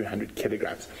 1,200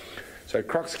 kilograms. So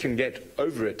crocs can get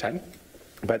over a ton.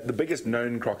 But the biggest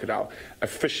known crocodile,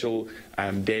 official,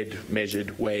 dead,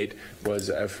 measured, weighed, was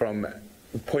from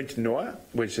Point Noah,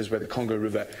 which is where the Congo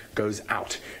River goes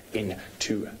out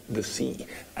into the sea.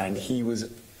 And he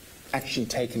was actually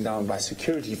taken down by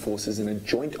security forces in a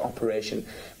joint operation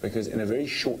because in a very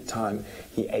short time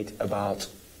he ate about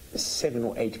 7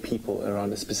 or 8 people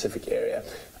around a specific area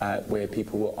where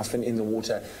people were often in the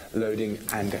water loading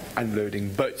and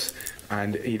unloading boats.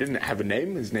 And he didn't have a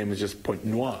name. His name was just Point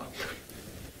Noir,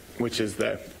 which is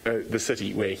the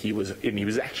city where he was in. He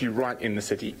was actually right in the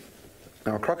city.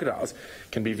 Now, crocodiles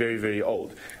can be very, very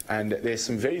old, and there's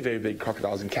some very, very big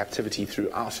crocodiles in captivity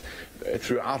throughout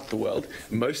the world.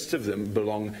 Most of them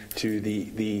belong to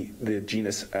the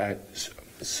genus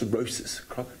Cirrhosis,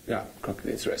 Crocodile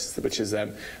cirrhosis, which is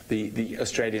the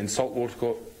Australian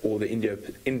saltwater or the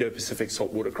Indo-Pacific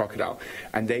saltwater crocodile.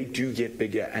 And they do get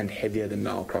bigger and heavier than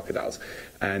Nile crocodiles.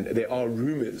 And there are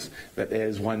rumors that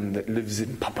there's one that lives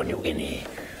in Papua New Guinea,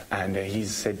 and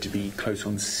he's said to be close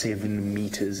on 7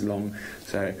 meters long.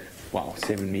 So, wow,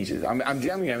 7 meters. I'm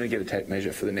going to get a tape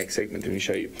measure for the next segment and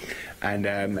show you. And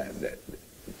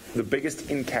the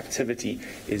biggest in captivity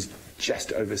is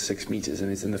just over 6 meters,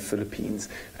 and is in the Philippines,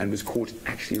 and was caught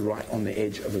actually right on the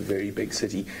edge of a very big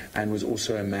city, and was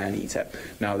also a man-eater.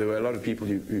 Now, there were a lot of people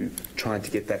who tried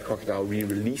to get that crocodile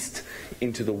re-released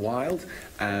into the wild,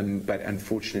 but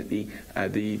unfortunately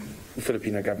the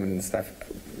Filipino government and stuff,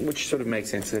 which sort of makes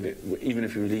sense, that even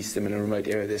if you release them in a remote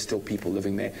area, there's still people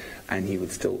living there, and he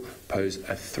would still pose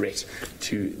a threat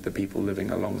to the people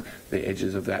living along the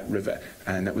edges of that river.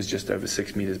 And that was just over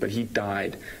 6 meters, but he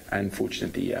died,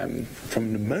 unfortunately,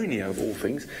 from pneumonia of all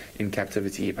things, in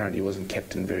captivity. He apparently wasn't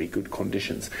kept in very good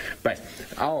conditions. But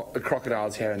our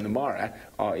crocodiles here in the Mara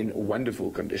are in wonderful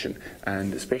condition,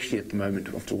 and especially at the moment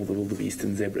after all the wildebeest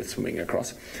and zebras swimming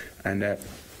across. And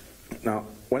now,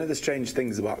 one of the strange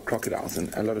things about crocodiles,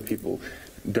 and a lot of people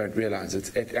don't realize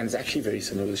and it's actually very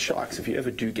similar with sharks. If you ever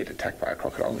do get attacked by a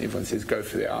crocodile, everyone says go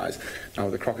for their eyes. Now,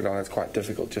 with a crocodile, it's quite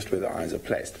difficult just where the eyes are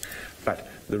placed. But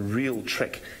the real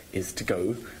trick is to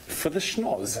go for the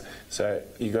schnoz. So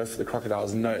you go for the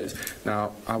crocodile's nose.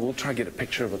 Now, I will try to get a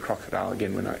picture of a crocodile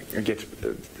again when I get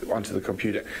onto the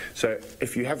computer. So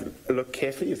if you have a look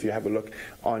carefully, if you have a look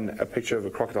on a picture of a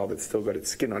crocodile that's still got its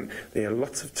skin on, there are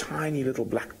lots of tiny little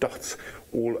black dots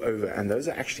all over, and those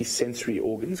are actually sensory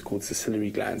organs called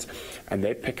ciliary glands, and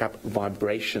they pick up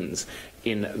vibrations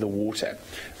in the water.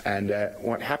 And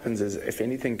what happens is, if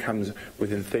anything comes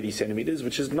within 30 centimeters,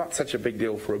 which is not such a big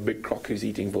deal for a big croc who's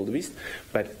eating wildebeest,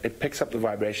 but it picks up the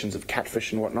vibrations of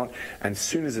catfish and whatnot, and as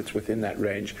soon as it's within that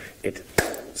range, it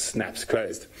snaps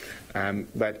closed.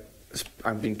 But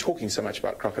I've been talking so much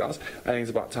about crocodiles, I think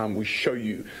it's about time we show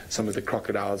you some of the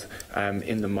crocodiles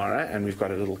in the Mara, and we've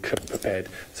got a little clip prepared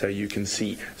so you can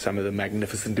see some of the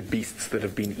magnificent beasts that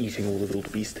have been eating all the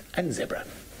wildebeest and zebra.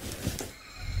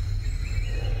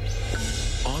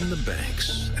 On the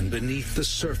banks and beneath the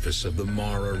surface of the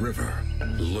Mara River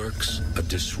lurks a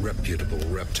disreputable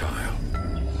reptile.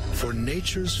 For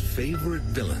nature's favorite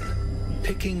villain,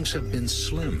 pickings have been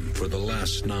slim for the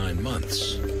last 9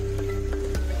 months.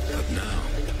 But now,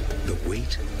 the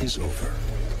wait is over.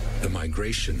 The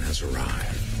migration has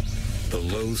arrived. The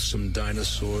loathsome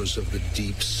dinosaurs of the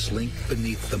deep slink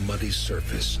beneath the muddy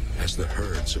surface as the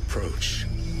herds approach.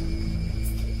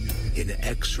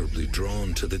 Inexorably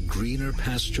drawn to the greener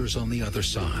pastures on the other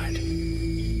side.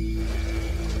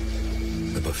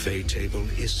 The buffet table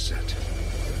is set.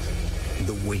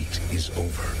 The wait is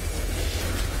over.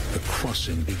 The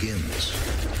crossing begins.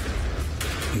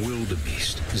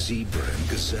 Wildebeest, zebra, and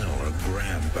gazelle are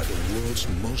grabbed by the world's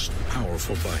most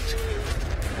powerful bite.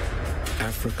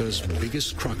 Africa's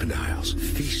biggest crocodiles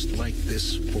feast like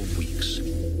this for weeks,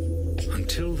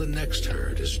 until the next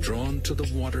herd is drawn to the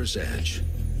water's edge.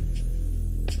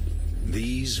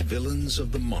 These villains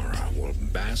of the Mara will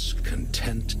bask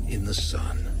content in the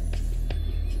sun.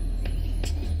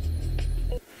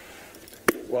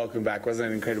 Welcome back.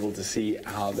 Wasn't it incredible to see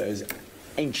how those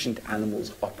ancient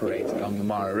animals operate along the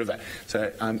Mara River.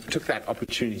 So I took that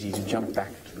opportunity to jump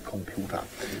back to the computer.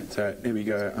 So there we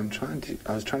go. I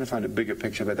was trying to find a bigger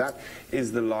picture, but that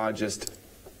is the largest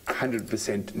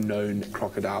 100% known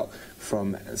crocodile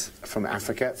from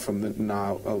Africa, from the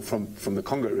Nile, from the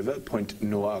Congo River, Point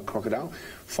Noir crocodile,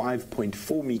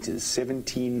 5.4 meters,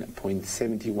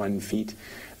 17.71 feet,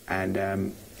 and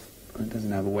it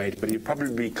doesn't have a weight, but he'd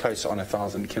probably be close on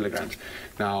 1,000 kilograms.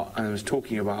 Now, I was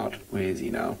talking about, where is he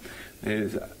now?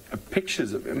 There's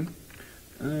pictures of him.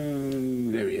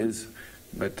 There he is.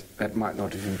 But that might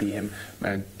not even be him.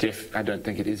 I don't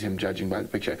think it is him, judging by the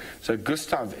picture. So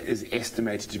Gustav is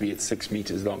estimated to be at 6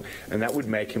 meters long, and that would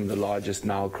make him the largest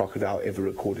Nile crocodile ever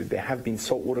recorded. There have been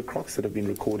saltwater crocs that have been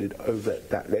recorded over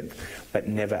that length, but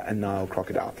never a Nile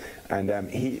crocodile. And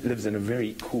he lives in a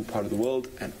very cool part of the world,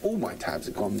 and all my tabs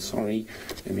are gone, sorry.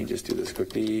 Let me just do this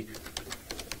quickly.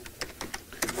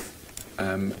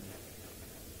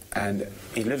 And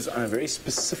he lives on a very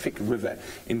specific river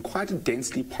in quite a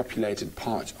densely populated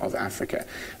part of Africa.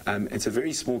 It's a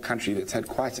very small country that's had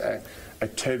quite a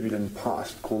turbulent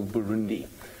past called Burundi.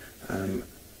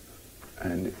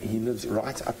 And he lives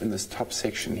right up in this top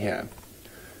section here.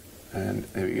 And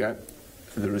there we go,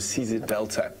 the Rusizi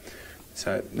Delta.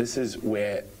 So this is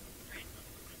where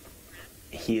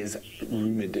he is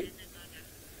rumored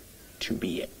to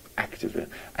be active.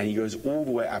 And he goes all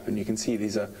the way up, and you can see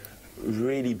these are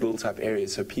really built up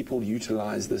areas, so people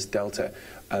utilize this delta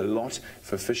a lot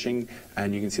for fishing,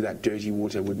 and you can see that dirty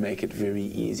water would make it very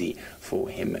easy for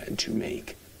him to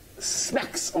make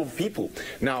smacks of people.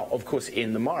 Now, of course,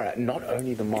 in the Mara, not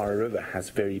only the Mara River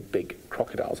has very big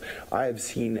crocodiles. I have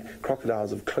seen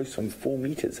crocodiles of close on 4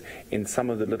 meters in some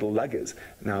of the little luggers.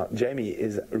 Now, Jamie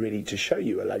is ready to show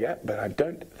you a lugger, but I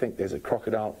don't think there's a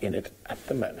crocodile in it at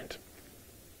the moment.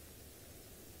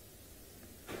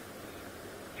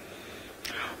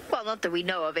 Well, not that we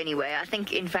know of anyway. I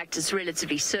think, in fact, it's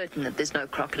relatively certain that there's no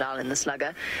crocodile in the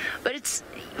slugger. But it's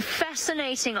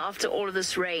fascinating after all of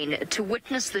this rain to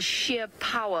witness the sheer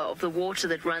power of the water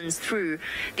that runs through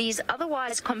these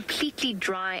otherwise completely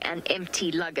dry and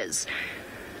empty luggers.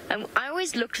 And I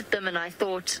always looked at them and I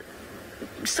thought,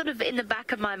 sort of in the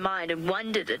back of my mind, and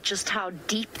wondered at just how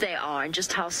deep they are and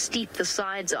just how steep the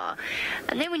sides are.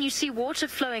 And then when you see water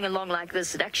flowing along like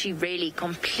this, it actually really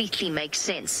completely makes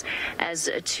sense as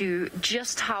to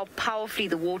just how powerfully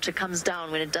the water comes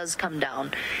down when it does come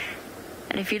down.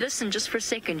 And if you listen just for a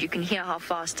second, you can hear how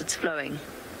fast it's flowing.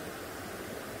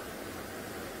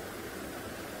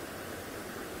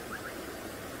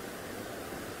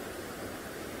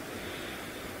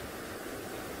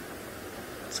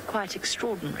 It's quite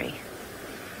extraordinary.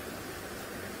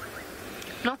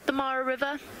 Not the Mara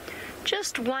River,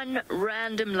 just one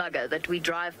random lugger that we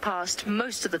drive past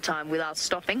most of the time without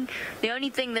stopping. The only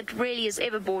thing that really has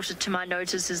ever brought it to my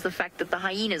notice is the fact that the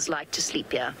hyenas like to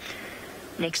sleep here,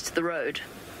 next to the road.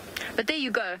 But there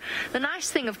you go. The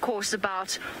nice thing, of course,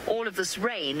 about all of this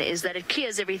rain is that it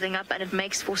clears everything up and it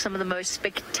makes for some of the most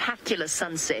spectacular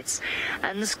sunsets.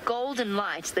 And this golden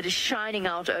light that is shining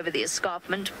out over the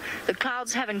escarpment, the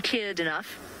clouds haven't cleared enough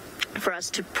for us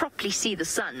to properly see the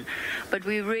sun, but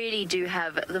we really do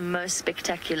have the most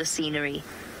spectacular scenery.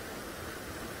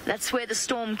 That's where the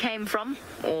storm came from,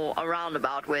 or around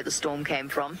about where the storm came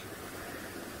from.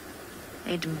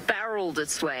 It barreled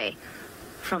its way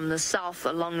from the south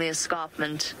along the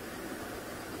escarpment.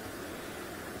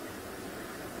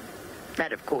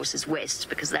 That, of course, is west,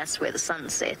 because that's where the sun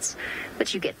sets,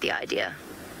 but you get the idea.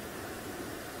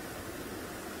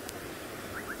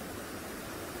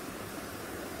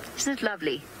 Isn't it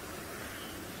lovely?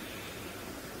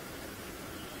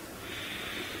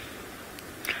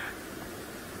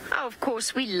 Oh, of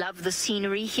course, we love the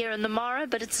scenery here in the Mara,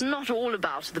 but it's not all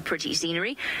about the pretty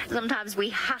scenery. Sometimes we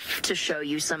have to show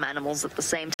you some animals at the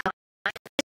same time.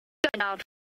 Check out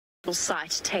the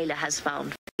site Taylor has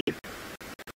found for you.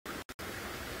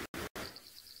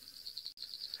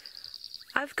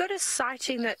 I've got a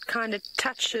sighting that kind of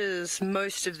touches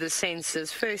most of the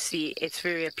senses. Firstly, it's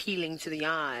very appealing to the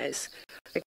eyes.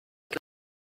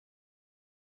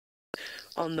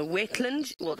 On the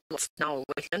wetland, well, it's now a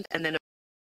wetland, and then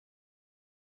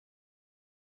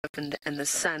and the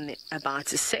sun about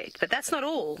to set. But that's not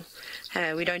all.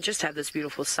 We don't just have this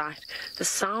beautiful sight. The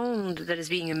sound that is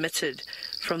being emitted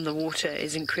from the water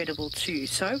is incredible too.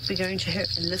 So we're going to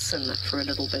listen for a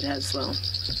little bit as well.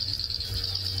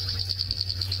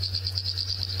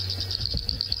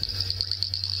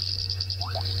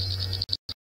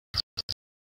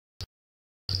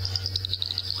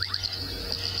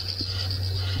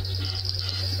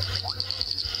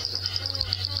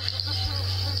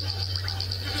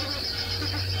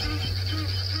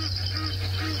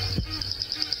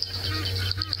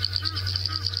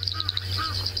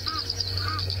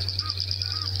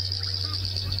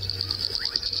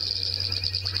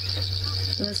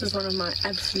 This is one of my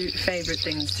absolute favorite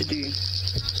things to do,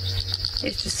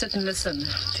 is to sit and listen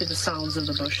to the sounds of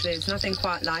the bush. There's nothing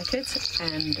quite like it,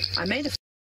 and I made a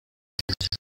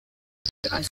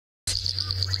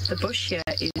the bush here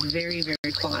is very,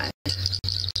 very quiet.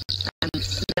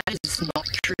 That is not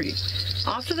true.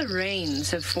 After the rains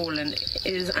have fallen, it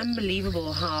is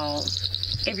unbelievable how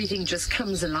everything just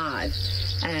comes alive,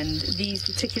 and these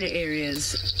particular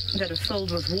areas that are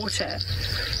filled with water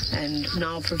and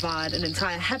now provide an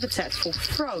entire habitat for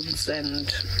frogs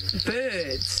and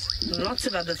birds, lots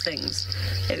of other things.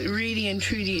 It really and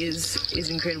truly is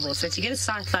incredible. So to get a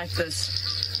site like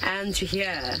this and to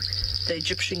hear the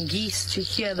Egyptian geese, to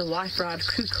hear the white-browed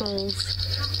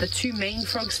kukels, the two main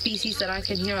frog species that I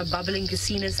can hear are bubbling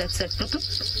cassinas, that's that blip blip.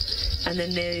 And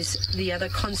then there's the other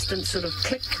constant sort of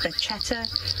click, that chatter,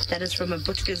 that is from a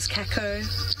Butka's caco.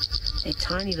 They're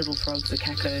tiny little frogs, the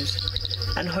cacos.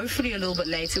 And hopefully a little bit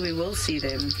later we will see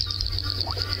them.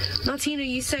 Now, Tina,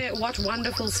 you say, what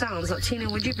wonderful sounds. Now, Tina,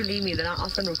 would you believe me that I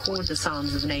often record the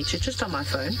sounds of nature just on my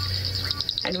phone?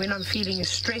 And when I'm feeling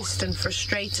stressed and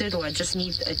frustrated, or I just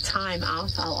need a time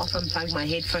out, I'll often plug my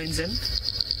headphones in,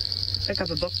 pick up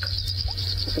a book,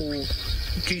 or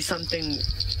do something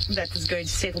that is going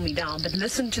to settle me down, but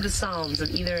listen to the sounds of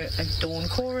either a dawn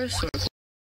chorus or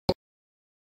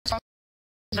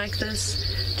like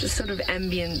this, just sort of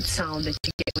ambient sound that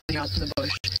you get when you're out in the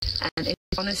bush. And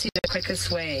it's honestly the quickest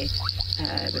way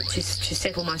to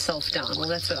settle myself down. Well,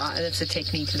 that's a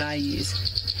technique that I use.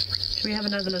 Do we have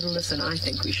another little listen? I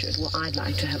think we should. Well, I'd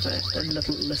like to have a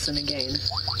little listen again.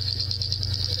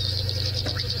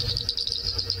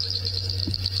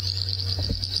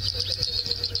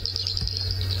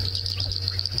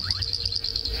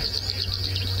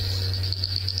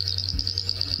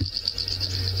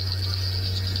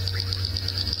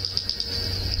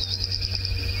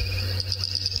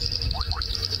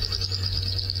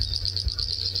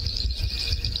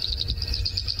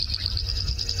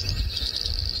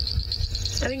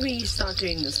 I think we need to start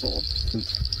doing this more.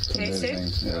 Okay,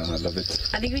 Seth? Yeah, I love it.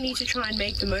 I think we need to try and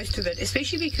make the most of it,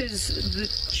 especially because the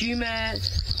Djuma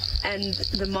and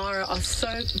the Mara are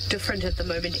so different at the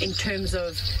moment in terms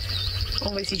of,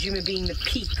 obviously, Djuma being the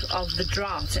peak of the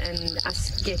drought and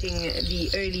us getting the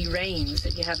early rains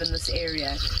that you have in this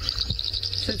area.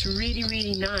 So it's really,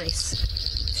 really nice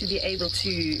to be able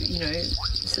to, you know,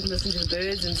 sit and listen to the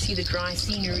birds and see the dry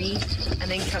scenery,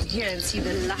 and then come here and see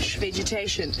the lush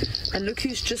vegetation. And look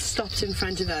who's just stopped in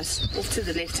front of us, off to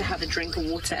the left, to have a drink of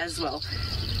water as well.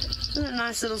 Isn't that a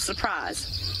nice little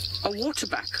surprise? A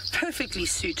waterbuck, perfectly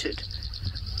suited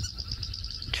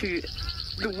to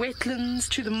the wetlands,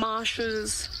 to the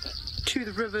marshes, to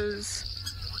the rivers.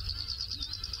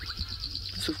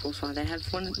 That's of course why they have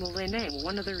their name,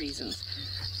 one of the reasons.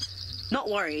 Not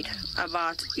worried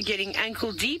about getting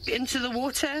ankle deep into the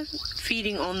water,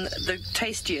 feeding on the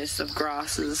tastiest of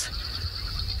grasses,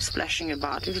 splashing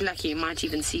about. If you're lucky, you might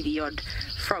even see the odd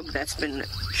frog that's been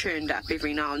churned up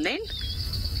every now and then.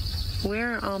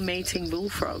 Where are our mating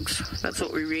bullfrogs? That's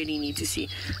what we really need to see.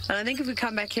 And I think if we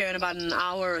come back here in about an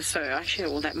hour or so,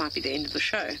 actually, well, that might be the end of the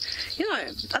show. You know,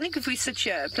 I think if we sit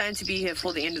here, plan to be here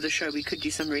for the end of the show, we could do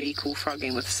some really cool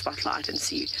frogging with Spotlight and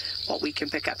see what we can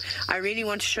pick up. I really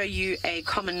want to show you a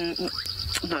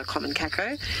not a common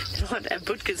caco, not a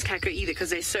Butka's caco either,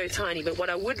 because they're so tiny. But what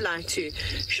I would like to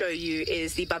show you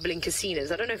is the bubbling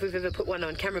cassinas. I don't know if we've ever put one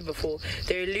on camera before.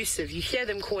 They're elusive. You hear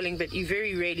them calling, but you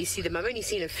very rarely see them. I've only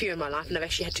seen a few in my life, and I've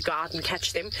actually had to go out and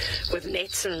catch them with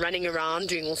nets and running around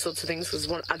doing all sorts of things, because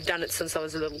I've done it since I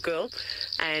was a little girl.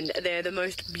 And they're the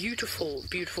most beautiful,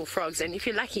 beautiful frogs. And if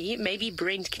you're lucky, maybe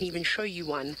Brent can even show you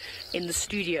one in the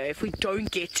studio if we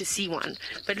don't get to see one.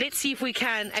 But let's see if we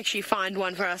can actually find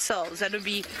one for ourselves. That would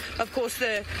be, of course,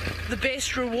 the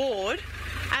best reward.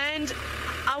 And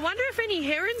I wonder if any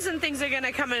herons and things are going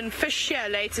to come and fish here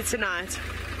later tonight,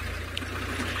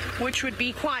 which would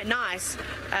be quite nice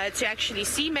to actually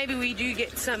see. Maybe we do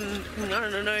get some, I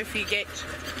don't know if you get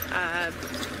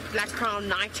black-crowned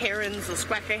night herons or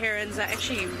squacker herons. I'm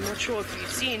actually not sure if you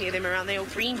see any of them around there, or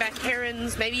greenback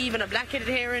herons, maybe even a black-headed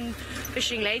heron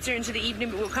fishing later into the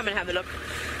evening, but we'll come and have a look.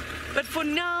 But for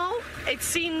now, it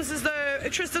seems as though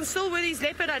Tristan's still with his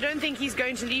leopard. I don't think he's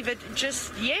going to leave it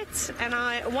just yet, and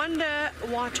I wonder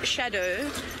what Shadow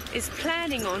is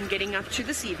planning on getting up to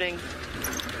this evening.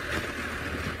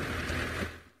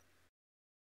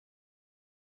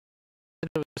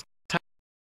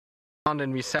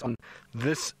 And we sat on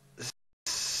this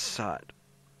side.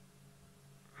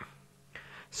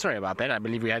 Sorry about that. I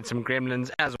believe we had some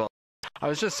gremlins as well. I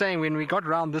was just saying, when we got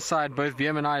round this side, both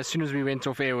VM and I, as soon as we went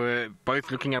off air, were both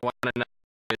looking at one another,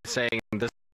 saying this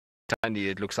Tundi,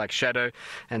 it looks like Shadow,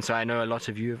 and so I know a lot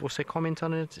of you have also commented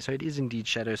on it, so it is indeed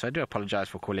Shadow, so I do apologize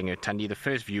for calling her Tundi. The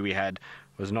first view we had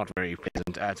was not very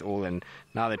pleasant at all, and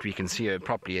now that we can see her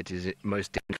properly, it is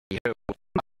most definitely her.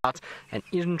 About an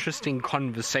interesting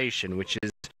conversation, which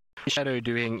is Shadow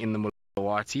doing in the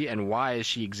Mulawati, and why is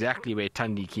she exactly where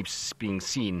Tundi keeps being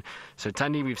seen? So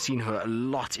Tundi, we've seen her a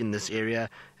lot in this area,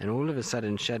 and all of a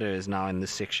sudden Shadow is now in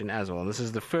this section as well. This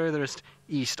is the furthest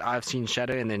east I've seen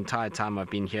Shadow in the entire time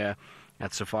I've been here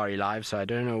at Safari Live, so I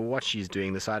don't know what she's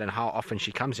doing this side and how often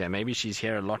she comes here. Maybe she's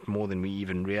here a lot more than we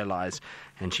even realize,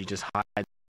 and she just hides.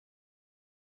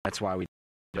 That's why we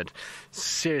do it.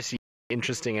 Seriously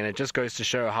interesting, and it just goes to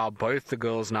show how both the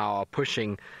girls now are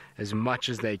pushing as much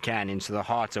as they can into the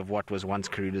heart of what was once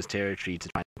Karuda's territory to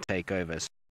try and take over.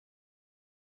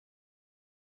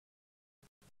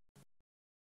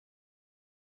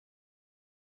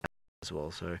 As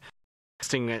well, so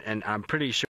interesting, and I'm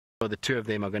pretty sure the two of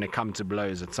them are going to come to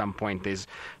blows at some point. There's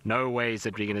no ways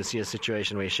that we're going to see a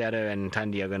situation where Shadow and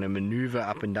Tundi are going to maneuver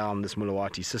up and down this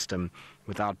Mulawati system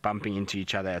without bumping into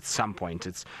each other at some point.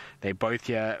 They're both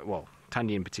here, well,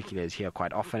 Tundi in particular is here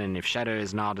quite often, and if Shadow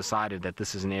has now decided that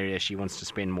this is an area she wants to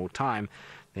spend more time,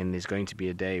 then there's going to be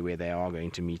a day where they are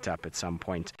going to meet up at some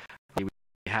point. We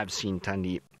have seen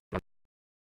Tundi in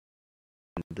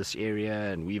this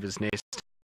area and Weaver's Nest.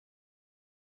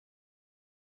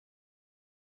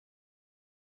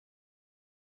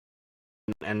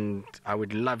 And I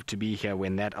would love to be here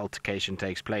when that altercation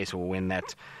takes place, or when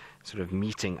that sort of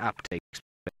meeting up takes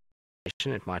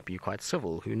place. It might be quite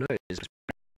civil, who knows?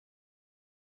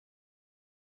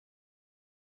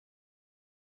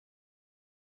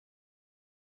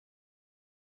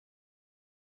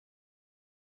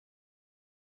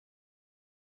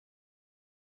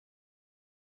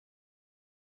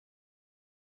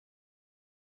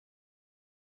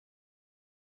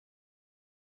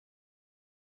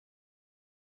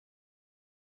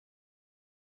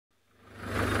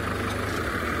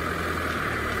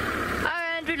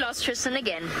 Lost Tristan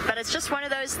again, but it's just one of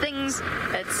those things.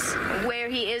 It's where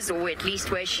he is, or at least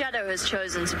where Shadow has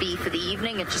chosen to be for the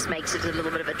evening. It just makes it a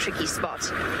little bit of a tricky spot.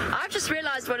 I've just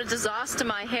realized what a disaster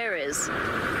my hair is.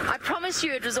 I promise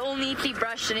you it was all neatly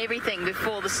brushed and everything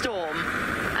before the storm,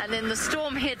 and then the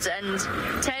storm hit and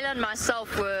Taylor and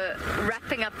myself were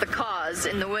wrapping up the cars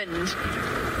in the wind.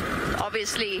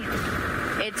 Obviously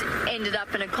it ended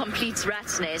up in a complete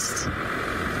rat's nest.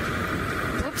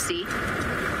 Whoopsie.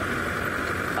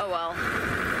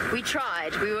 We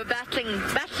tried. We were battling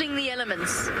the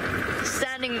elements,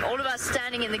 all of us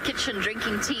standing in the kitchen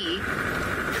drinking tea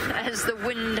as the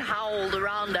wind howled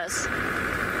around us,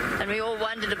 and we all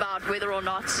wondered about whether or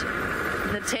not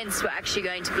the tents were actually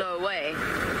going to blow away.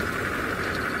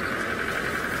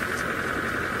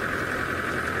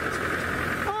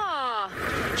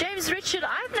 James Richard,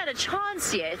 I haven't had a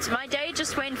chance yet. My day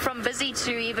just went from busy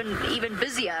to even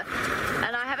busier,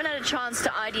 and I haven't had a chance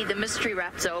to ID the mystery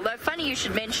raptor, although funny you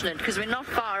should mention it because we're not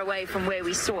far away from where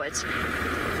we saw it.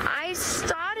 I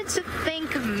started to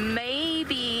think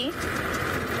maybe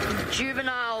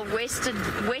juvenile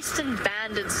western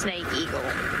banded snake eagle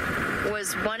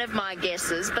was one of my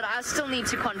guesses, but I still need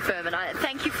to confirm it. I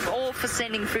thank you all for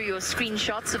sending through your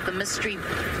screenshots of the mystery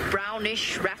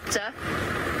brownish raptor.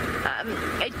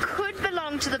 It could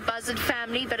belong to the buzzard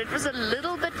family, but it was a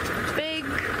little bit big.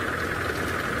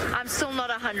 I'm still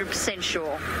not 100%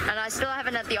 sure, and I still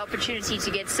haven't had the opportunity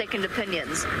to get second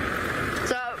opinions.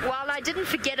 So while I didn't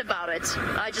forget about it,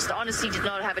 I just honestly did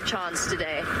not have a chance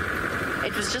today.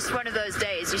 It was just one of those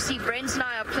days. You see, Brent and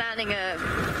I are planning a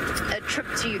trip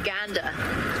to Uganda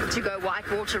to go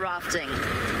whitewater rafting,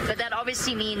 but that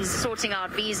obviously means sorting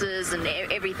out visas and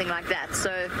everything like that.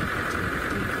 So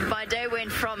my day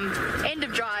went from end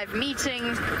of drive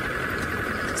meeting,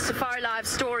 Safari Live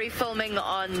story filming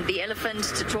on the elephant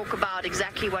to talk about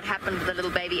exactly what happened with the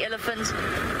little baby elephant,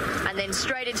 and then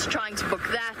straight into trying to book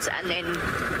that, and then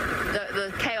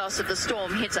the chaos of the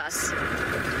storm hit us.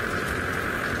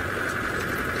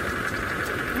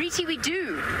 Riti,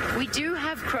 we do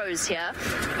have crows here.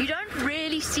 You don't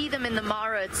really see them in the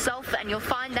Mara itself, and you'll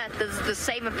find that the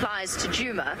same applies to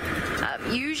Djuma.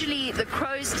 Usually the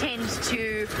crows tend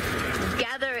to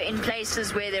gather in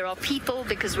places where there are people,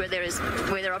 because where there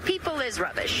are people, there's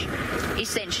rubbish,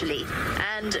 essentially.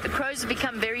 And crows have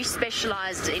become very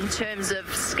specialized in terms of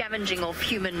scavenging of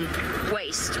human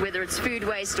waste, whether it's food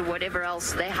waste or whatever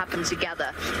else they happen to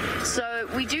gather. So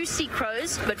we do see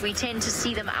crows, but we tend to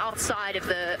see them outside of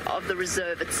the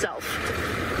reserve itself,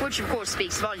 which of course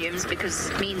speaks volumes because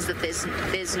it means that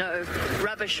there's no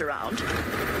rubbish around.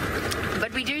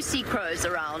 But we do see crows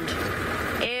around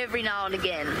every now and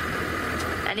again,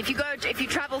 And if you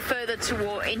travel further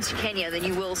into Kenya, then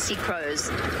you will see crows.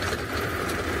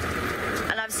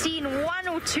 And I've seen one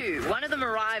or two. One of them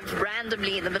arrived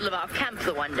randomly in the middle of our camp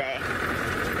the one day.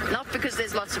 Not because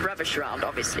there's lots of rubbish around,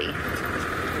 obviously.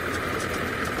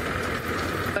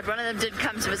 But one of them did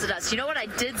come to visit us. You know what I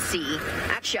did see?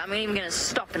 Actually, I'm even going to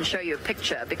stop and show you a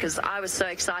picture because I was so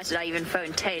excited I even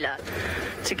phoned Taylor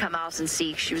to come out and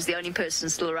see. She was the only person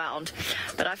still around.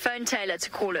 But I phoned Taylor to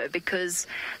call her because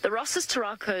the Ross's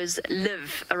Turacos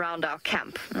live around our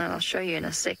camp. And I'll show you in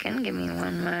a second. Give me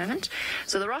one moment.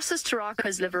 So the Ross's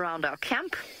Turacos live around our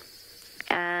camp.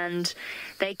 And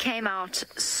they came out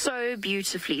so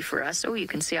beautifully for us. Oh, you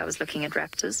can see I was looking at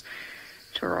raptors.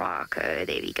 Turaco,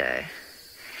 there we go.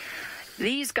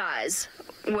 These guys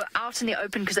were out in the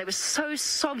open because they were so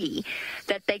soggy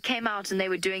that they came out and they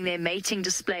were doing their mating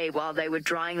display while they were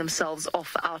drying themselves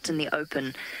off out in the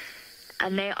open.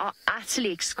 And they are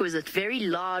utterly exquisite. Very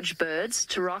large birds.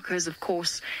 Turacos, of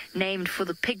course, named for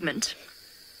the pigment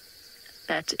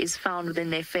that is found within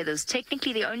their feathers.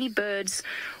 Technically, the only birds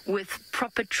with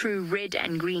proper true red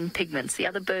and green pigments. The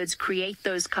other birds create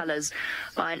those colors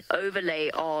by an overlay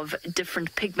of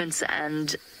different pigments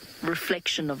and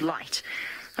reflection of light.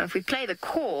 Now, if we play the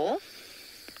call,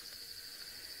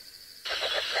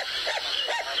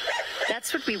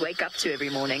 that's what we wake up to every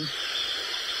morning.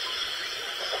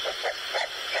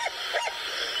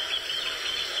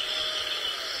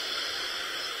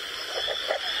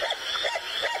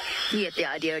 You get the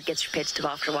idea. It gets repetitive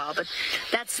after a while, but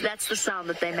that's the sound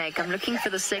that they make. I'm looking for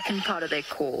the second part of their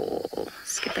call.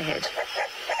 Skip ahead.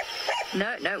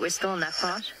 No, we're still on that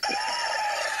part.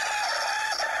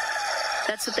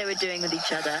 That's what they were doing with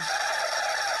each other.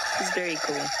 It's very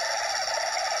cool.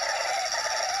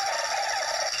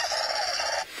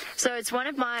 So it's one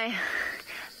of my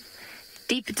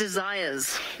deep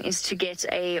desires is to get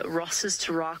a Ross's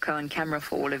Turaco on camera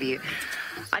for all of you.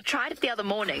 I tried it the other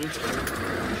morning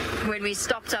when we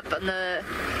stopped up on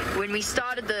when we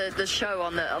started the show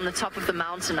on the top of the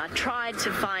mountain. I tried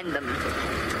to find them,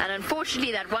 and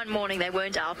unfortunately that one morning they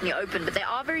weren't out in the open, but they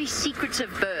are very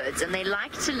secretive birds and they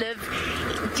like to live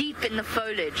deep in the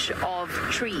foliage of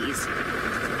trees.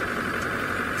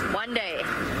 One day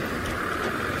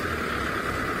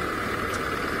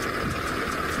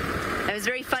it was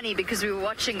very funny because we were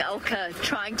watching Elka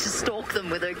trying to stalk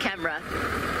them with her camera.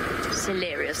 It's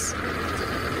hilarious.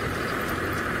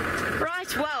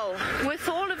 Right, well, with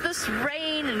all of this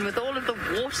rain and with all of the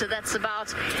water that's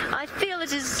about, I feel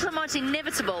it is somewhat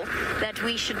inevitable that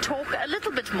we should talk a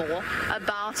little bit more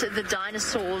about the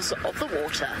dinosaurs of the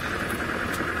water.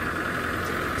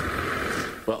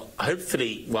 Well,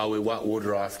 hopefully, while we're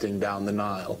whitewater rafting down the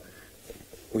Nile,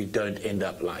 we don't end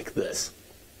up like this.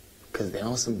 Because there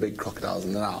are some big crocodiles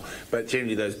in the Nile. But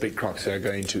generally, those big crocs are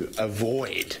going to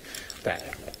avoid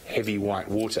that heavy white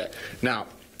water. Now,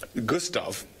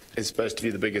 Gustav is supposed to be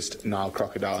the biggest Nile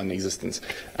crocodile in existence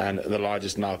and the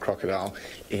largest Nile crocodile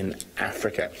in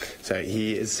Africa. So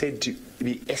he is said to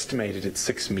be estimated at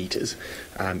 6 meters.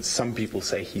 Some people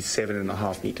say he's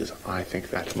 7.5 meters. I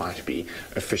think that might be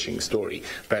a fishing story.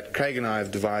 But Craig and I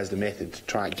have devised a method to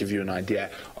try and give you an idea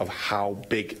of how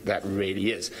big that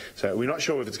really is. So we're not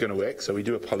sure if it's going to work, so we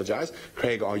do apologize.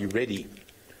 Craig, are you ready?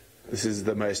 This is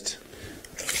the most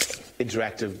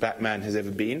interactive Batman has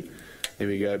ever been. Here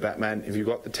we go, Batman. Have you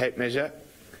got the tape measure?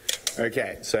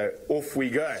 Okay, so off we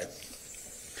go.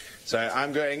 So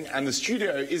I'm going, and the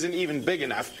studio isn't even big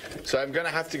enough, so I'm going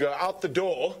to have to go out the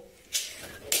door.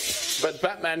 But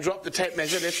Batman dropped the tape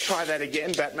measure. Let's try that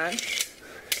again, Batman.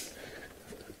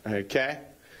 Okay.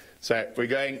 So we're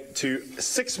going to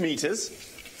 6 meters,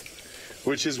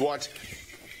 which is what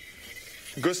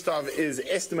Gustav is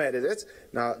estimated at.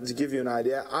 Now, to give you an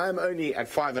idea, I'm only at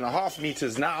 5.5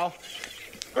 meters now.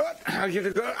 Oh, I'll give it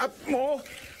a go up more.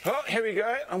 Oh, here we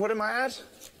go. And what am I at?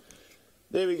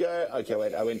 There we go. Okay,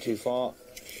 wait, I went too far.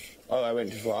 Oh, I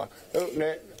went too far. Oh,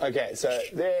 no. Okay, so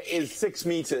there is 6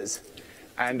 meters.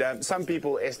 And some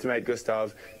people estimate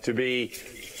Gustav to be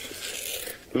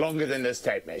longer than this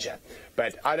tape measure.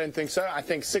 But I don't think so. I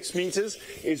think 6 meters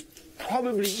is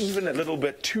probably even a little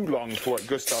bit too long for what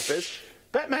Gustav is.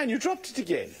 Batman, you dropped it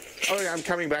again. Oh, I'm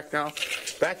coming back now.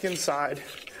 Back inside.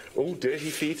 Oh, dirty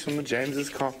feet on the James's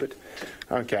carpet.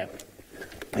 Okay,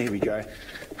 here we go.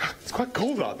 It's quite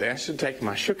cold out there. I should take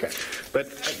my shuka.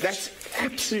 But that's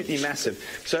absolutely massive.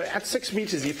 So at 6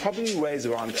 meters, he probably weighs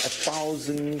around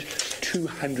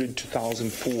 1,200 to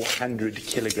 1,400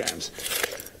 kilograms.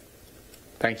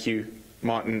 Thank you,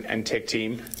 Martin and tech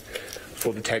team,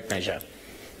 for the tape measure.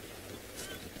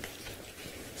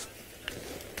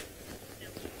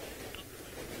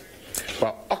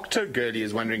 Well, Octo Girly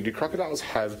is wondering, do crocodiles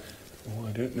have Oh,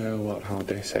 I don't know how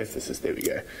safe this is. There we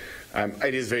go.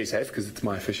 It is very safe because it's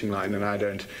my fishing line and I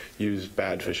don't use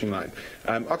bad fishing line.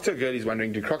 Octo Girl is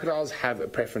wondering, do crocodiles have a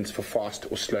preference for fast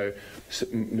or slow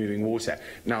moving water?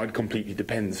 Now, it completely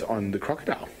depends on the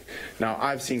crocodile. Now,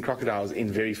 I've seen crocodiles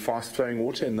in very fast flowing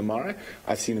water in the Mara.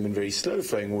 I've seen them in very slow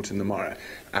flowing water in the Mara.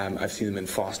 I've seen them in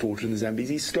fast water in the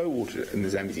Zambezi, slow water in the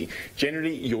Zambezi.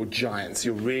 Generally, your giants,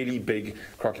 your really big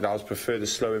crocodiles prefer the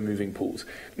slower moving pools.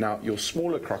 Now, your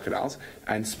smaller crocodiles,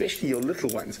 and especially your little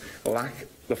ones, like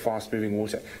the fast-moving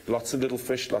water. Lots of little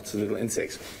fish, lots of little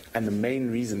insects. And the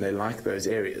main reason they like those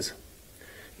areas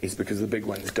is because the big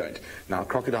ones don't. Now,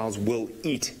 crocodiles will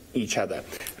eat each other.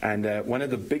 And one of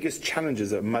the biggest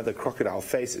challenges a mother crocodile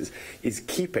faces is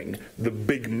keeping the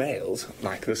big males,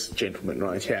 like this gentleman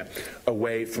right here,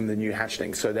 away from the new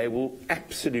hatchlings. So they will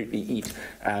absolutely eat,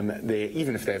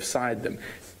 even if they've sired them.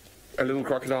 A little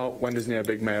crocodile wanders near a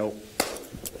big male,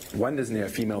 wanders near a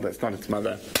female that's not its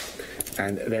mother,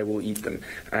 and they will eat them.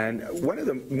 And one of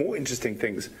the more interesting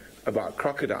things about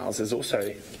crocodiles is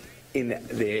also in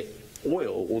their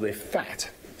oil or their fat.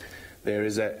 There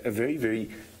is a very, very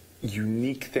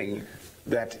unique thing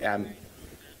that,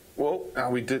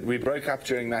 we broke up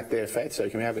during that there, Fate, so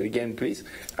can we have it again, please?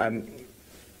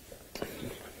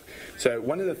 So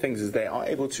one of the things is they are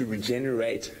able to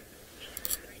regenerate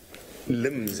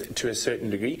limbs to a certain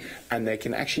degree, and they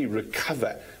can actually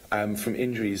recover from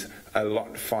injuries a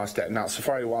lot faster. Now,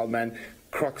 Safari Wildman,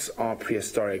 crocs are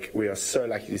prehistoric. We are so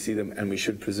lucky to see them, and we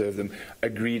should preserve them.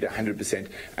 Agreed 100%.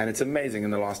 And it's amazing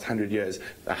in the last 100 years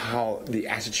how the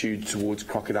attitude towards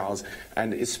crocodiles,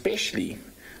 and especially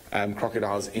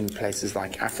crocodiles in places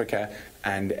like Africa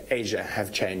and Asia,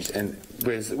 have changed. And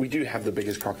whereas we do have the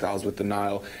biggest crocodiles with the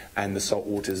Nile and the salt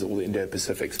waters, all the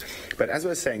Indo-Pacifics. But as I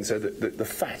was saying, so the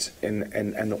fat and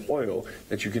the oil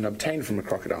that you can obtain from a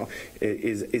crocodile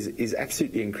is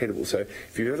absolutely incredible. So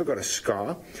if you've ever got a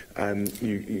scar,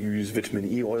 you use vitamin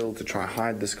E oil to try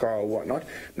hide the scar or whatnot.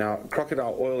 Now,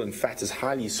 crocodile oil and fat is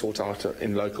highly sought after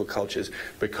in local cultures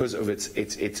because of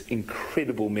its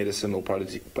incredible medicinal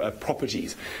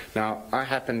properties. Now, I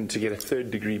happened to get a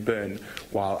third-degree burn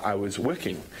while I was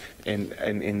working in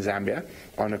Zambia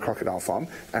on a crocodile farm,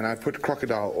 and I put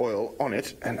crocodile oil on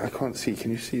it, and I can't see.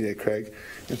 Can you see there, Craig?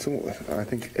 I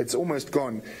think it's almost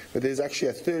gone, but there's actually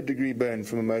a third-degree burn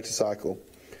from a motorcycle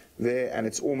there, and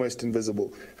it's almost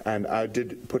invisible. And I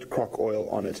did put croc oil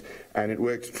on it, and it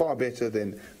worked far better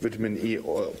than vitamin E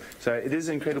oil. So it is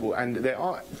incredible, and they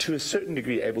are to a certain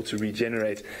degree able to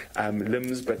regenerate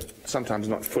limbs, but sometimes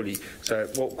not fully. So,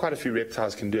 quite a few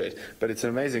reptiles can do it, but it's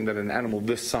amazing that an animal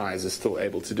this size is still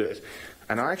able to do it.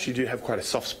 And I actually do have quite a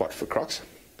soft spot for crocs.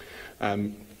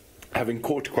 Having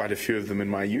caught quite a few of them in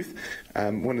my youth,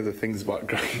 one of the things about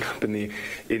growing up in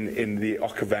the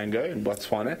Okavango in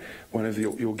Botswana, one of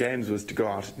your games was to go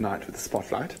out at night with a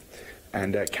spotlight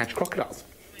and catch crocodiles.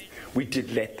 We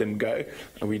did let them go,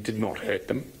 and we did not hurt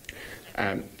them.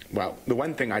 The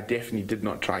one thing I definitely did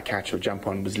not try catch or jump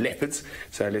on was leopards.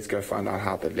 So let's go find out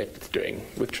how the leopard's doing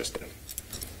with Tristan.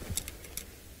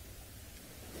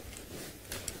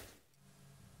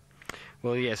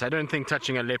 Well, yes, I don't think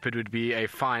touching a leopard would be a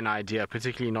fine idea,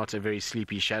 particularly not a very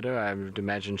sleepy Shadow. I would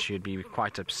imagine she would be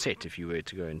quite upset if you were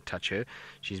to go and touch her.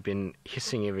 She's been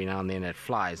hissing every now and then at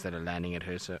flies that are landing at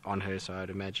her, so I'd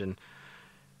imagine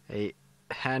a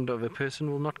hand of a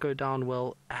person will not go down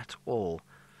well at all.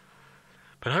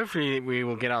 But hopefully we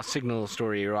will get our signal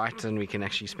story right and we can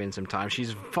actually spend some time.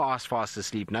 She's fast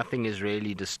asleep. Nothing has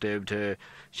really disturbed her.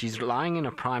 She's lying in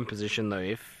a prime position, though.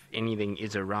 If anything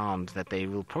is around, that they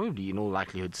will probably, in all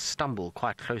likelihood, stumble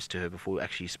quite close to her before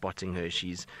actually spotting her.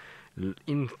 She's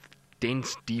in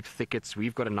dense, deep thickets.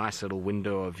 We've got a nice little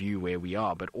window of view where we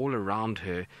are, but all around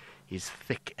her is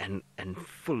thick and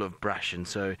full of brush. And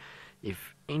so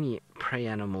if any prey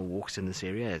animal walks in this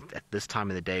area at this time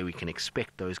of the day, we can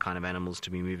expect those kind of animals to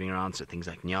be moving around. So things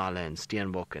like Nyala and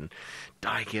Steenbok and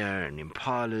Duiker and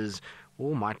Impalas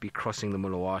all might be crossing the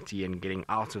Mulawati and getting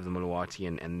out of the Mulawati,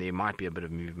 and there might be a bit of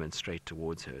movement straight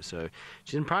towards her. So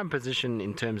she's in prime position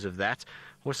in terms of that.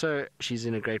 Also, she's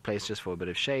in a great place just for a bit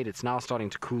of shade. It's now starting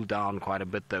to cool down quite a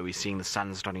bit, though. We're seeing the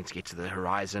sun starting to get to the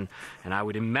horizon, and I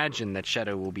would imagine that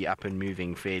Shadow will be up and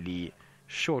moving fairly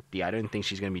shortly. I don't think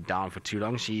she's going to be down for too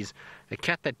long. She's a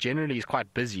cat that generally is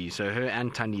quite busy, so her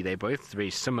and Tundi, they're both very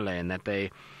similar in that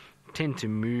they tend to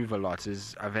move a lot.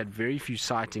 I've had very few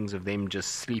sightings of them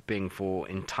just sleeping for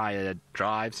entire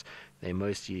drives. They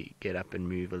mostly get up and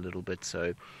move a little bit,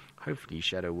 so hopefully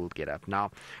Shadow will get up.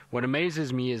 Now, what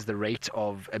amazes me is the rate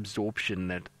of absorption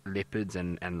that leopards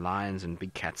and lions and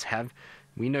big cats have.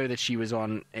 We know that she was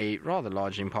on a rather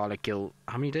large impala kill,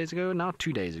 how many days ago now?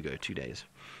 2 days ago, 2 days.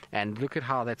 And look at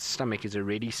how that stomach is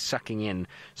already sucking in.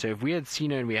 So if we had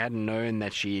seen her and we hadn't known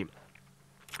that she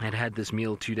had this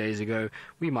meal 2 days ago,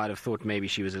 we might have thought maybe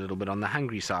she was a little bit on the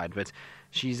hungry side, but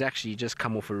she's actually just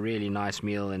come off a really nice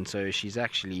meal, and so she's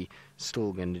actually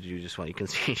still going to do just what you can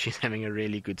see. She's having a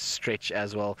really good stretch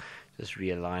as well, just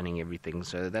realigning everything.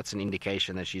 So that's an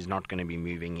indication that she's not going to be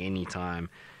moving anytime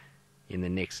in the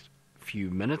next few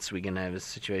minutes. We're going to have a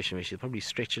situation where she'll probably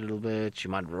stretch a little bit, she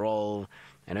might roll,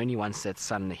 and only once that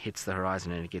sun hits the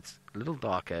horizon and it gets a little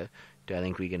darker, I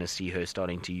think we're going to see her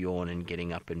starting to yawn and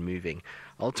getting up and moving.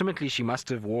 Ultimately, she must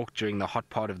have walked during the hot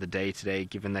part of the day today,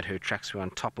 given that her tracks were on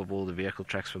top of all the vehicle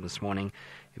tracks from this morning.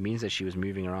 It means that she was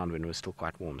moving around when it was still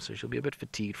quite warm, so she'll be a bit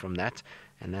fatigued from that,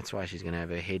 and that's why she's going to have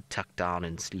her head tucked down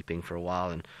and sleeping for a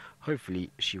while, and hopefully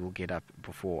she will get up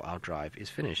before our drive is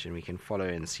finished and we can follow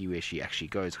and see where she actually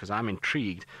goes, because I'm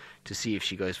intrigued to see if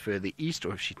she goes further east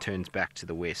or if she turns back to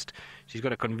the west. She's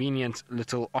got a convenient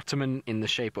little ottoman in the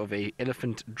shape of a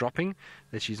elephant dropping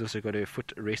that she's also got her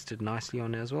foot rested nicely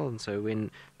on as well, and so when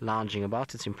lounging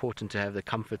about, it's important to have the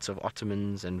comforts of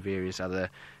ottomans and various other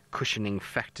cushioning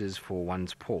factors for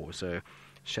one's paw. So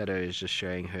Shadow is just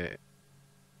showing her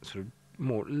sort of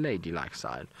more ladylike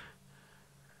side.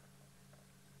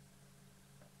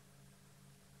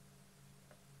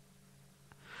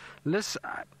 Liz,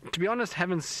 to be honest,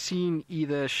 haven't seen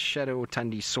either Shadow or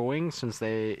Tundi sawing since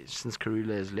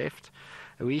Karula has left.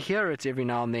 We hear it every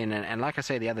now and then, and like I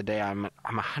say the other day, I'm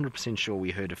 100% sure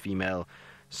we heard a female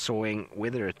sawing.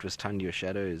 Whether it was Tundi or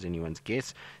Shadow is anyone's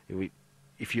guess.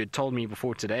 If you had told me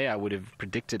before today, I would have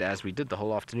predicted, as we did the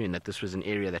whole afternoon, that this was an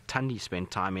area that Tundi spent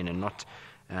time in and not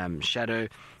Shadow.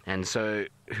 And so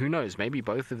who knows, maybe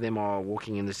both of them are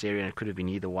walking in this area and it could have been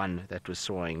either one that was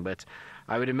sawing. But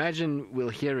I would imagine we'll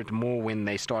hear it more when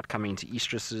they start coming to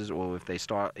eastresses, or if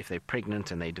they're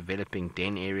pregnant and they're developing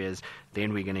den areas,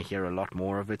 then we're going to hear a lot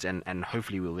more of it, and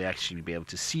hopefully we'll actually be able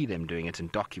to see them doing it and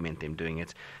document them doing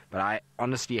it. But I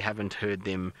honestly haven't heard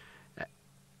them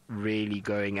really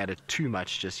going at it too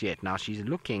much just yet. Now she's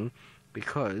looking,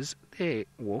 because there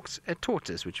walks a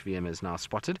tortoise, which VM has now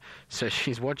spotted. So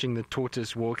she's watching the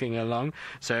tortoise walking along.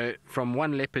 So from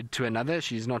one leopard to another,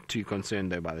 she's not too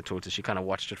concerned though by the tortoise. She kind of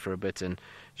watched it for a bit, and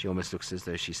she almost looks as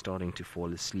though she's starting to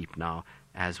fall asleep now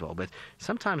as well. But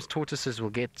sometimes tortoises will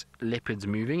get leopards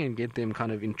moving and get them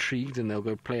kind of intrigued, and they'll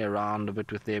go play around a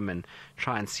bit with them and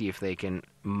try and see if they can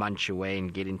munch away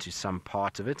and get into some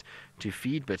part of it to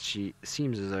feed, but she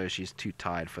seems as though she's too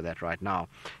tired for that right now.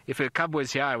 If her cub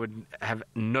was here, I would have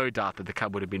no doubt that the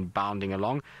cub would have been bounding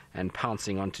along and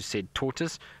pouncing onto said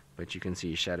tortoise, but you can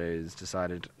see Shadow's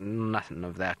decided nothing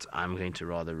of that. I'm going to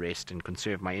rather rest and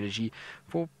conserve my energy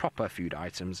for proper food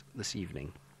items this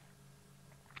evening.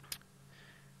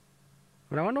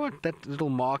 But I wonder what that little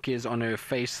mark is on her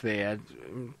face there.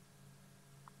 I'm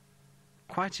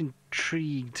quite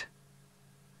intrigued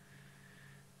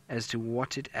as to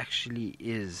what it actually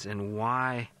is and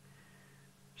why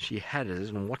she had it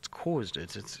and what's caused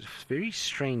it. It's a very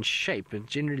strange shape, but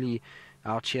generally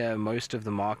out here most of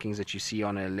the markings that you see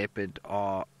on a leopard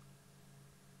are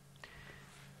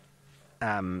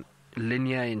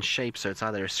linear in shape, so it's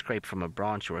either a scrape from a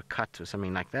branch or a cut or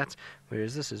something like that,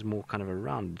 whereas this is more kind of a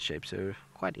rounded shape, so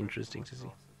quite interesting to see.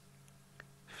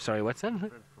 Sorry, what's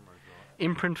that?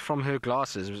 Imprint from her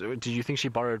glasses. Did you think she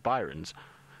borrowed Byron's?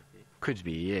 Could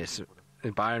be, yes.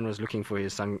 Byron was looking for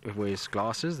his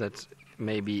glasses. That's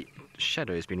maybe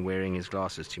Shadow's been wearing his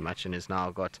glasses too much and has now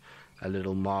got a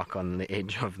little mark on the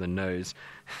edge of the nose.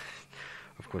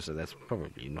 Of course, that's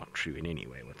probably not true in any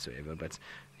way whatsoever, but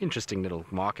interesting little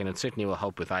mark, and it certainly will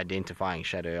help with identifying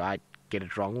Shadow. I get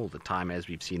it wrong all the time, as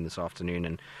we've seen this afternoon,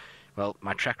 and well,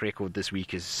 my track record this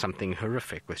week is something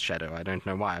horrific with Shadow. I don't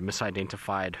know why. I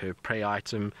misidentified her prey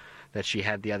item that she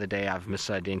had the other day. I've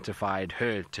misidentified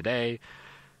her today.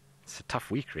 It's a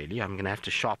tough week, really. I'm going to have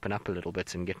to sharpen up a little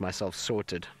bit and get myself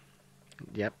sorted.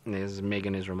 Yep, there's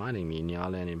Megan is reminding me,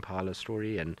 Nyala and Impala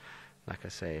story, and like I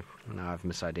say, now I've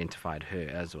misidentified her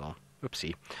as well.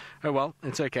 Oopsie. Oh well,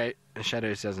 it's okay.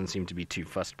 Shadow doesn't seem to be too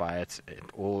fussed by it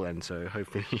at all, and so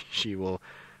hopefully she will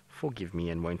forgive me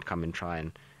and won't come and try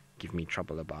and give me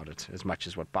trouble about it as much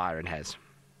as what Byron has.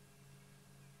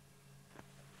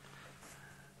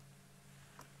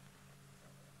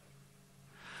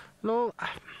 No,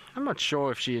 I'm not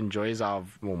sure if she enjoys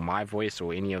my voice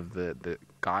or any of the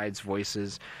guides'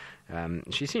 voices.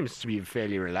 She seems to be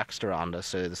fairly relaxed around us,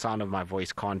 so the sound of my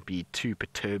voice can't be too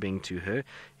perturbing to her.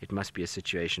 It must be a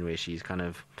situation where she's kind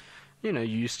of,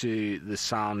 used to the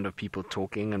sound of people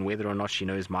talking, and whether or not she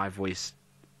knows my voice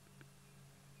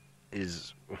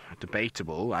is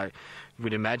debatable. I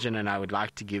would imagine, and I would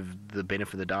like to give the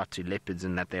benefit of the doubt to leopards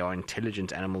in that they are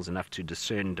intelligent animals enough to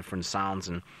discern different sounds,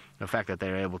 and the fact that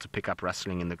they're able to pick up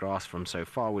rustling in the grass from so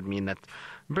far would mean that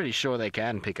I'm pretty sure they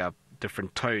can pick up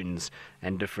different tones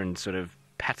and different sort of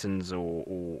patterns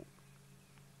or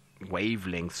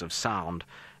wavelengths of sound,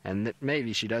 and that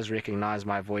maybe she does recognize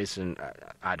my voice, and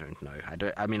I don't know. I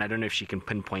don't know if she can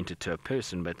pinpoint it to a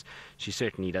person, but she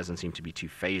certainly doesn't seem to be too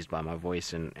fazed by my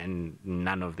voice, and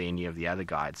none of any of the other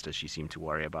guides does she seem to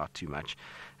worry about too much.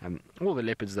 All the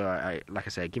leopards, though, like I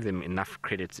say, I give them enough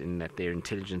credit in that they're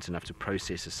intelligent enough to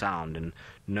process a sound and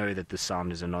know that the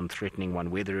sound is a non-threatening one.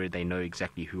 Whether they know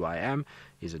exactly who I am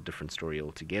is a different story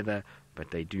altogether, but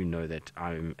they do know that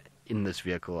I'm in this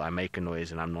vehicle, I make a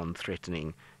noise, and I'm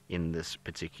non-threatening in this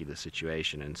particular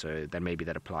situation. And so that maybe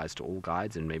that applies to all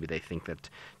guides, and maybe they think that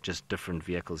just different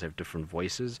vehicles have different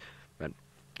voices. But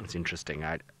it's interesting.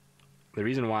 The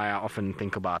reason why I often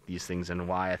think about these things and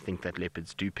why I think that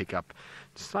leopards do pick up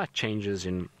slight changes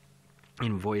in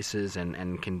voices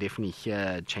and can definitely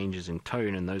hear changes in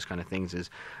tone and those kind of things is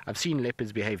I've seen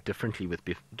leopards behave differently with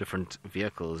different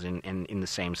vehicles in the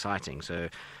same sighting. So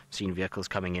I've seen vehicles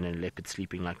coming in and leopards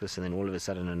sleeping like this, and then all of a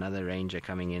sudden another ranger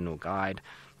coming in or guide,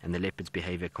 and the leopard's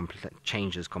behavior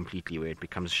changes completely, where it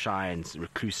becomes shy and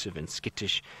reclusive and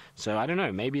skittish. So I don't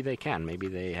know, maybe they can. Maybe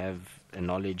they have a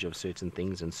knowledge of certain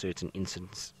things, and certain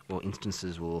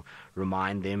instances will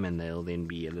remind them, and they'll then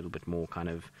be a little bit more kind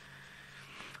of,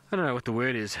 I don't know what the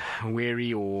word is,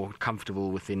 wary or comfortable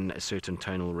within a certain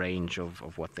tonal range of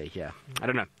what they hear. I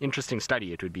don't know. Interesting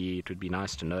study. It would be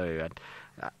nice to know.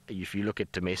 If you look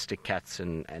at domestic cats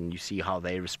and you see how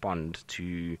they respond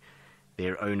to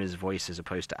their owner's voice as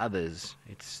opposed to others,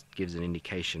 it gives an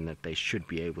indication that they should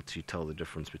be able to tell the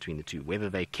difference between the two. Whether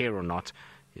they care or not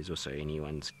is also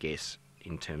anyone's guess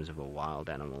in terms of a wild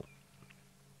animal.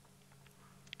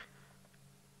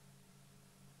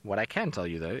 What I can tell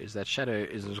you, though, is that Shadow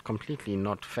is completely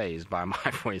not fazed by my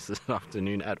voice this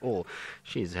afternoon at all.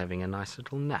 She's having a nice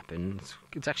little nap, and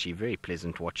it's actually very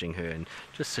pleasant watching her and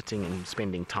just sitting and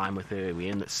spending time with her.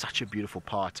 We're in such a beautiful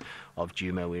part of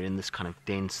Djuma. We're in this kind of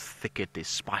dense thicket. There's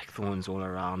spike thorns all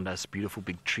around us, beautiful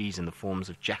big trees in the forms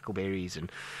of jackleberries,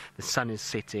 and the sun is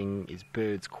setting, there's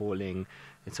birds calling.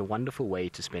 It's a wonderful way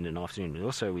to spend an afternoon. And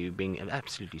also, we're being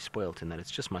absolutely spoilt in that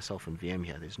it's just myself and VM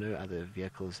here. There's no other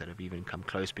vehicles that have even come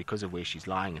close because of where she's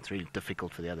lying. It's really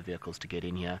difficult for the other vehicles to get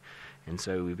in here. And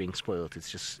so we're being spoilt.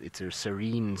 It's a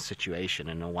serene situation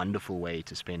and a wonderful way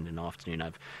to spend an afternoon.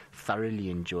 I've thoroughly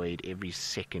enjoyed every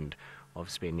second of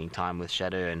spending time with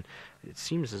Shadow, and it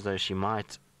seems as though she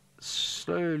might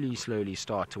slowly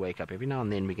start to wake up. Every now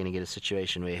and then we're going to get a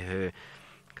situation where her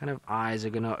kind of eyes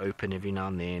are going to open every now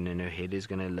and then, and her head is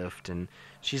going to lift, and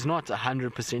she's not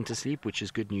 100% asleep, which is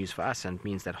good news for us, and it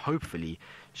means that hopefully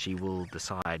she will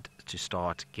decide to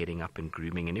start getting up and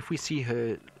grooming. And if we see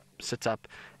her sit up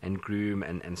and groom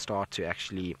and start to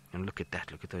actually, and look at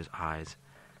those eyes,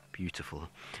 beautiful.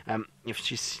 If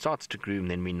she starts to groom,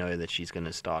 then we know that she's going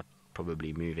to start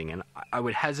probably moving, and I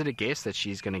would hazard a guess that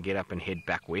she's going to get up and head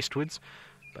back westwards,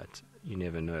 but you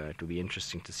never know. It will be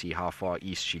interesting to see how far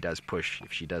east she does push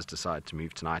if she does decide to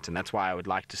move tonight, and that's why I would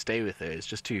like to stay with her, is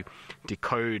just to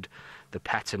decode the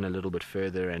pattern a little bit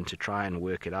further and to try and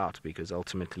work it out, because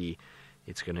ultimately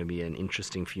it's going to be an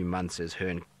interesting few months as her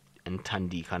and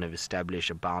Tundi kind of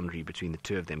establish a boundary between the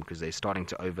two of them, because they're starting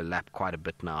to overlap quite a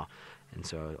bit now. And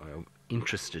so I'm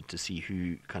interested to see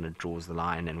who kind of draws the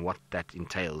line and what that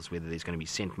entails, whether there's going to be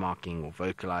scent marking or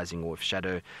vocalizing, or if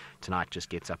Shadow tonight just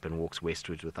gets up and walks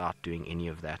westwards without doing any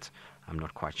of that. I'm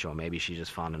not quite sure. Maybe she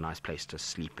just found a nice place to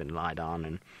sleep and lie down,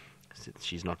 and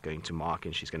she's not going to mark,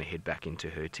 and she's going to head back into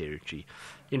her territory.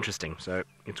 Interesting. So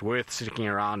it's worth sticking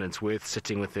around, and it's worth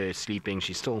sitting with her, sleeping.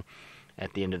 She's still,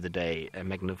 at the end of the day, a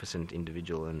magnificent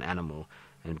individual and animal,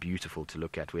 and beautiful to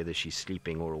look at, whether she's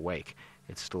sleeping or awake.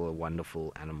 It's still a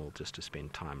wonderful animal just to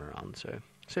spend time around. So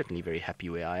certainly very happy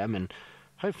where I am, and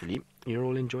hopefully you're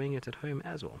all enjoying it at home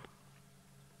as well.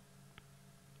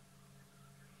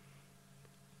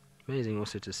 Amazing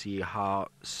also to see how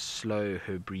slow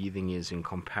her breathing is in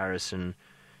comparison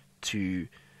to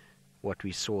what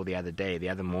we saw the other day. The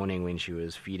other morning when she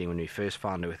was feeding, when we first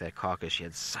found her with that carcass, she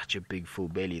had such a big full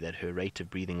belly that her rate of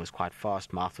breathing was quite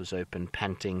fast, mouth was open,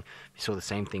 panting. We saw the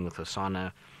same thing with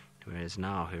Osana, whereas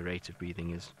now her rate of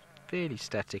breathing is fairly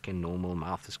static and normal,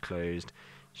 mouth is closed.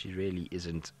 She really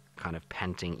isn't kind of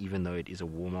panting, even though it is a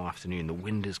warm afternoon. The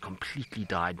wind has completely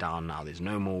died down now. There's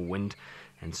no more wind,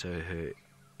 and so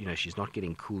her, she's not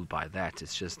getting cooled by that.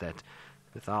 It's just that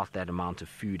without that amount of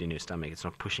food in her stomach, it's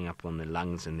not pushing up on the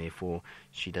lungs, and therefore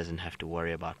she doesn't have to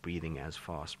worry about breathing as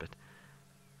fast. But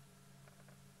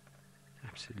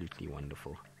Absolutely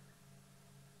wonderful.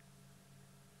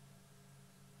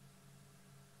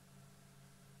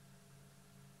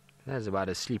 That's about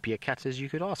as sleepy a cat as you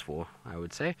could ask for, I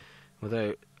would say.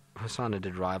 Although Hosanna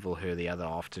did rival her the other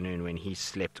afternoon when he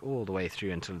slept all the way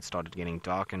through until it started getting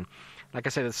dark. And like I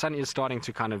said, the sun is starting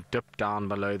to kind of dip down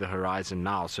below the horizon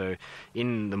now. So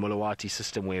in the Mulawati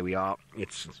system where we are,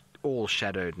 it's all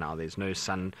shadowed now. There's no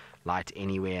sunlight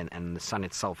anywhere, and the sun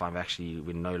itself,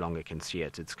 we no longer can see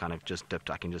it. It's kind of just dipped.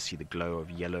 I can just see the glow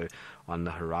of yellow on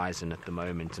the horizon at the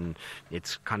moment, and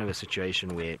it's kind of a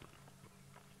situation where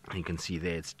you can see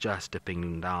there it's just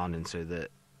dipping down, and so the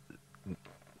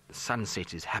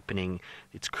sunset is happening,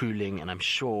 it's cooling, and I'm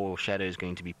sure shadow is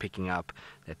going to be picking up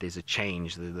that there's a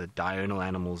change. The diurnal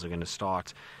animals are going to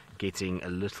start getting a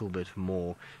little bit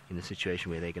more in a situation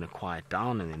where they're going to quiet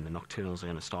down, and then the nocturnals are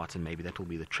going to start, and maybe that will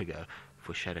be the trigger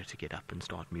for shadow to get up and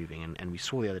start moving. And we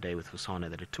saw the other day with Hosanna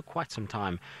that it took quite some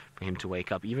time for him to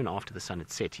wake up. Even after the sun had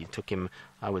set, it took him,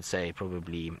 I would say,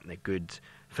 probably a good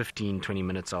 15-20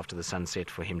 minutes after the sunset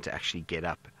for him to actually get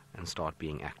up and start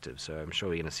being active. So I'm sure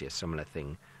we're going to see a similar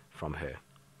thing from her.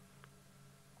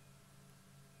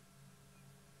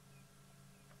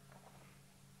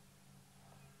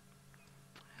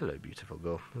 Hello, beautiful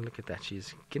girl. Look at that.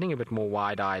 She's getting a bit more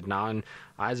wide-eyed now, and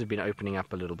eyes have been opening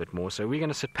up a little bit more. So we're going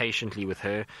to sit patiently with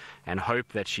her and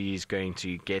hope that she's going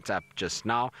to get up just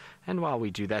now. And while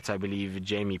we do that, I believe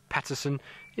Jamie Patterson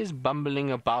is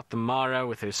bumbling about the Mara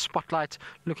with her spotlight,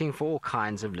 looking for all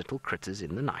kinds of little critters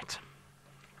in the night.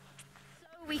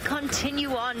 We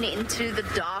continue on into the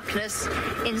darkness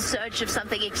in search of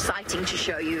something exciting to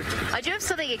show you. I do have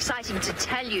something exciting to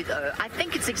tell you, though. I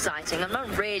think it's exciting. I'm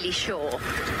not really sure.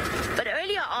 But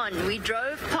earlier on, we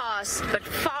drove past, but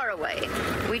far away,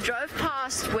 we drove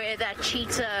past where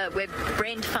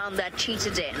Brent found that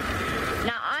cheetah den.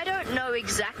 Now, I don't know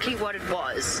exactly what it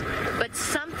was, but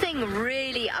something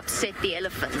really upset the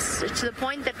elephants, to the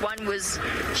point that one was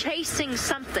chasing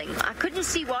something. I couldn't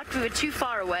see what. We were too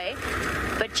far away.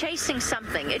 But chasing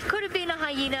something. It could have been a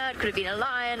hyena, it could have been a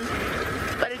lion,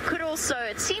 but it could also,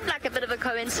 it seemed like a bit of a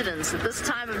coincidence at this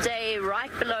time of day,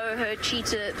 right below her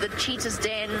the cheetah's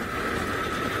den.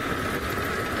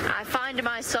 I find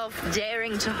myself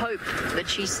daring to hope that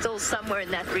she's still somewhere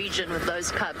in that region with those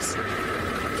cubs.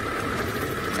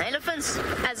 Elephants,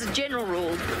 as a general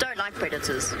rule, don't like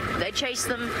predators. They chase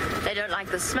them, they don't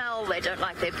like the smell, they don't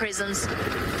like their presence.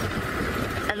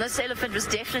 And this elephant was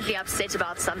definitely upset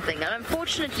about something. And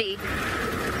unfortunately,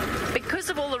 because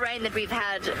of all the rain that we've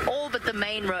had, all but the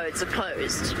main roads are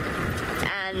closed.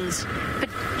 But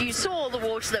you saw all the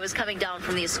water that was coming down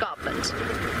from the escarpment.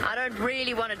 I don't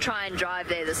really want to try and drive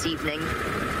there this evening.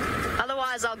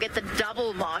 Otherwise, I'll get the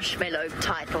double marshmallow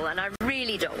title, and I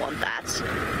really don't want that.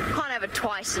 Can't have it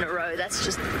twice in a row. That's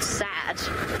just sad.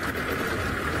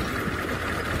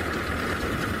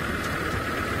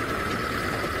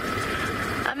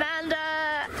 Amanda,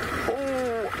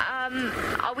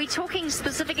 are we talking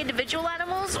specific individual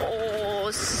animals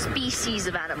or species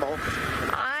of animal?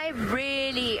 I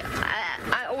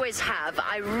always have.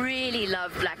 I really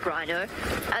love black rhino,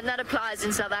 and that applies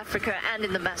in South Africa and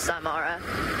in the Maasai Mara.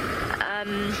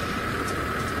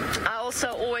 I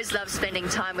also always love spending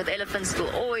time with elephants. It'll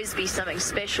always be something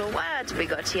special. What have we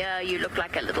got here? You look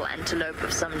like a little antelope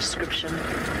of some description.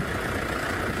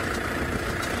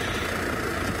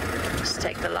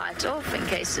 Take the light off in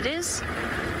case it is.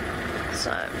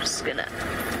 So I'm just gonna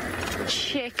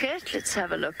check it. Let's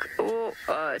have a look. Oh,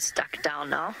 it's ducked down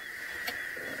now.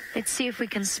 Let's see if we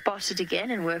can spot it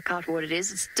again and work out what it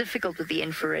is. It's difficult with the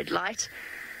infrared light.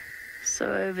 So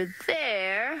over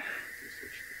there,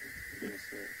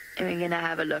 and we're gonna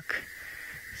have a look.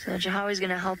 So Jahawi's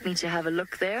gonna help me to have a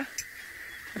look there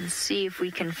and see if we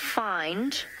can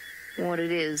find what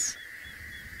it is.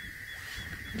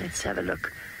 Let's have a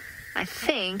look. I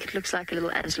think it looks like a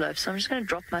little antelope, so I'm just going to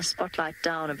drop my spotlight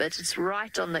down a bit. It's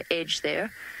right on the edge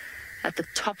there, at the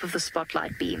top of the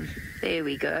spotlight beam. There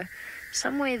we go.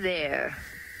 Somewhere there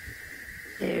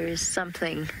is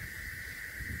something.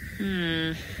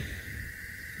 It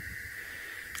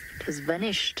has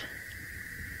vanished.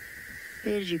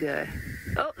 Where did you go?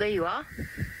 Oh, there you are.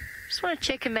 Just want to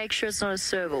check and make sure it's not a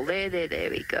serval. There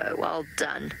we go. Well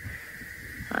done.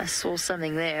 I saw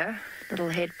something there. Little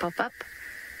head pop up.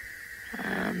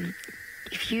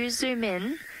 If you zoom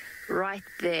in right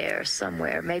there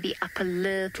somewhere, maybe up a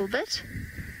little bit,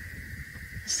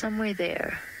 somewhere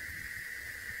there.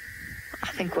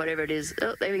 I think whatever it is.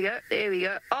 Oh, there we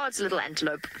go. Oh, it's a little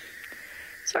antelope.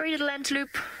 Sorry, little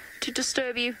antelope, to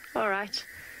disturb you. All right.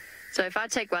 So if I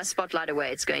take my spotlight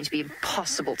away, it's going to be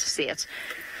impossible to see it.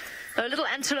 A little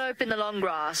antelope in the long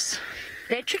grass.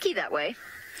 They're tricky that way.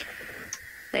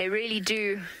 They really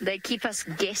do. They keep us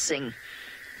guessing.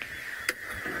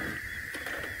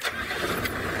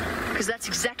 Because that's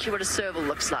exactly what a serval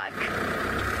looks like.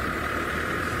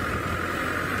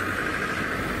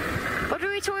 What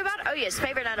were we talking about? Oh yes,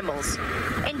 favorite animals.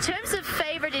 In terms of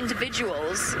favorite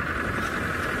individuals,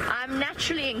 I'm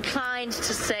naturally inclined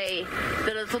to say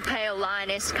the little pale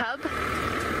lioness cub,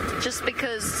 just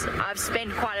because I've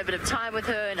spent quite a bit of time with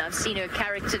her and I've seen her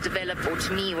character develop, or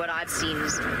to me what I've seen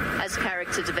as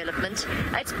character development.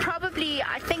 It's probably,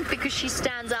 I think, because she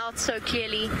stands out so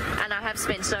clearly and I have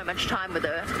spent so much time with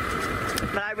her,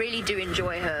 but I really do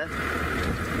enjoy her.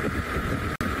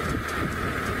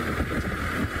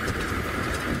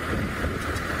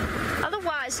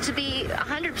 Otherwise, to be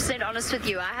 100% honest with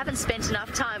you, I haven't spent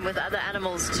enough time with other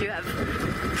animals to have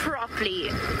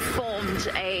properly formed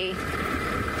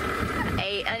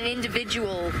an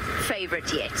individual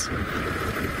favorite yet.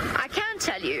 I can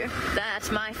tell you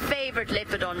that my favorite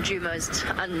leopard on Djuma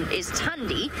is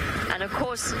Tundi, and of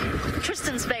course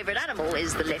Tristan's favorite animal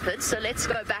is the leopard, so let's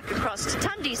go back across to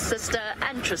Tundi's sister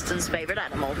and Tristan's favorite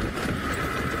animal.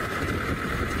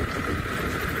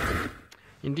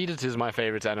 Indeed, it is my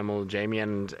favourite animal, Jamie,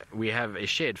 and we have a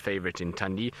shared favourite in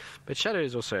Tundi. But Shadow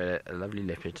is also a lovely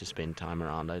leopard to spend time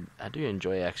around. I do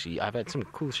enjoy, actually. I've had some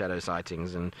cool Shadow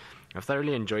sightings, and I've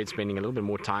thoroughly enjoyed spending a little bit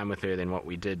more time with her than what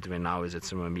we did when I was at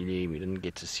Simamili. We didn't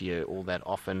get to see her all that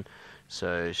often,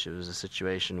 so she was a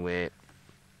situation where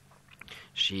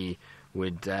she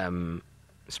would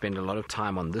spend a lot of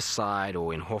time on this side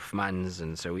or in Hofmann's,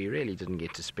 and so we really didn't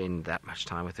get to spend that much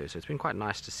time with her. So it's been quite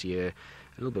nice to see her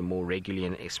a little bit more regularly,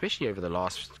 and especially over the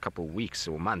last couple of weeks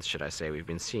or months, should I say, we've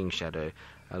been seeing Shadow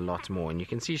a lot more. And you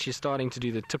can see she's starting to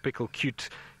do the typical cute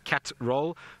cat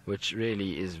roll, which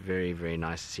really is very, very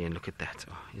nice to see. And look at that.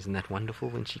 Oh, isn't that wonderful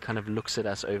when she kind of looks at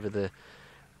us over the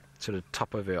sort of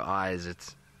top of her eyes?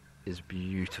 It is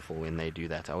beautiful when they do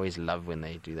that. I always love when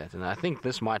they do that. And I think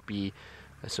this might be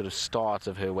a sort of start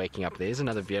of her waking up. There's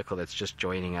another vehicle that's just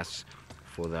joining us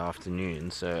for the afternoon,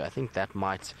 so I think that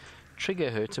might trigger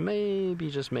her to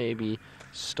maybe, just maybe,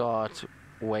 start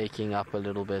waking up a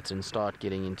little bit and start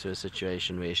getting into a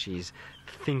situation where she's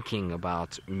thinking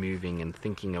about moving and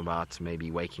thinking about maybe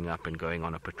waking up and going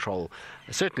on a patrol.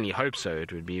 I certainly hope so.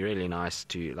 It would be really nice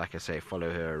to, like I say,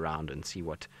 follow her around and see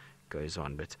what goes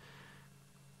on. But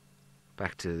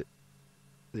back to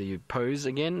the pose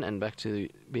again, and back to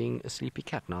being a sleepy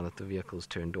cat now that the vehicle's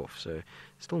turned off. So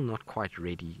still not quite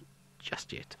ready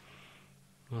just yet.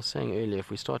 I was saying earlier, if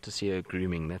we start to see her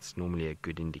grooming, that's normally a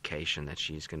good indication that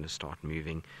she's going to start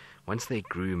moving. Once they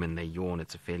groom and they yawn,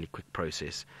 it's a fairly quick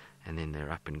process, and then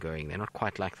they're up and going. They're not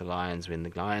quite like the lions. When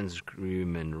the lions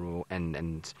groom and roar and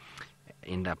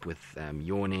end up with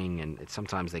yawning, and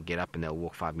sometimes they get up and they'll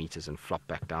walk 5 meters and flop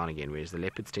back down again, whereas the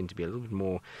leopards tend to be a little bit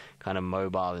more kind of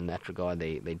mobile in that regard.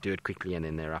 They do it quickly, and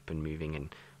then they're up and moving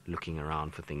and looking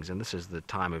around for things. And this is the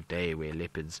time of day where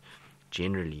leopards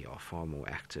generally are far more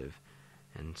active.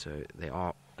 And so they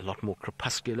are a lot more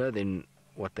crepuscular than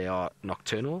what they are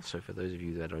nocturnal. So for those of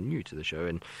you that are new to the show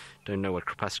and don't know what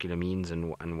crepuscular means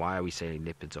and why we say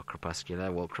leopards are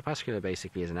crepuscular, well, crepuscular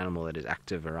basically is an animal that is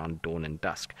active around dawn and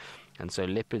dusk. And so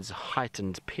leopards'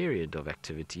 heightened period of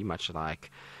activity, much like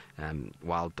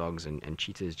wild dogs and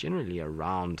cheetahs, generally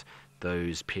around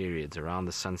those periods, around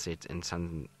the sunset and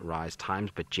sunrise times,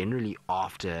 but generally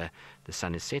after the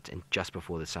sun is set and just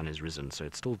before the sun has risen. So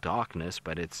it's still darkness,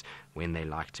 but it's when they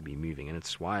like to be moving. And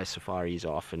it's why safaris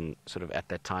are often sort of at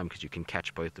that time, because you can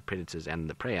catch both the predators and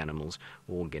the prey animals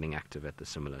all getting active at the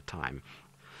similar time.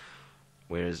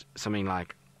 Whereas something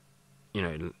like,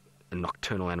 a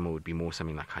nocturnal animal would be more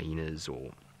something like hyenas or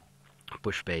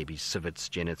bush babies, civets,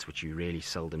 genets, which you really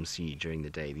seldom see during the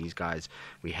day. These guys,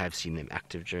 we have seen them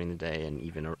active during the day, and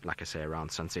even, like I say,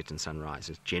 around sunset and sunrise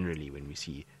is generally when we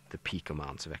see the peak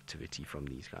amounts of activity from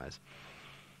these guys.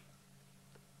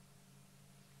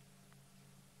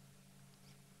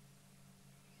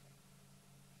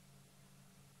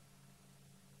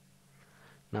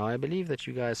 Now, I believe that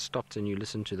you guys stopped and you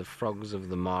listened to the frogs of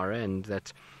the Mara, and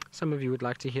that some of you would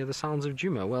like to hear the sounds of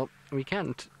Djuma. Well, we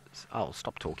can't. I'll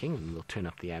stop talking and we'll turn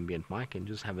up the ambient mic and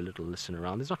just have a little listen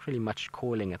around. There's not really much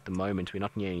calling at the moment. We're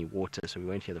not near any water, so we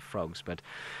won't hear the frogs, but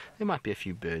there might be a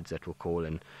few birds that will call,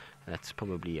 and that's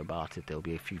probably about it. There'll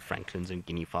be a few francolins and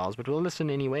guinea fowls, but we'll listen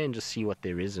anyway and just see what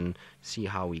there is and see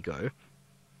how we go.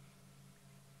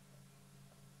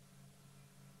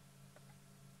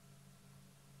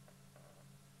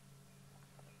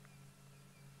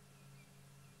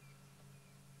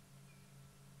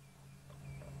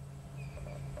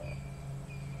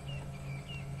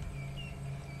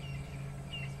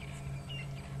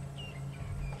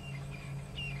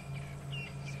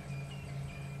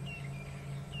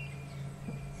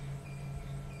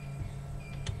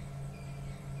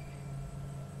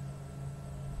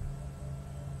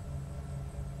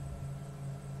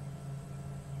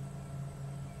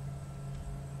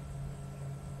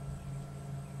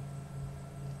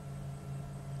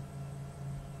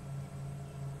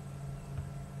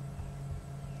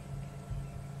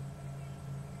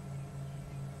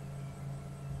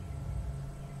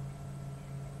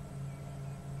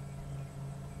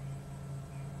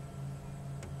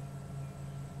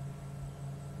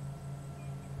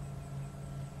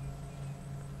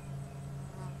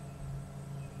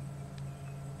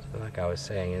 like I was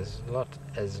saying, is not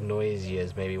as noisy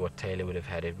as maybe what Taylor would have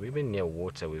had. If we've been near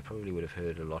water, we probably would have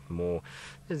heard a lot more.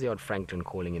 There's the odd francolin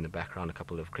calling in the background, a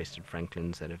couple of crested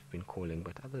francolins that have been calling,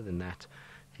 but other than that,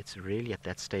 it's really at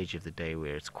that stage of the day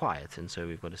where it's quiet, and so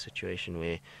we've got a situation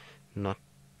where not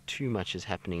too much is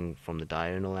happening from the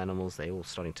diurnal animals. They're all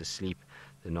starting to sleep.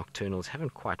 The nocturnals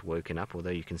haven't quite woken up,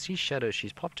 although you can see Shadow.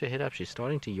 She's popped her head up. She's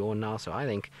starting to yawn now, so I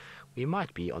think we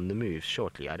might be on the move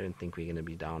shortly. I don't think we're going to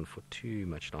be down for too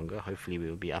much longer. Hopefully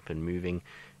we'll be up and moving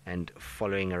and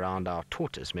following around our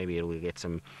tortoise. Maybe it'll get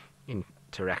some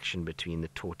interaction between the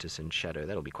tortoise and Shadow.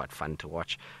 That'll be quite fun to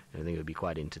watch, and I think it'll be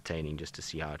quite entertaining just to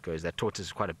see how it goes. That tortoise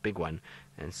is quite a big one,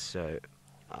 and so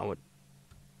I would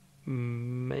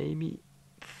maybe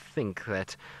think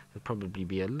that it'll probably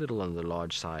be a little on the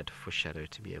large side for Shadow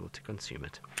to be able to consume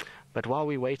it. But while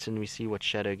we wait and we see what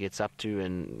Shadow gets up to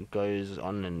and goes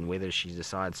on, and whether she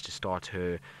decides to start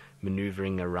her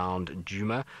maneuvering around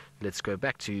Djuma, let's go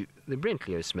back to the Brent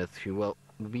Leo Smith, who will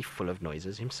be full of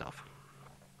noises himself.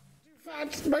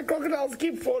 My crocodiles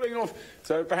keep falling off.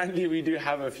 So apparently we do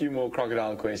have a few more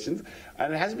crocodile questions,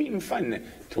 and it has been fun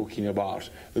talking about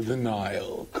the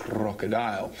Nile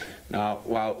crocodile. Now,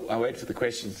 while I wait for the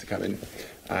questions to come in,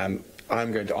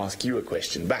 I'm going to ask you a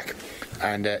question back,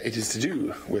 and it is to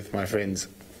do with my friends.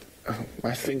 Oh,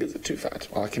 my fingers are too fat.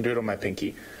 Well, I can do it on my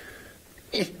pinky.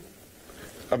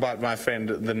 About my friend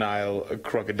the Nile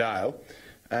crocodile,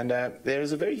 and there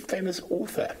is a very famous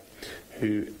author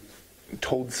who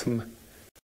told some,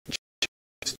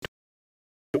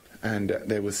 and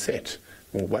there was set,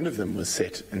 or one of them was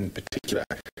set in particular,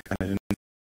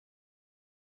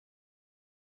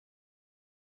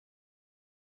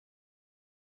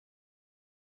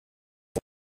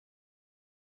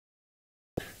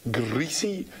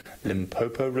 greasy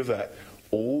Limpopo River,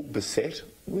 all beset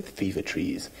with fever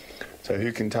trees. So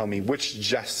who can tell me which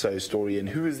Just So story and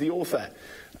who is the author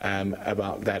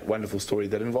about that wonderful story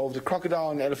that involved a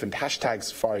crocodile and elephant? Hashtag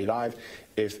Safari Live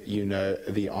if you know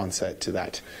the answer to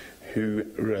that. Who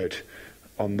wrote,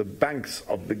 "On the banks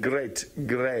of the great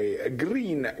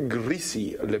green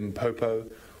greasy Limpopo,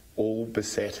 all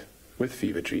beset with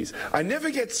fever trees." I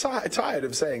never get tired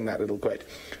of saying that little quote.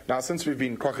 Now, since we've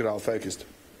been crocodile focused,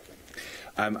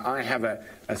 I have a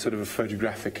sort of a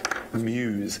photographic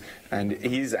muse, and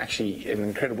he's actually an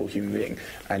incredible human being,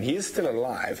 and he is still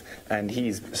alive, and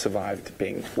he's survived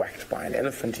being whacked by an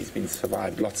elephant. He's been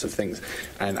survived lots of things,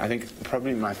 and I think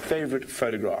probably my favorite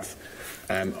photograph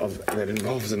that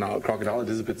involves a Nile crocodile, it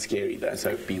is a bit scary though,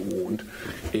 so be warned,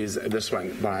 is this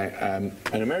one by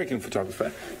an American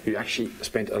photographer who actually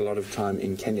spent a lot of time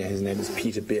in Kenya. His name is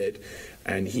Peter Beard,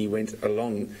 and he went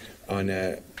along on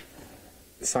a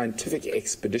scientific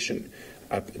expedition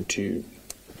up to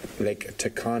Lake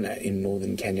Turkana in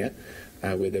northern Kenya,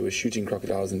 where they were shooting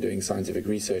crocodiles and doing scientific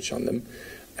research on them,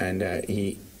 and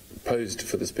he posed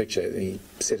for this picture. He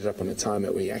set it up on a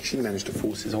timer where he actually managed to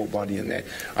force his whole body in there.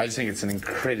 I just think it's an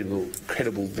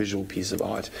incredible visual piece of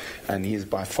art, and he is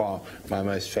by far my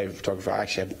most favorite photographer. I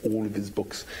actually have all of his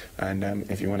books, and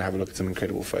if you want to have a look at some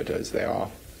incredible photos, they are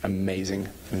amazing.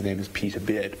 His name is Peter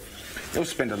Beard. He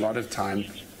also spent a lot of time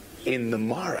in the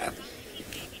Mara.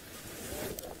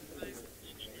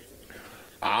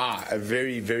 A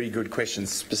very, very good question,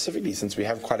 specifically since we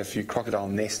have quite a few crocodile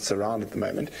nests around at the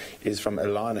moment, is from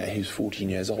Alana, who's 14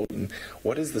 years old. And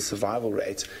what is the survival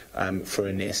rate for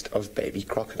a nest of baby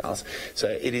crocodiles? So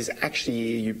it is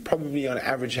actually, you probably on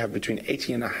average have between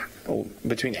 80 and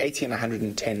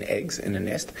 110 eggs in a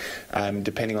nest,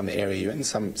 depending on the area you're in,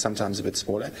 sometimes a bit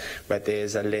smaller, but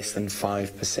there's a less than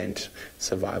 5%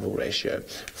 survival ratio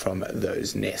from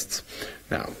those nests.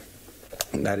 Now,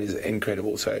 that is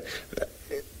incredible. So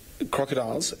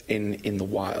crocodiles in the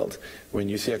wild, when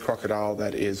you see a crocodile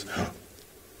that is,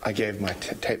 I gave my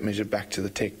tape measure back to the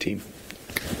tech team,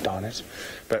 darn it,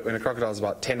 but when a crocodile is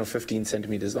about 10 or 15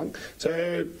 centimeters long,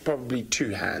 so probably 2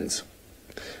 hands,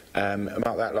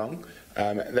 about that long,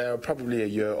 they're probably a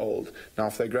year old. Now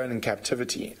if they're grown in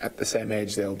captivity at the same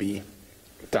age, they'll be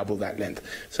double that length.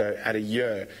 So at a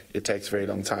year, it takes a very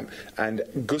long time. And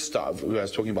Gustav, who I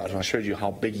was talking about, and I showed you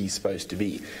how big he's supposed to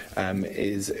be,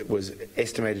 was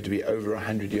estimated to be over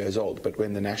 100 years old. But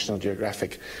when the National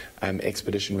Geographic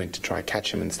expedition went to try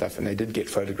catch him and stuff, and they did get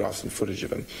photographs and footage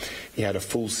of him, he had a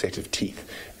full set of teeth.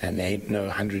 And they ain't no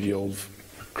 100-year-old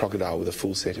crocodile with a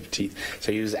full set of teeth.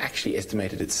 So he was actually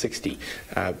estimated at 60,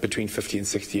 between 50 and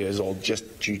 60 years old,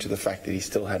 just due to the fact that he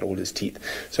still had all his teeth.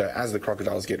 So as the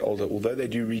crocodiles get older, although they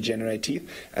do regenerate teeth,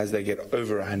 as they get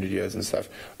over 100 years and stuff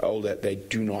older, they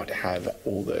do not have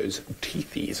all those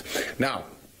teethies. Now,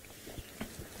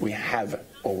 we have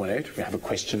a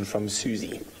question from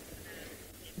Susie.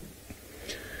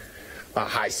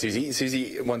 Hi, Susie.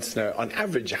 Susie wants to know, on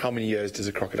average, how many years does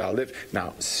a crocodile live?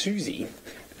 Now, Susie,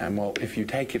 well, if you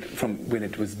take it from when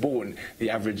it was born, the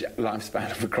average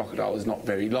lifespan of a crocodile is not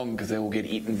very long because they all get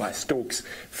eaten by storks,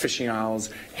 fishing owls,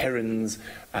 herons,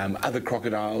 other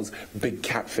crocodiles, big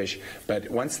catfish.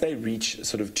 But once they reach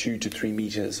sort of 2 to 3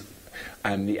 meters,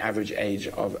 the average age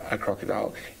of a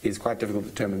crocodile is quite difficult to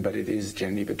determine, but it is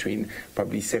generally between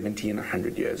probably 70 and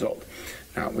 100 years old.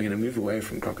 Now, we're going to move away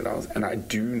from crocodiles, and I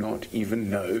do not even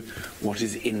know what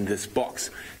is in this box.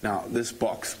 Now, this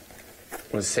box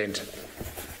was sent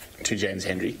to James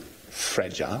Henry,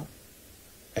 fragile.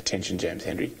 Attention, James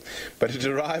Henry. But it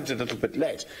arrived a little bit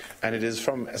late, and it is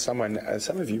from someone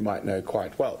some of you might know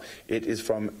quite well. It is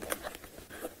from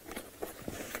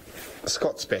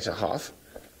Scott's better half,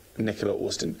 Nicola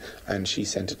Austin, and she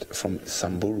sent it from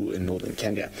Samburu in northern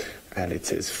Kenya. And it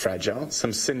says, fragile,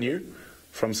 some sinew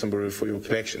from Samburu for your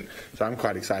collection. So I'm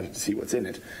quite excited to see what's in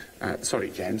it. Sorry,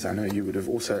 James, I know you would have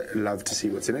also loved to see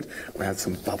what's in it. We have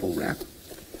some bubble wrap.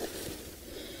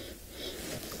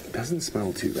 Doesn't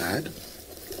smell too bad.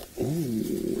 Ooh,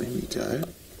 there we go.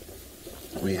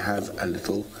 We have a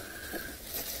little...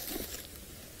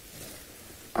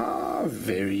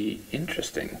 very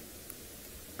interesting.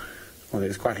 Well,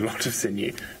 there's quite a lot of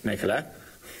sinew, Nicola.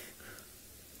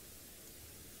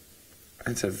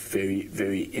 It's a very,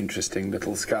 very interesting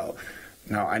little skull.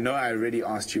 Now, I know I already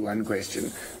asked you one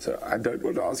question, so I don't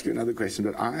want to ask you another question,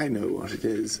 but I know what it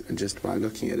is just by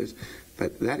looking at it.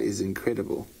 But that is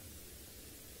incredible.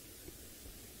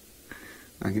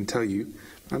 I can tell you,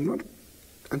 I'm not,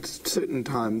 at certain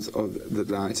times of the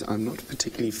night, I'm not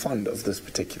particularly fond of this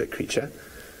particular creature.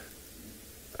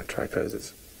 I'll try to close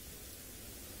it.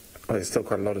 Oh, there's still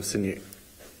quite a lot of sinew.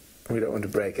 We don't want to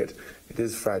break it. It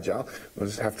is fragile. We'll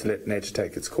just have to let nature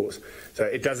take its course. So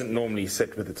it doesn't normally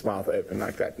sit with its mouth open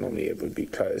like that. Normally it would be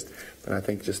closed. But I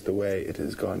think just the way it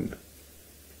has gone,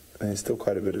 there's still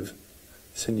quite a bit of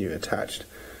sinew attached.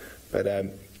 But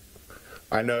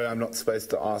I know I'm not supposed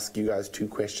to ask you guys 2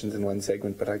 questions in one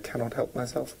segment, but I cannot help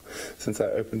myself since I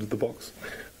opened the box.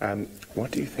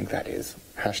 What do you think that is?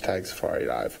 Hashtag Safari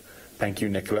Live. Thank you,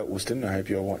 Nicola Austin. I hope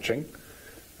you're watching.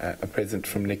 A present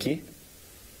from Nikki.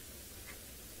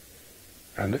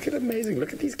 And look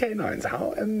at these canines.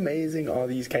 How amazing are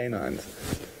these canines?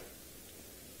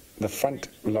 The front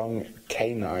long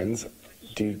canines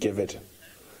do give it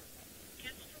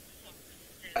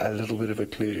a little bit of a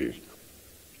clue.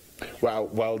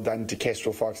 Well done to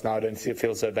Kestrel Fox. Now I don't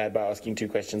feel so bad by asking 2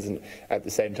 questions at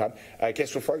the same time.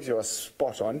 Kestrel Fox, you are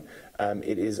spot on.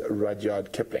 It is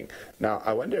Rudyard Kipling. Now,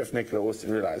 I wonder if Nicola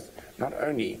Austin realized not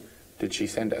only did she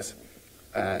send us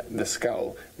the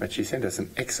skull, but she sent us an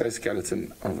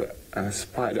exoskeleton of a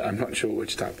spider. I'm not sure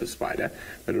which type of spider,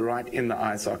 but right in the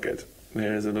eye socket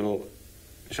there is a little...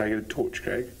 Should I get a torch,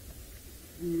 Craig?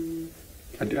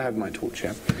 I do have my torch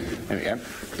here. There we go.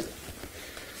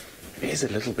 It is a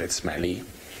little bit smelly.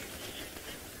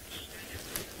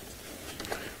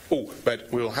 Oh, but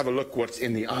we'll have a look what's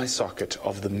in the eye socket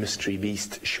of the mystery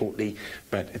beast shortly.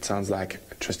 But it sounds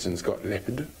like Tristan's got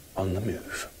leopard on the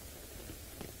move.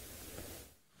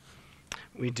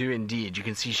 We do indeed. You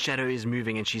can see Shadow is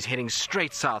moving and she's heading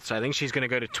straight south. So I think she's going to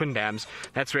go to Twin Dams.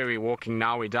 That's where we're walking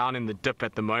now. We're down in the dip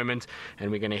at the moment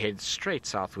and we're going to head straight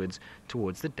southwards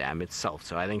towards the dam itself.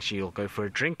 So I think she'll go for a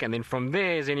drink and then from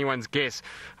there is anyone's guess.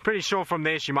 Pretty sure from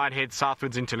there she might head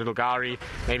southwards into Little Gowrie,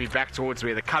 maybe back towards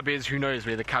where the cub is. Who knows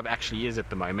where the cub actually is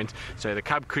at the moment. So the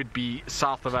cub could be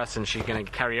south of us and she's going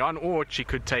to carry on, or she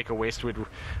could take a westward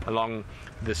along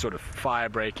the sort of fire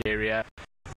break area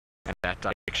in that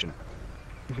direction.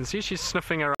 You can see she's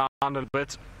sniffing around a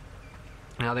bit.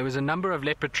 Now there was a number of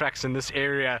leopard tracks in this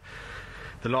area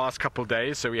the last couple of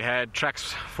days. So we had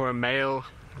tracks for a male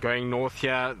going north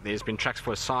here. There's been tracks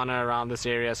for a sana around this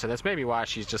area. So that's maybe why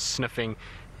she's just sniffing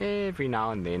every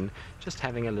now and then, just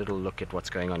having a little look at what's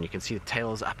going on. You can see the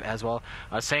tails up as well.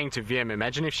 I was saying to Wiem,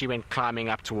 imagine if she went climbing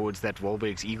up towards that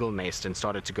Wahlberg's eagle nest and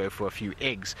started to go for a few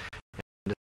eggs.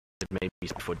 Maybe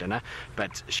for dinner,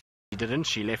 but she didn't.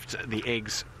 She left the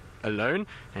eggs alone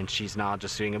and she's now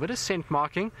just doing a bit of scent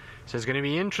marking. So it's going to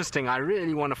be interesting. I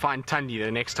really want to find Tundi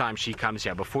the next time she comes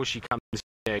here, before she comes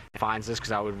here finds this,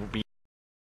 because I would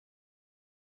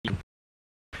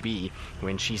be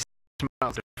when she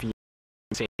smells the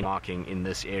scent marking in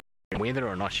this area. Whether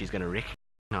or not she's going to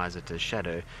recognize it as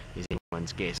Shadow is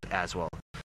anyone's guess as well.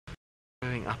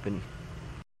 Going up, and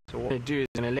so what we're going to do is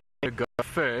going to let her go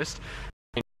first.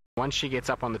 Once she gets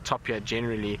up on the top here,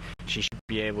 generally we should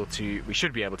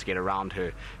be able to get around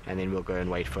her, and then we'll go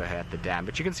and wait for her at the dam.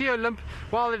 But you can see her limp,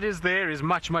 while it is there, is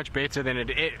much better than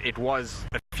it was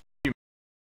a few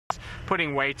minutes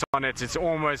putting weight on it. It's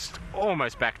almost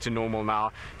back to normal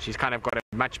now. She's kind of got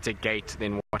a much better gait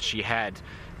than what she had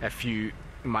a few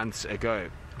months ago.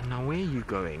 Now, where are you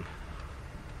going?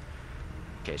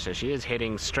 Okay, so she is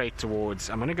heading straight towards...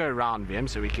 I'm going to go around them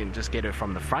so we can just get her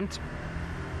from the front.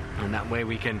 And that way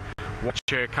we can watch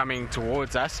her coming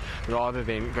towards us rather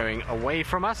than going away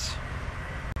from us.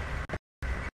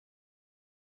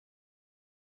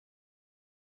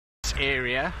 This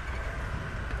area.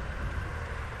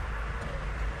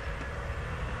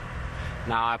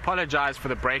 Now, I apologize for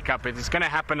the breakup. It's going to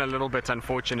happen a little bit,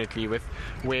 unfortunately, with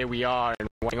where we are and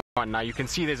what's going on. Now, you can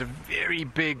see there's a very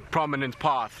big, prominent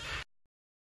path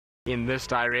in this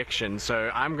direction.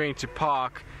 So I'm going to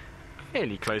park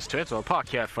fairly close to it. So I'll park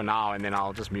here for now, and then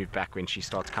I'll just move back when she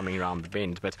starts coming around the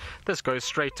bend. But this goes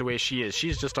straight to where she is.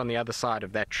 She's just on the other side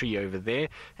of that tree over there,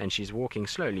 and she's walking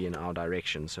slowly in our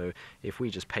direction. So if we're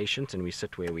just patient and we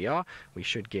sit where we are, we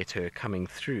should get her coming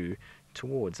through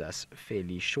towards us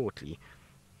fairly shortly,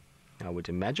 I would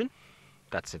imagine.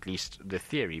 That's at least the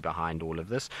theory behind all of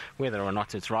this. Whether or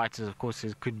not it's right, of course,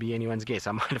 it could be anyone's guess.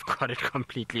 I might have got it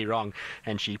completely wrong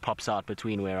and she pops out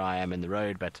between where I am and the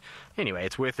road. But anyway,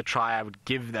 it's worth a try. I would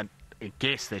give that a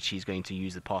guess that she's going to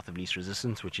use the path of least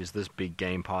resistance, which is this big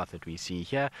game path that we see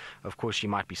here. Of course, she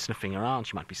might be sniffing around,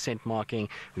 she might be scent marking.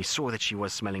 We saw that she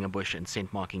was smelling a bush and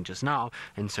scent marking just now,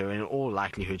 and so in all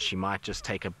likelihood she might just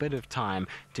take a bit of time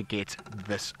to get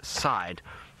this side.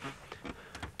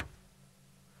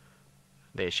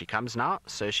 There she comes now,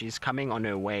 so she's coming on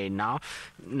her way now.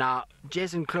 Now,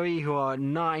 Jez and Chloe, who are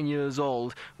 9 years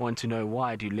old, want to know,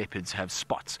 why do leopards have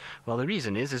spots? Well, the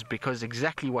reason is because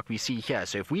exactly what we see here.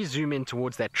 So if we zoom in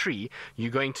towards that tree, you're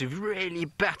going to really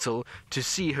battle to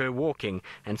see her walking.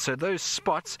 And so those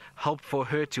spots help for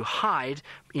her to hide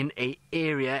in an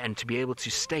area and to be able to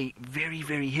stay very,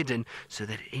 very hidden, so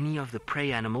that any of the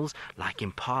prey animals, like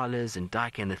impalas and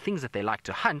duiker and the things that they like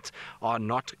to hunt, are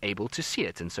not able to see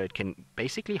it. And so it can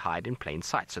basically hide in plain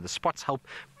sight. So the spots help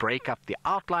break up the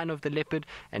outline of the leopard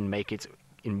and make it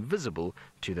invisible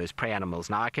to those prey animals.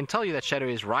 Now, I can tell you that Shadow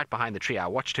is right behind the tree. I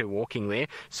watched her walking there,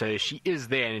 so she is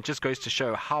there, and it just goes to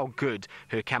show how good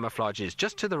her camouflage is.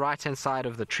 Just to the right hand side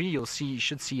of the tree, you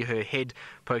should see her head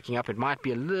poking up. It might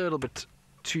be a little bit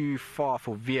too far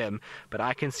for VM, but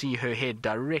I can see her head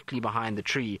directly behind the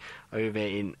tree over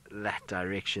in that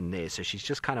direction there. So she's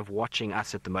just kind of watching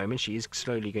us at the moment. She is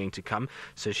slowly going to come,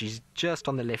 so she's just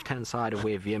on the left hand side of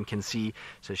where VM can see,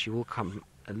 so she will come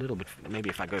a little bit. Maybe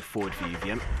if I go forward for you,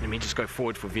 VM, let me just go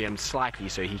forward for VM slightly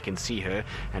so he can see her,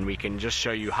 and we can just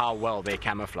show you how well they're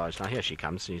camouflaged. Now here she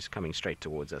comes. She's coming straight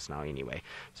towards us now anyway.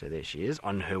 So there she is,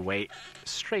 on her way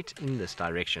straight in this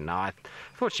direction. Now, I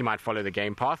thought she might follow the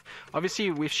game path. Obviously,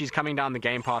 if she's coming down the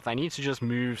game path, I need to just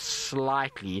move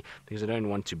slightly because I don't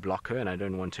want to block her and I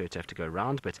don't want her to have to go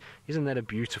around. But isn't that a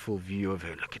beautiful view of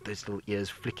her? Look at those little ears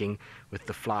flicking with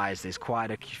the flies. There's quite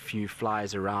a few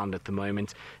flies around at the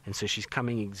moment, and so she's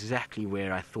coming exactly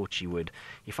where I thought she would.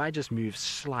 If I just move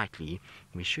slightly,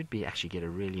 we should be actually get a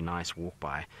really nice walk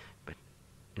by. But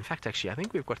in fact, actually, I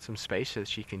think we've got some space so that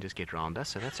she can just get around us,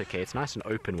 so that's okay. It's nice and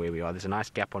open where we are. There's a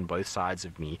nice gap on both sides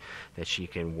of me that she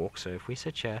can walk. So if we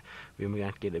sit here, we're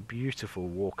going to get a beautiful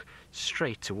walk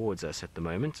straight towards us at the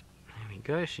moment. There we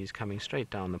go. She's coming straight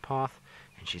down the path,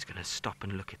 and she's going to stop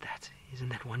and look at that. Isn't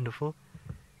that wonderful?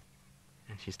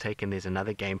 And she's taken, there's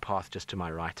another game path just to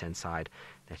my right hand side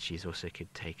that she's also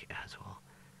could take as well.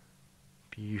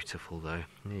 Beautiful though.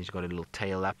 And she's got a little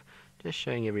tail up, just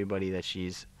showing everybody that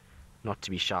she's not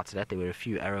to be shouted at. There were a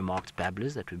few arrow marked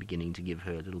babblers that were beginning to give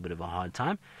her a little bit of a hard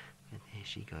time. And there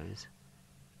she goes.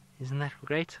 Isn't that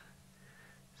great?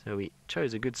 So we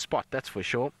chose a good spot, that's for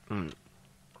sure.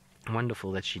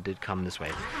 Wonderful that she did come this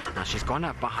way. Now she's gone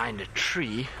up behind a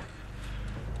tree.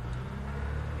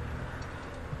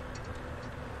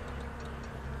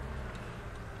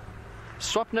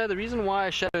 Swapna, the reason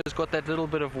why Shadow's got that little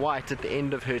bit of white at the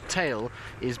end of her tail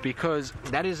is because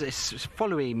that is a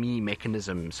following me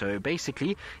mechanism. So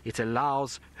basically it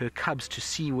allows her cubs to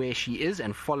see where she is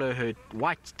and follow her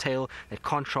white tail that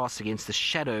contrasts against the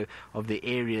shadow of the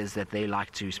areas that they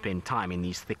like to spend time in,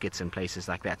 these thickets and places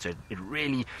like that. So it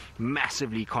really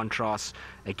massively contrasts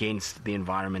against the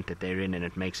environment that they're in, and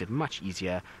it makes it much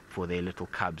easier for their little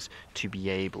cubs to be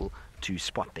able to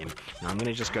spot them. Now I'm going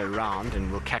to just go around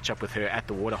and we'll catch up with her at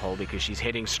the waterhole because she's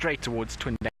heading straight towards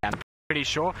Twin Dam. I'm pretty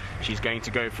sure she's going to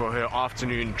go for her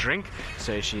afternoon drink,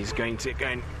 so she's going to go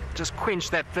and just quench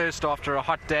that thirst after a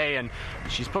hot day, and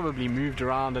she's probably moved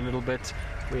around a little bit.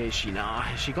 Where is she now?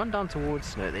 Has she gone down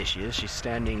towards... No, there she is. She's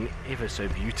standing ever so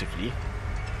beautifully.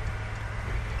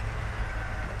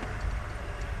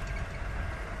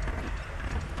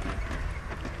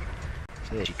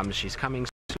 So there she comes. She's coming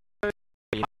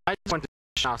slowly. I just want to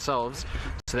position ourselves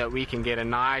so that we can get a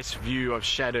nice view of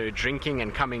Shadow drinking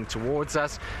and coming towards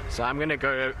us. So I'm going to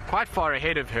go quite far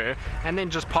ahead of her and then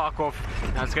just park off.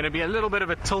 Now it's going to be a little bit of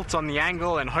a tilt on the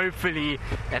angle, and hopefully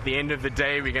at the end of the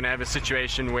day we're going to have a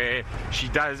situation where she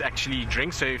does actually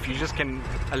drink. So if you just can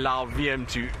allow VM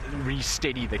to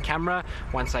re-steady the camera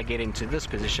once I get into this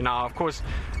position. Now of course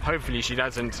hopefully she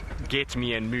doesn't get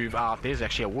me and move out. There's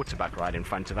actually a water buck right in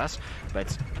front of us,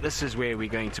 but this is where we're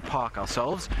going to park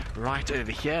ourselves, right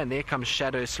over here, and there comes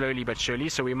Shadow slowly but surely.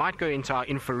 So we might go into our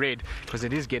infrared because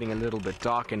it is getting a little bit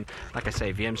dark, and like I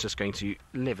say, VM's just going to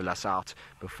level us out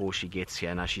before she gets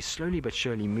here. Now she's slowly but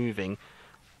surely moving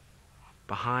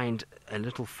behind a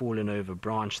little fallen over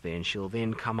branch there, and she'll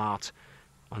then come out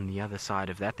on the other side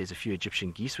of that. There's a few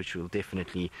Egyptian geese which will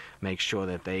definitely make sure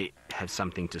that they have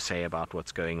something to say about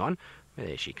what's going on.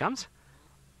 There she comes,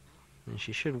 and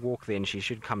she should walk there, and she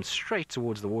should come straight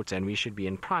towards the water, and we should be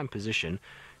in prime position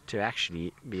to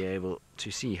actually be able to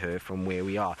see her from where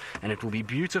we are. And it will be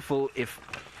beautiful if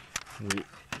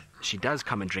she does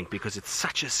come and drink, because it's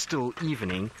such a still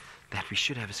evening that we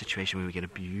should have a situation where we get a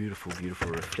beautiful, beautiful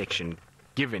reflection,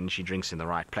 given she drinks in the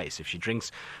right place. If she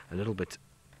drinks a little bit,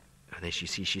 there she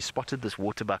sees, she spotted this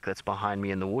water buck that's behind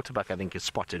me, and the water buck I think has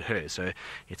spotted her. So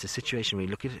it's a situation where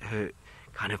you look at her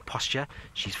kind of posture.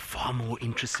 She's far more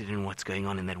interested in what's going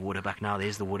on in that water buck. Now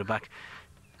there's the water buck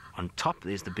on top,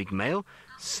 there's the big male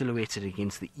silhouetted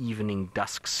against the evening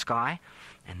dusk sky,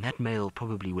 and that male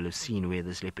probably will have seen where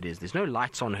this leopard is. There's no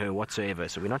lights on her whatsoever,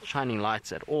 so we're not shining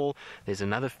lights at all. There's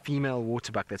another female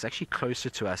waterbuck that's actually closer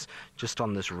to us, just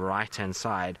on this right hand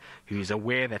side, who's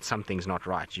aware that something's not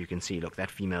right. You can see, look,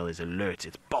 that female is alert,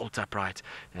 it's bolt upright,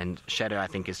 and Shadow I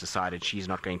think has decided she's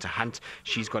not going to hunt.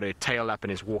 She's got her tail up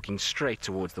and is walking straight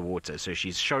towards the water, so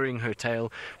she's showing her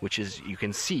tail, which is, you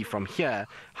can see from here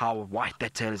how white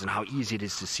that tail is and how easy it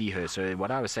is to see her. So what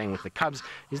I was saying with the cubs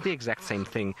is the exact same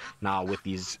thing now with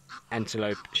these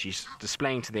antelope. She's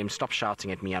displaying to them, stop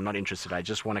shouting at me, I'm not interested, I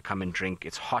just want to come and drink,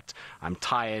 it's hot, I'm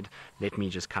tired, let me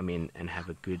just come in and have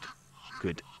a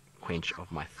good quench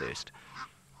of my thirst.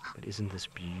 But isn't this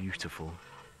beautiful?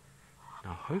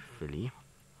 Now hopefully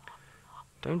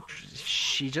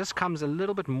she just comes a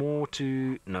little bit more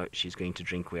to, no, she's going to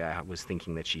drink where I was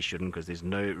thinking that she shouldn't, because there's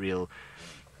no real,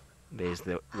 there's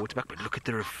the waterbuck, but look at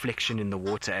the reflection in the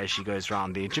water as she goes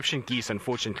round. The Egyptian geese,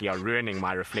 unfortunately, are ruining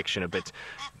my reflection a bit,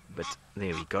 but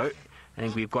there we go. I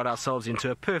think we've got ourselves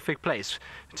into a perfect place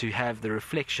to have the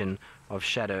reflection of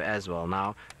Shadow as well.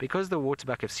 Now, because the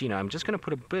waterbuck have seen her, I'm just going to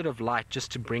put a bit of light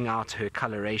just to bring out her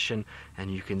coloration,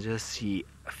 and you can just see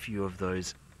a few of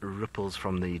those ripples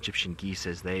from the Egyptian geese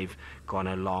as they've gone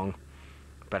along.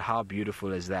 But how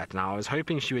beautiful is that? Now, I was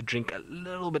hoping she would drink a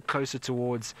little bit closer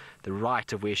towards the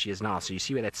right of where she is now. So you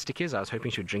see where that stick is? I was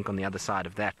hoping she would drink on the other side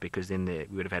of that, because then we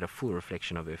would have had a full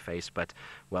reflection of her face. But,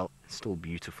 well, it's still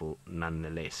beautiful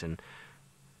nonetheless. And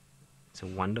it's a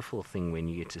wonderful thing when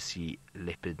you get to see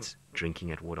leopards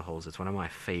drinking at waterholes. It's one of my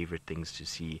favorite things to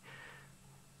see.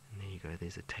 And there you go.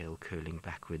 There's a tail curling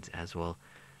backwards as well.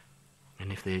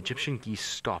 And if the Egyptian geese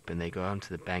stop and they go onto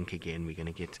the bank again, we're going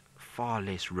to get far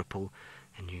less ripple,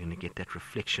 and you're going to get that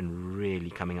reflection really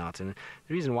coming out. And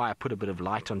the reason why I put a bit of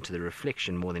light onto the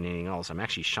reflection more than anything else, I'm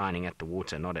actually shining at the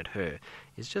water, not at her,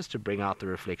 is just to bring out the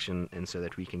reflection, and so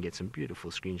that we can get some beautiful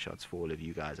screenshots for all of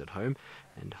you guys at home,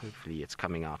 and hopefully it's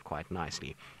coming out quite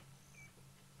nicely.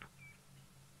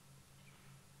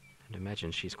 And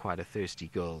imagine she's quite a thirsty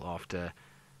girl after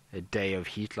a day of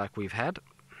heat like we've had.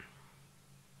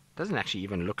 Doesn't actually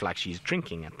even look like she's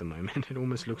drinking at the moment. It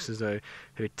almost looks as though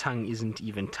her tongue isn't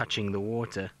even touching the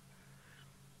water.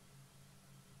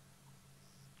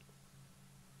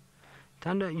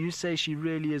 Tanda, you say she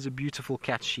really is a beautiful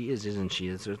cat. She is, isn't she?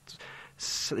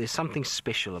 There's something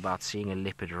special about seeing a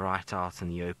leopard right out in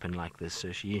the open like this.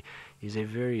 So she is a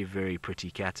very, very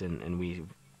pretty cat, and we're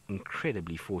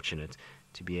incredibly fortunate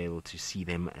to be able to see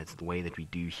them as the way that we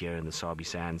do here in the Sabi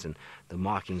Sands. And the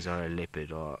markings of a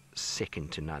leopard are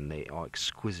second to none. They are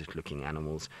exquisite looking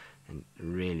animals and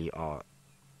really are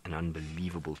an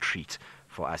unbelievable treat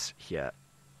for us here.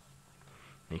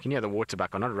 You can hear the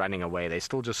waterbuck are not running away, they're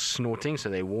still just snorting, so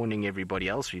they're warning everybody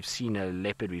else. We've seen a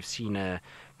leopard, we've seen a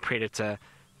predator,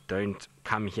 don't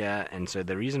come here. And so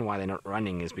the reason why they're not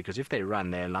running is because if they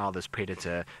run, they allow this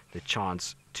predator the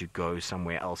chance to go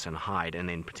somewhere else and hide, and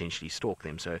then potentially stalk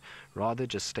them. So rather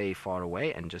just stay far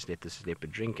away and just let this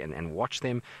leopard drink and watch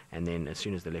them, and then as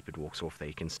soon as the leopard walks off,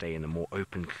 they can stay in the more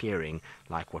open clearing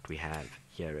like what we have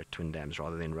here at Twin Dams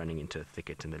rather than running into a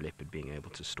thicket and the leopard being able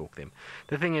to stalk them.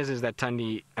 The thing is that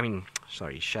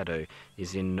Shadow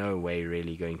is in no way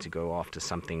really going to go after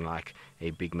something like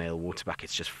a big male waterbuck.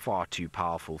 It's just far too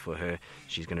powerful for her.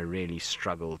 She's going to really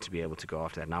struggle to be able to go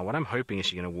after that. Now what I'm hoping is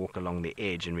she's going to walk along the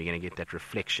edge and we're going to get that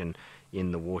reflection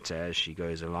in the water as she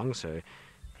goes along. So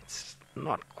it's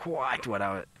not quite what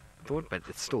I thought, but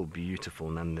it's still beautiful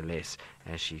nonetheless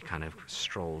as she kind of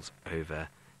strolls over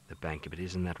the bank. But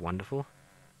isn't that wonderful?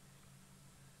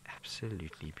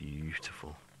 Absolutely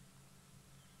beautiful.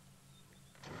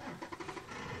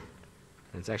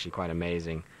 It's actually quite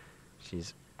amazing.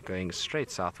 She's going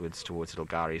straight southwards towards Little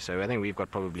Gari, so I think we've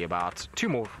got probably about 2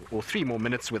 more or 3 more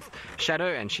minutes with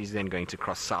Shadow, and she's then going to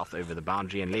cross south over the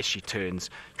boundary unless she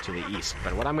turns to the east.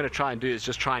 But what I'm going to try and do is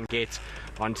just try and get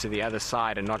onto the other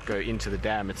side and not go into the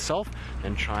dam itself,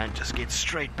 and try and just get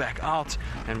straight back out,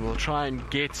 and we'll try and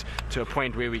get to a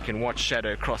point where we can watch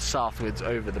Shadow cross southwards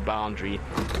over the boundary.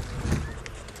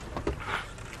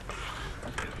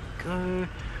 Go.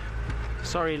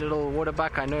 Sorry, little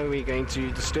waterbuck, I know we're going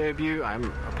to disturb you. I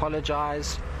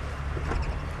apologize.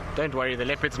 Don't worry, the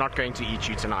leopard's not going to eat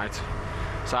you tonight.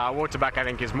 So our waterbuck, I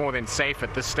think, is more than safe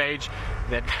at this stage.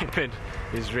 That leopard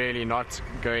is really not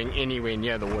going anywhere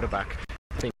near the waterbuck.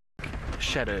 I think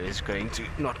Shadow is going to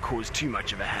not cause too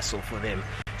much of a hassle for them.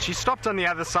 She stopped on the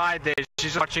other side there.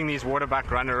 She's watching these waterbuck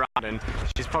run around, and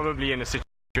she's probably in a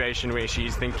situation where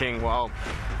she's thinking, well,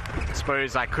 I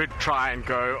suppose I could try and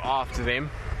go after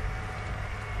them.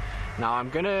 Now I'm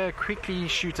going to quickly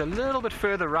shoot a little bit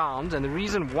further round, and the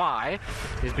reason why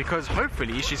is because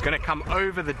hopefully she's going to come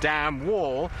over the dam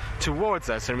wall towards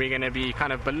us, and we're going to be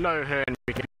kind of below her and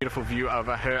we get a beautiful view of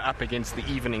her up against the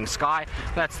evening sky.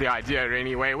 That's the idea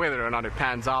anyway. Whether or not it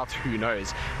pans out, who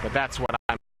knows, but that's what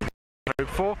I'm hope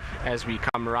for as we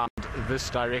come around this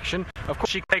direction. Of course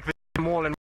she can take the wall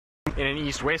in an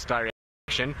east-west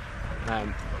direction.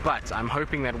 But I'm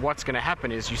hoping that what's going to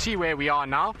happen is, you see where we are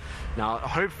now. Now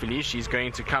hopefully she's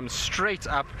going to come straight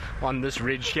up on this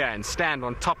ridge here and stand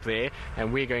on top there,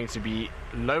 and we're going to be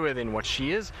lower than what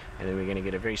she is, and then we're going to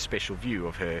get a very special view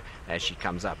of her as she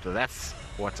comes up. So that's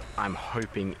what I'm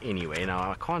hoping anyway.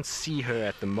 Now I can't see her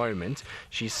at the moment.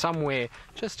 She's somewhere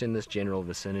just in this general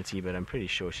vicinity, but I'm pretty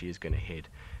sure she is going to head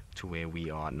to where we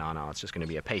are now. Now it's just going to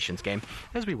be a patience game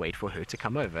as we wait for her to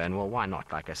come over, and well, why not?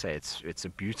 Like I say, it's a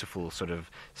beautiful sort of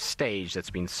stage that's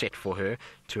been set for her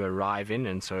to arrive in,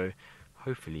 and so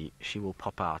hopefully she will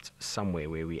pop out somewhere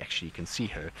where we actually can see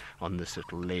her on this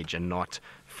little ledge and not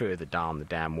further down the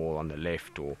dam wall on the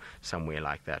left or somewhere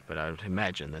like that. But I would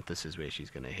imagine that this is where she's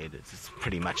going to head. It's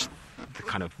pretty much the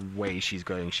kind of way she's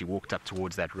going. She walked up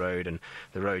towards that road, and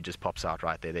the road just pops out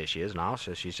right there. There she is now.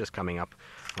 So she's just coming up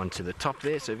onto the top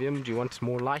there. So Wiem, do you want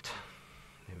more light?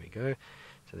 There we go.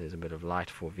 So there's a bit of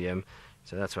light for Wiem.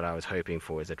 So that's what I was hoping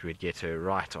for, is that we'd get her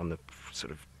right on the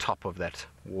sort of top of that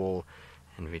wall,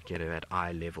 and we'd get her at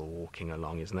eye level walking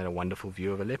along. Isn't that a wonderful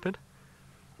view of a leopard?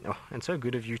 Oh, and so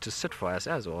good of you to sit for us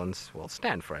as well, and well,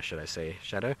 stand for us, should I say,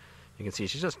 Shadow. You can see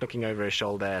she's just looking over her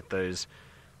shoulder at those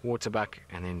waterbuck,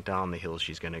 and then down the hill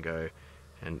she's going to go,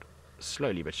 and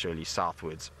slowly but surely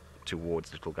southwards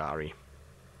towards Little Gari.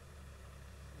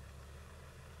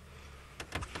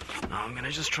 Now I'm going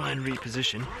to just try and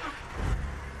reposition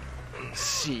and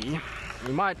see.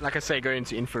 We might, like I say, go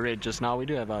into infrared just now. We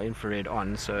do have our infrared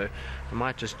on, so I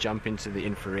might just jump into the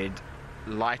infrared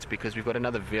light because we've got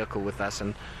another vehicle with us,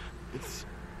 and it's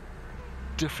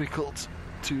difficult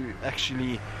to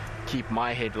actually keep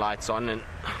my headlights on, and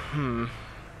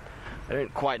I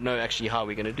don't quite know actually how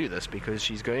we're going to do this because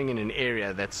she's going in an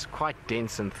area that's quite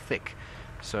dense and thick.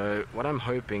 So what I'm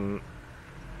hoping...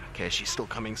 Okay, she's still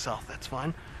coming south, that's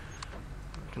fine.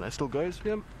 Can I still go?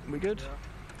 Yeah, we good? Yeah.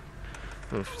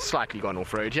 We've slightly gone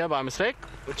off-road here by mistake,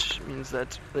 which means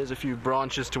that there's a few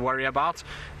branches to worry about.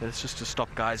 It's just to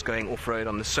stop guys going off-road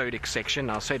on the sodic section.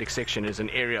 Now, sodic section is an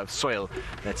area of soil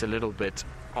that's a little bit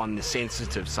on the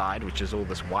sensitive side, which is all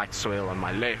this white soil on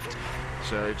my left.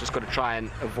 So just got to try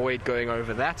and avoid going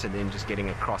over that, and then just getting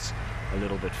across a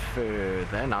little bit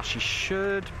further. Now, she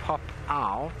should pop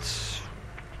out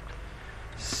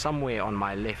somewhere on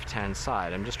my left-hand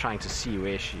side. I'm just trying to see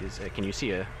where she is. Can you see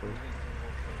her?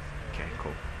 Okay,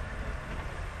 cool.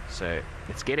 So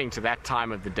it's getting to that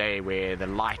time of the day where the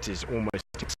light is almost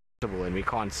invisible and we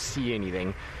can't see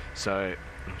anything. So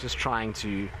I'm just trying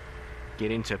to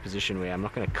get into a position where I'm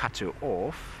not going to cut her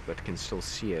off, but can still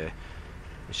see her.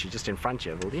 Is she just in front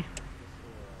here, Wildy?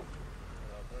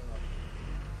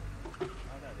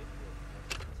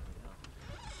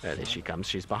 Oh, there she comes.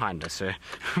 She's behind us. So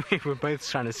we were both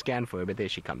trying to scan for her, but there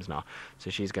she comes now.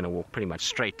 So she's going to walk pretty much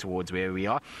straight towards where we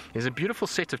are. There's a beautiful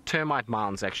set of termite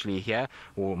mounds actually here,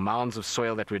 or mounds of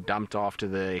soil that were dumped after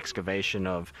the excavation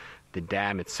of the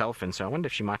dam itself. And so I wonder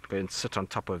if she might go and sit on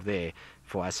top of there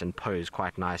for us and pose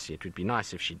quite nicely. It would be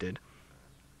nice if she did.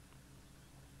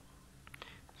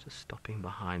 Just stopping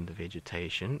behind the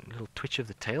vegetation. A little twitch of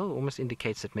the tail almost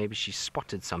indicates that maybe she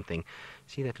spotted something.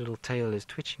 See, that little tail is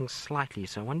twitching slightly,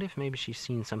 so I wonder if maybe she's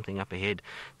seen something up ahead.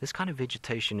 This kind of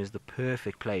vegetation is the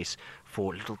perfect place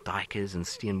for little duikers and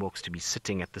steenboks to be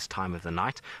sitting at this time of the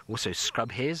night. Also,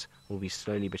 scrub hares will be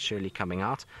slowly but surely coming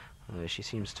out. She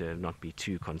seems to not be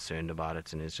too concerned about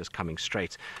it and is just coming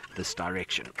straight this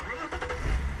direction.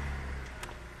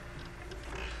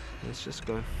 Let's just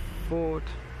go forward.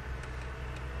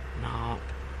 Now,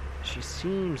 she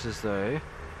seems as though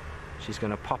she's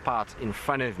going to pop out in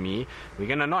front of me. We're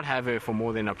going to not have her for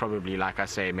more than probably, like I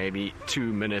say, maybe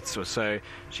 2 minutes or so.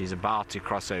 She's about to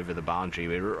cross over the boundary.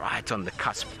 We're right on the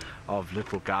cusp of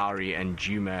Little Gowrie and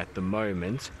Djuma at the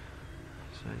moment.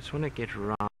 So I just want to get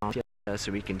around here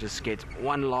so we can just get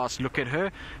one last look at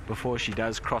her before she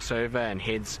does cross over and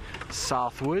heads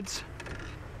southwards.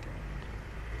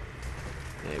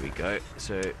 There we go.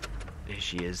 So there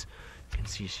she is. You can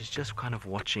see she's just kind of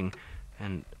watching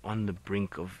and on the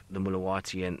brink of the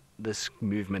Mulawati, and this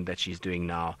movement that she's doing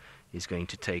now is going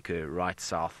to take her right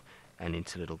south and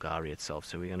into Little Gowrie itself.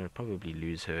 So we're going to probably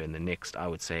lose her in the next, I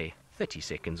would say, 30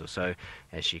 seconds or so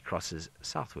as she crosses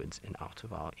southwards and out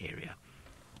of our area.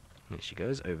 There she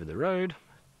goes over the road.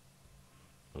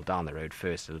 Well, down the road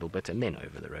first a little bit and then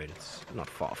over the road. It's not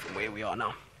far from where we are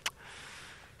now.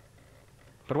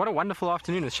 But what a wonderful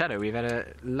afternoon with Shadow. We've had a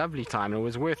lovely time. It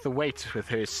was worth the wait with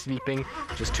her sleeping,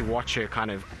 just to watch her kind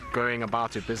of going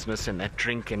about her business and that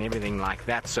drink and everything like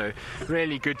that. So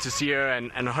really good to see her,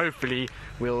 and hopefully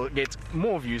we'll get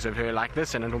more views of her like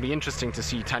this, and it'll be interesting to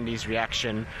see Tundi's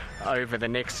reaction over the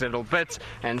next little bit.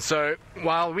 And so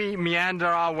while we meander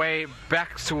our way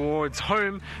back towards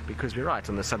home, because we're right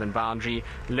on the southern boundary,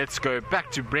 let's go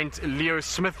back to Brent Leo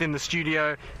Smith in the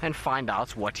studio and find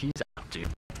out what he's up to.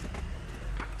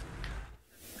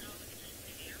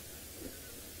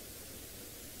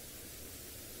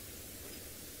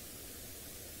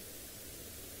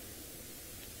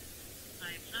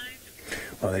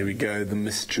 Well, there we go. The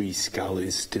mystery skull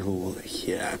is still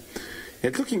here.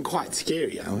 It's looking quite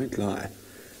scary, I won't lie.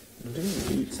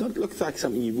 Looks like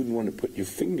something you wouldn't want to put your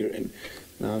finger in.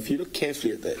 Now, if you look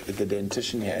carefully at the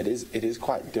dentition here, it is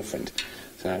quite different.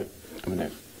 So, I'm going to...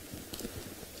 Do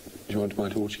you want my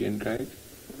torch again, Craig?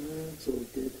 It's all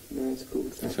good. No, it's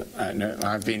cool. So, no,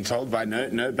 I've been told by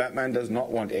no, Batman does not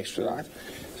want extra light.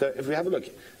 So, if we have a look,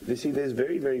 you see there's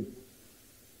very, very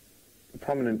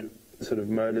prominent sort of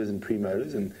molars and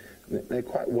premolars, and they're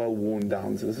quite well worn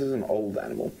down. So this is an old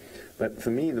animal. But for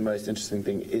me, the most interesting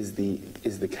thing is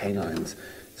the canines.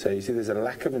 So you see, there's a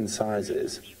lack of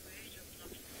incisors.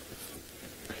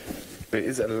 There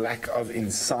is a lack of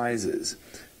incisors.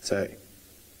 So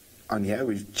on here,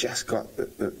 we've just got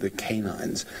the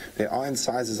canines. There are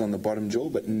incisors on the bottom jaw,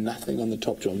 but nothing on the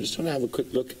top jaw. I'm just trying to have a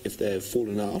quick look if they've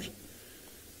fallen out.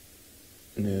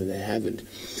 No, they haven't.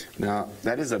 Now,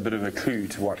 that is a bit of a clue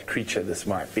to what creature this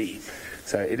might be.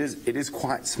 So it is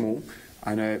quite small.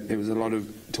 I know there was a lot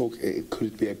of talk, could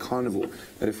it be a carnivore?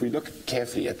 But if we look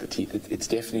carefully at the teeth, it's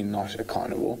definitely not a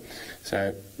carnivore.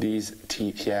 So these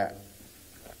teeth here,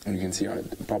 you can see, are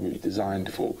probably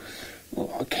designed for,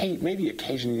 well, okay, maybe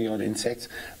occasionally on insects,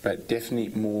 but definitely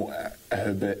more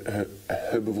a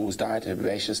herbivore's diet, a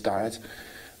herbaceous diet.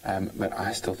 But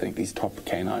I still think these top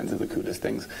canines are the coolest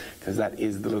things, because that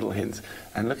is the little hints.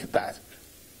 And look at that.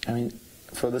 I mean,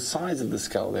 for the size of the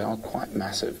skull, they are quite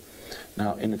massive.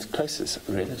 Now, in its closest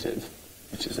relative,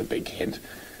 which is a big hint,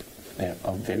 they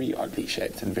are very oddly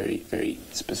shaped and very, very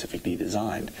specifically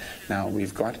designed. Now,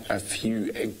 we've got a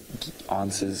few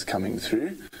answers coming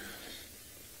through.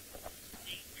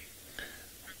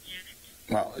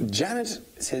 Well, Janet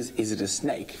says, is it a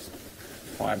snake?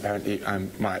 Well, apparently I'm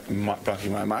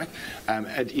blocking my mic.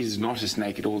 It is not a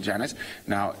snake at all, Janet.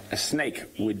 Now, a snake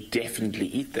would definitely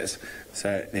eat this.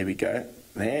 So there we go.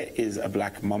 There is a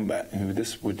black mamba.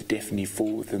 This would definitely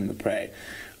fall within the prey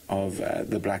of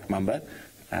the black mamba.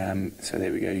 So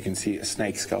there we go. You can see a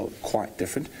snake skull, quite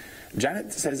different.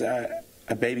 Janet says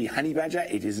a baby honey badger.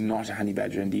 It is not a honey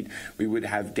badger indeed. We would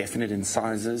have definite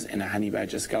incisors in a honey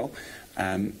badger skull.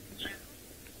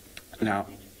 Now,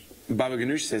 Baba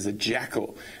Ganoush says a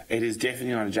jackal. It is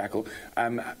definitely not a jackal.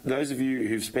 Those of you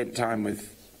who've spent time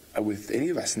with any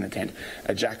of us in the tent,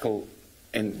 a jackal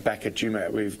back at Djuma,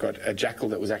 we've got a jackal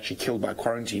that was actually killed by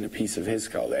quarantine, a piece of his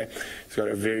skull there. It's got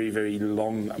a very, very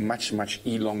long, much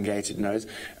elongated nose,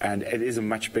 and it is a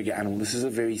much bigger animal. This is a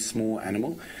very small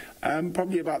animal,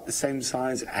 probably about the same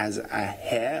size as a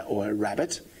hare or a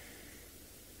rabbit.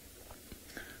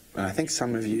 And I think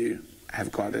some of you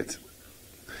have got it.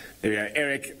 There we go,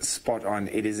 Eric, spot on.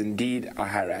 It is indeed a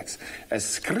hyrax, a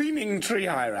screaming tree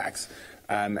hyrax.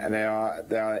 And they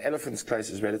are elephant's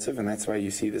closest relative, and that's why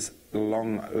you see this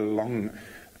long,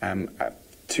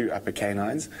 two upper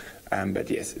canines. But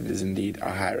yes, it is indeed a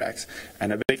hyrax.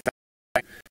 And a big thank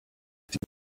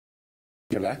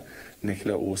you to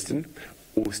Nicola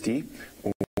Orsty,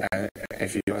 or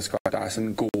if you are Scott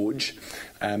Dyson, Gorge,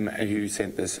 who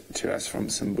sent this to us from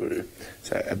Samburu.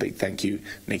 So a big thank you,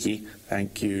 Nikki.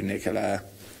 Thank you, Nicola.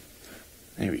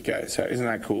 There we go. So isn't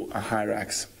that cool? A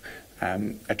hyrax.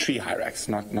 A tree hyrax,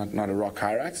 not a rock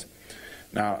hyrax.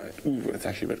 Now, it's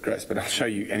actually a bit gross, but I'll show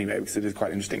you anyway because it is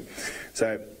quite interesting.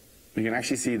 So you can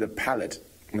actually see the palate,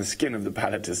 the skin of the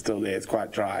palate is still there. It's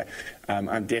quite dry. I'm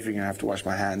definitely going to have to wash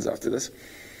my hands after this.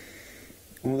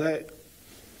 Although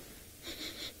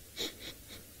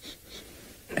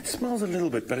it smells a little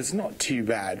bit, but it's not too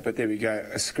bad. But there we go,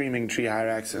 a screaming tree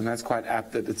hyrax, and that's quite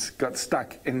apt that it's got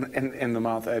stuck in the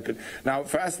mouth open. Now,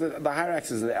 for us, the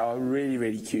hyraxes, they are really,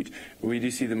 really cute. We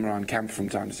do see them around camp from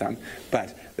time to time,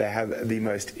 but they have the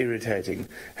most irritating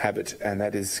habit, and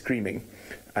that is screaming.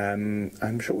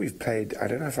 I'm sure we've played, I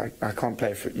don't know if I can't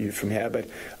play for you from here, but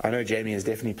I know Jamie has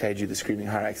definitely played you the screaming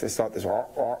hyrax. They start this,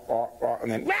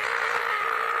 and then,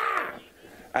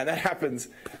 and that happens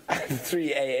at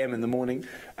 3 a.m. in the morning.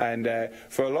 And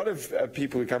for a lot of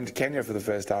people who come to Kenya for the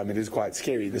first time, it is quite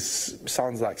scary. This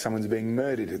sounds like someone's being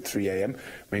murdered at 3 a.m.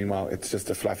 Meanwhile, it's just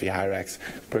a fluffy hyrax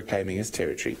proclaiming his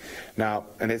territory. Now,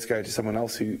 and let's go to someone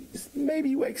else who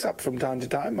maybe wakes up from time to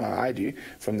time, or I do,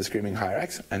 from the screaming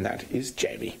hyrax, and that is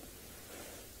Jamie.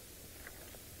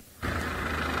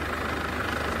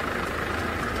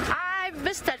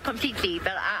 Missed that completely,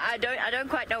 but I don't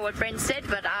quite know what Brent said,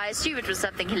 but I assume it was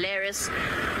something hilarious.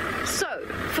 So,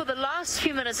 for the last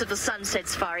few minutes of the Sunset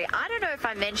Safari, I don't know if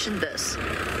I mentioned this.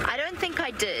 I don't think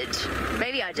I did.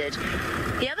 Maybe I did.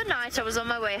 The other night I was on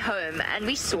my way home and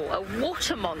we saw a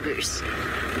water mongoose.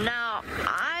 Now,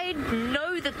 I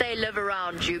know that they live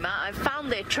around Djuma. I've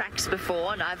found their tracks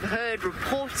before and I've heard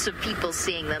reports of people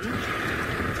seeing them.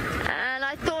 And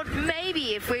I thought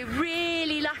maybe if we're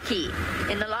really lucky,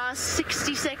 in the last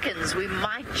 60 seconds, we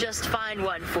might just find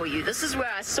one for you. This is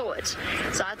where I saw it.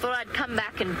 So I thought I'd come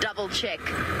back and double check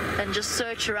and just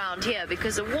search around here,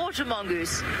 because a water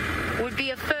mongoose would be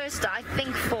a first, I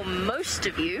think, for most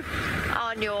of you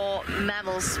on your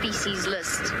mammal species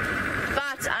list.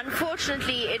 But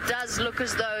unfortunately, it does look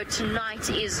as though tonight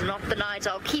is not the night.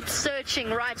 I'll keep searching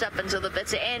right up until the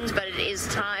bitter end, but it is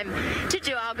time to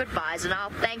do our goodbyes, and I'll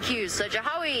thank you. So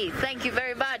Jahawi, thank you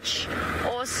very much.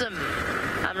 Awesome.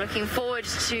 I'm looking forward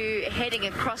to heading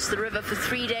across the river for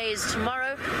 3 days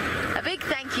tomorrow. A big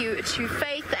thank you to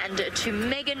Faith and to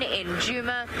Megan in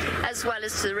Djuma, as well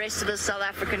as to the rest of the South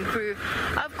African crew.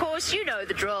 Of course, you know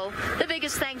the drill. The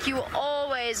biggest thank you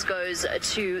always goes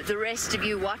to the rest of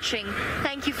you watching.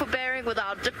 Thank you for bearing with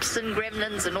our dips and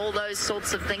gremlins and all those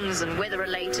sorts of things and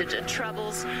weather-related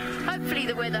troubles. Hopefully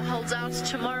the weather holds out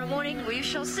tomorrow morning. We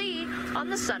shall see on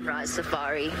the Sunrise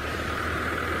Safari.